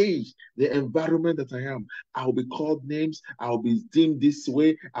 hey, the environment that I am, I'll be called names, I'll be deemed this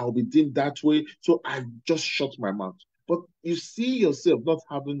way, I'll be deemed that way, so I just shut my mouth. But you see yourself not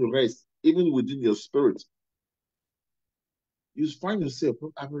having rest even within your spirit. You find yourself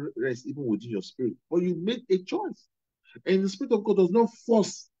not having rest even within your spirit, but you made a choice. And the Spirit of God does not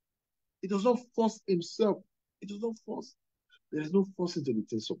force. It does not force himself. It does not force. There is no forcing to the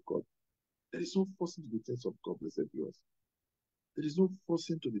things of God. There is no forcing to the things of God, blessed viewers. There is no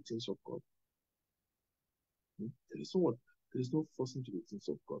forcing to the things of God. There is no what? There is no forcing to the things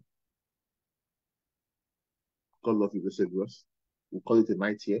of God. God love you, blessed viewers. We'll call it a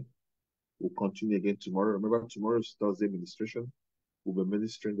night here. We'll continue again tomorrow. Remember, tomorrow is Thursday ministration. We'll be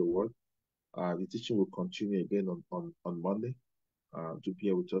ministering the word. The teaching will continue again on Monday. To be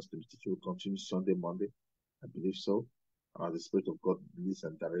here with us, the teaching will continue Sunday, Monday. I believe so. The Spirit of God leads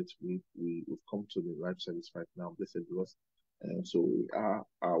and directs. We've come to the live service right now. Blessed viewers. And so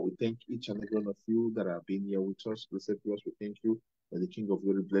we thank each and every one of you that have been here with us. Blessed viewers, we thank you. May the King of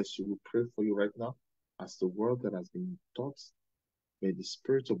Glory bless you. We pray for you right now as the word that has been taught. May the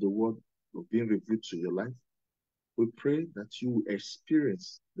Spirit of the word be revealed to your life. We pray that you will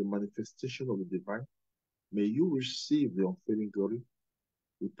experience the manifestation of the divine. May you receive the unfailing glory.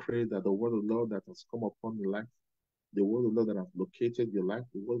 We pray that the word of the Lord that has come upon your life, the word of the Lord that has located your life,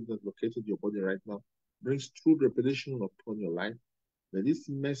 the word that has located your body right now, brings true revelation upon your life. May this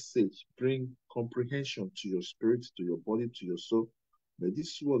message bring comprehension to your spirit, to your body, to your soul. May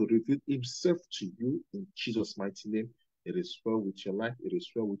this word reveal himself to you in Jesus' mighty name. It is well with your life. It is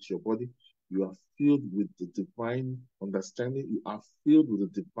well with your body. You are filled with the divine understanding. You are filled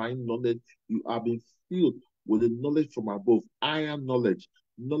with the divine knowledge. You are being filled with the knowledge from above. I am knowledge.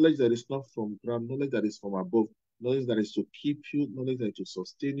 Knowledge that is not from ground. Knowledge that is from above. Knowledge that is to keep you. Knowledge that is to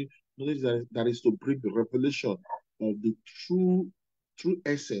sustain you. Knowledge that is to bring the revelation of the true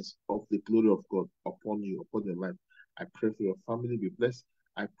essence of the glory of God upon you, upon your life. I pray for your family be blessed.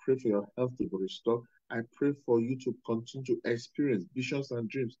 I pray for your health to be restored. I pray for you to continue to experience visions and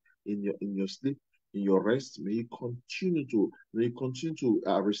dreams in your sleep, in your rest. May you continue to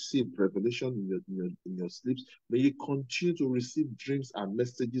receive revelation in your sleeps. May you continue to receive dreams and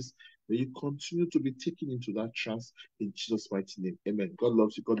messages. May you continue to be taken into that trance in Jesus' mighty name. Amen. God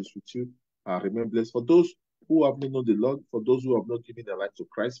loves you. God is with you. Remain blessed. For those who have not known the Lord, for those who have not given their life to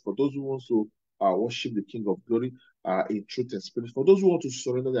Christ, for those who want to worship the King of Glory in truth and spirit, for those who want to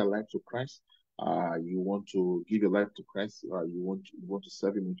surrender their life to Christ, you want to give your life to Christ, you want to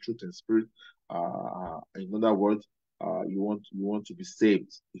serve Him in truth and spirit. In other words, you want to be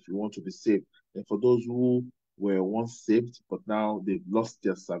saved. If you want to be saved, and for those who were once saved but now they've lost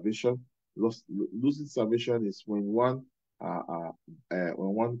their salvation, losing salvation is when one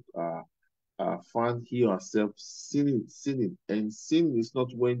find he or herself sinning, and sin is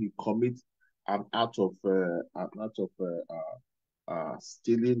not when you commit an act of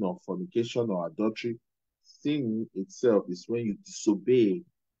stealing or fornication or adultery. Sin itself is when you disobey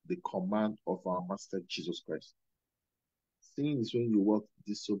the command of our Master Jesus Christ. Sin is when you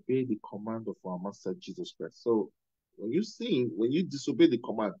disobey the command of our Master Jesus Christ. So when you sin, when you disobey the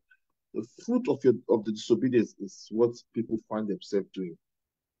command, the fruit of the disobedience is what people find themselves doing.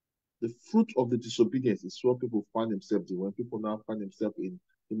 The fruit of the disobedience is what people find themselves doing. When people now find themselves in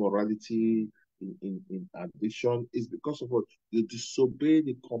immorality, in addiction, is because of what? You disobey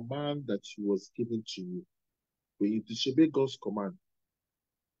the command that was given to you. When you disobey God's command,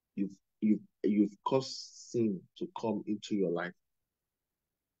 you've caused sin to come into your life.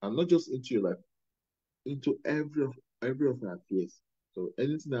 And not just into your life, into every of our affairs. So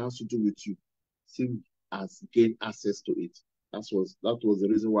anything that has to do with you, sin has gained access to it. That was the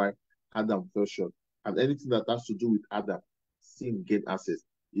reason why Adam fell short. And anything that has to do with Adam, sin gained access.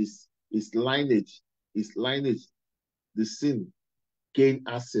 His lineage. The sin gained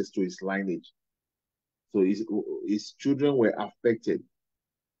access to his lineage. So his children were affected.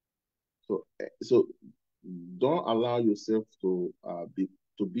 So Don't allow yourself to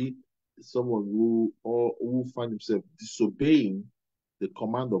be someone who find himself disobeying the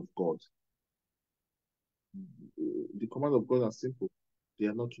command of God. The command of God are simple. They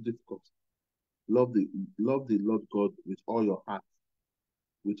are not too difficult. Love the Lord God with all your heart,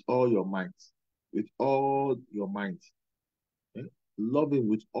 with all your might, with all your mind. Eh? Love him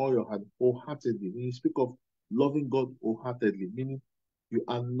with all your heart, wholeheartedly. When you speak of loving God wholeheartedly, meaning you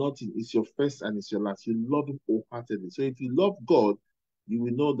are not in, it's your first and it's your last. You love him wholeheartedly. So if you love God, you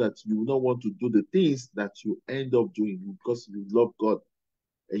will know that you will not want to do the things that you end up doing because you love God.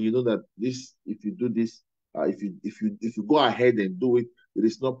 And you know that this, if you do this, if you go ahead and do it, it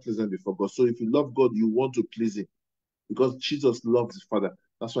is not pleasant before God. So if you love God, you want to please him because Jesus loves his Father.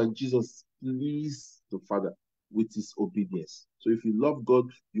 That's why Jesus pleased the Father with his obedience. So if you love God,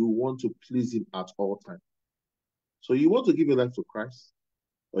 you want to please him at all times. So you want to give your life to Christ,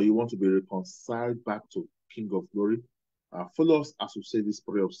 or you want to be reconciled back to King of Glory. Follow us as we say this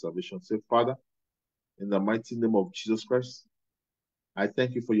prayer of salvation. Say, Father, in the mighty name of Jesus Christ, I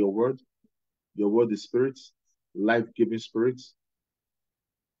thank you for your word. Your word is spirit, life-giving spirit.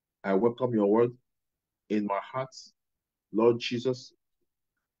 I welcome your word in my heart. Lord Jesus,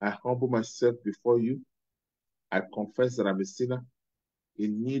 I humble myself before you. I confess that I'm a sinner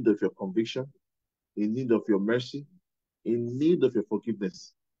in need of your conviction, in need of your mercy, in need of your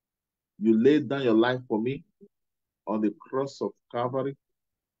forgiveness. You laid down your life for me on the cross of Calvary.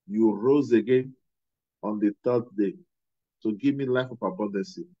 You rose again on the third day to give me life of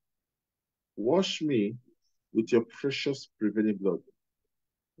abundance. Wash me with your precious prevailing blood,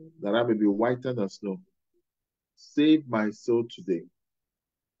 that I may be whiter than snow. Save my soul today.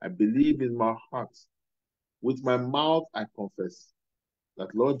 I believe in my heart. With my mouth, I confess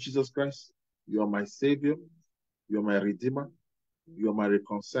that, Lord Jesus Christ, you are my Savior, you are my Redeemer, you are my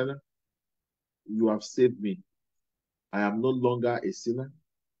Reconciler. You have saved me. I am no longer a sinner.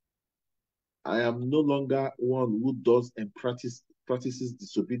 I am no longer one who does and practices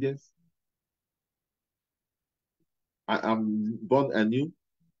disobedience. I am born anew,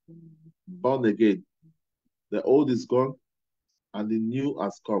 born again. The old is gone and the new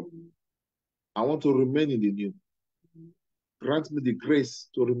has come. I want to remain in the new. Grant me the grace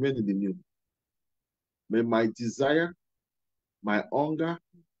to remain in the new. May my desire, my hunger,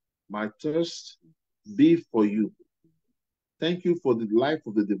 my thirst be for you. Thank you for the life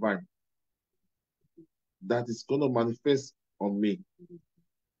of the divine that is going to manifest on me.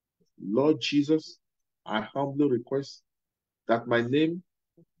 Lord Jesus, I humbly request that my name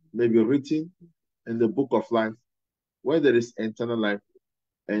may be written in the book of life, where there is eternal life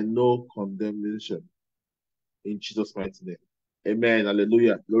and no condemnation. In Jesus' mighty name. Amen.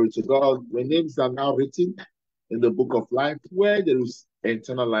 Hallelujah. Glory to God. My names are now written in the book of life, where there is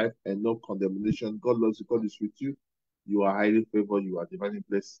eternal life and no condemnation. God loves you. God is with you. You are highly favored. You are divinely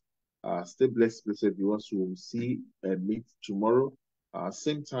blessed. Stay blessed, blessed viewers. We will see and meet tomorrow.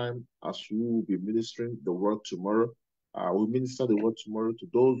 Same time as we will be ministering the word tomorrow. We'll minister the word tomorrow to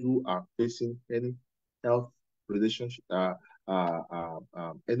those who are facing any health relationship,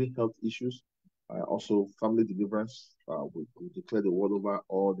 any health issues. Also, family deliverance. We declare the word over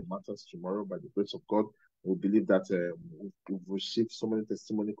all the matters tomorrow by the grace of God. We believe that we've received so many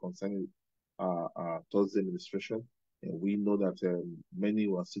testimony concerning Thursday administration, and we know that many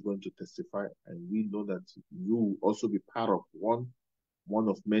are still going to testify, and we know that you will also be part of one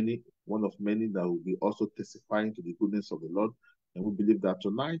of many that will be also testifying to the goodness of the Lord. And we believe that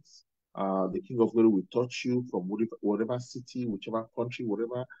tonight, the King of Glory will touch you from whatever city, whichever country,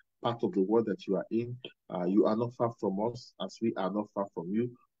 whatever part of the world that you are in. You are not far from us, as we are not far from you.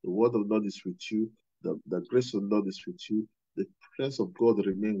 The word of the Lord is with you. The grace of the Lord is with you. The presence of God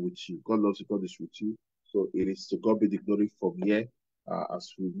remain with you. God loves you. God is with you. So it is to God be the glory from here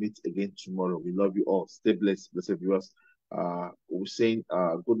as we meet again tomorrow. We love you all. Stay blessed, blessed viewers. We're saying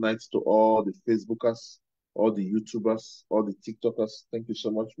good night to all the Facebookers, all the YouTubers, all the TikTokers. Thank you so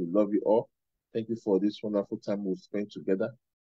much. We love you all. Thank you for this wonderful time we've spent together.